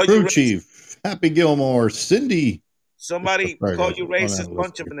somebody call Crew you Chief, Happy Gilmore, Cindy. Somebody call you racist,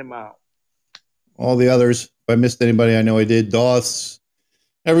 punch him in the mouth. All the others. If I missed anybody, I know I did. Doss.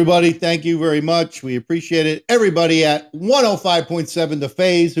 Everybody, thank you very much. We appreciate it. Everybody at 105.7 The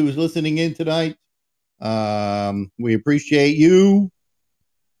Phase who is listening in tonight. We appreciate you.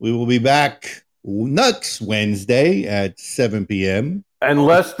 We will be back next Wednesday at 7 p.m.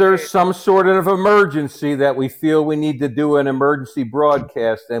 Unless there's some sort of emergency that we feel we need to do an emergency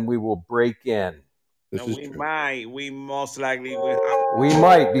broadcast, then we will break in. This is we true. might. We most likely will. We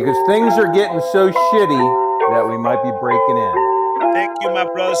might, because things are getting so shitty that we might be breaking in. Thank you, my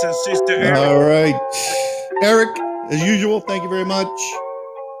brothers and sisters. All right. Eric, as usual, thank you very much.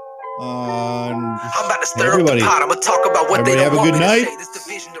 I'm about to stir up the pot. I'm gonna talk about what they don't want me to say. This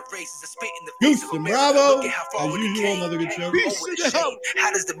division of races is spitting the face of America. Look at how far we came. Another good show.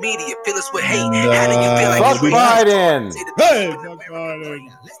 How does the media fill us with hate? How do you feel like Fuck Biden. Hey, fuck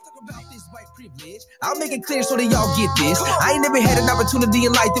Biden. I'll make it clear so that y'all get this. I ain't never had an opportunity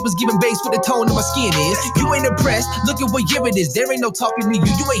in life that was given base for the tone of my skin is. You ain't impressed? Look at what year it is. There ain't no talking to you.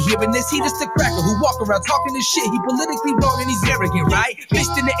 You ain't hearing this. He just a cracker who walk around talking this shit. He politically wrong and he's arrogant, right?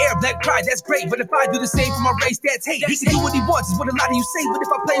 Fist in the air, black pride, that's great. But if I do the same for my race, that's hate. He can do what he wants, is what a lot of you say. But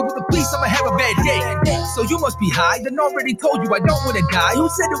if I play with the police, I'ma have a bad day. So you must be high. Done already told you I don't wanna die. Who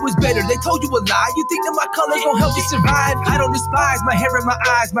said it was better? They told you a lie. You think that my colors gon' help you survive? I don't despise my hair and my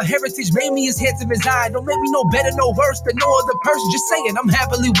eyes. My heritage made me as handsome as I. Don't make me no better, no worse than no other person. Just saying, I'm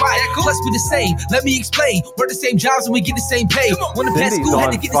happily white. Let's be the same. Let me explain. We're the same jobs and we get the same pay. When the past school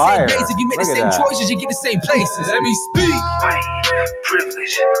had to get the same grades. If you make the same choices, you get the same places. Let me speak.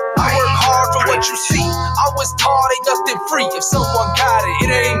 Privilege. I work hard for what you see. I was taught ain't nothing free. If someone got it,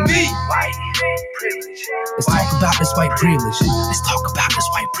 it ain't me. Privilege. Let's talk about this white privilege. Let's talk about this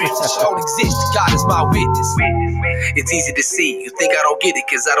white privilege. Don't exist. God is my witness. It's easy to see. You think I don't get it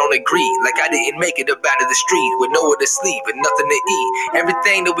because I don't agree. Like I didn't make it up out of the street with nowhere to sleep and nothing to eat.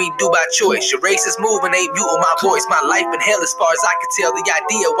 Everything that we do by choice. Your race is moving, ain't muting my voice. My life in hell as far as I can tell. The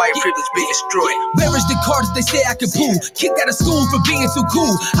idea of white privilege being destroyed. Where is the card that they say I could pull? Kicked out of school for being too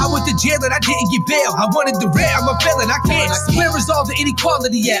cool. I went to jail and I didn't get bail. I wanted the rare. I'm a felon. I can't. Where is all the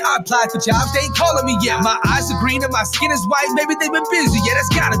inequality at? I applied for jobs. They ain't calling me yet. My eyes are green and my skin is white. Maybe they've been busy. Yeah, that's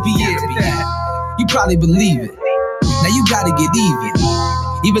gotta be it. You probably believe it. Now you gotta get even.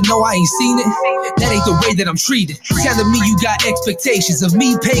 Even though I ain't seen it, that ain't the way that I'm treated. Telling me you got expectations of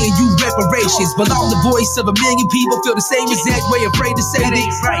me paying you reparations. But I'm the voice of a million people feel the same exact way, afraid to say that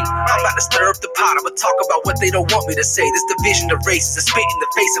ain't right. I'm about to stir up the pot. I'ma talk about what they don't want me to say. This division of races is spit in the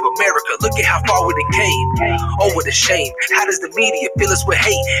face of America. Look at how far we came. Oh, what a shame. How does the media fill us with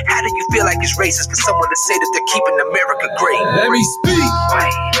hate? How do you feel like it's racist for someone to say that they're keeping America great? Let me speak.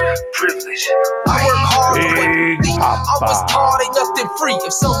 Privilege. I work hard for what you think. I was taught ain't nothing free.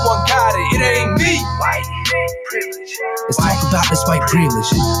 If someone got it, it ain't me. White privilege. Let's talk about this white privilege.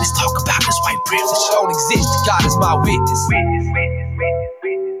 Let's talk about this white privilege. Don't exist. God is my witness.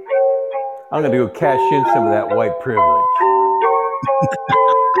 I'm gonna go cash in some of that white privilege.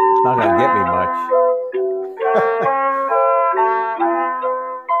 It's not gonna get me much.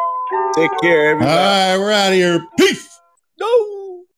 Take care, everybody. All right, we're out of here. Peace.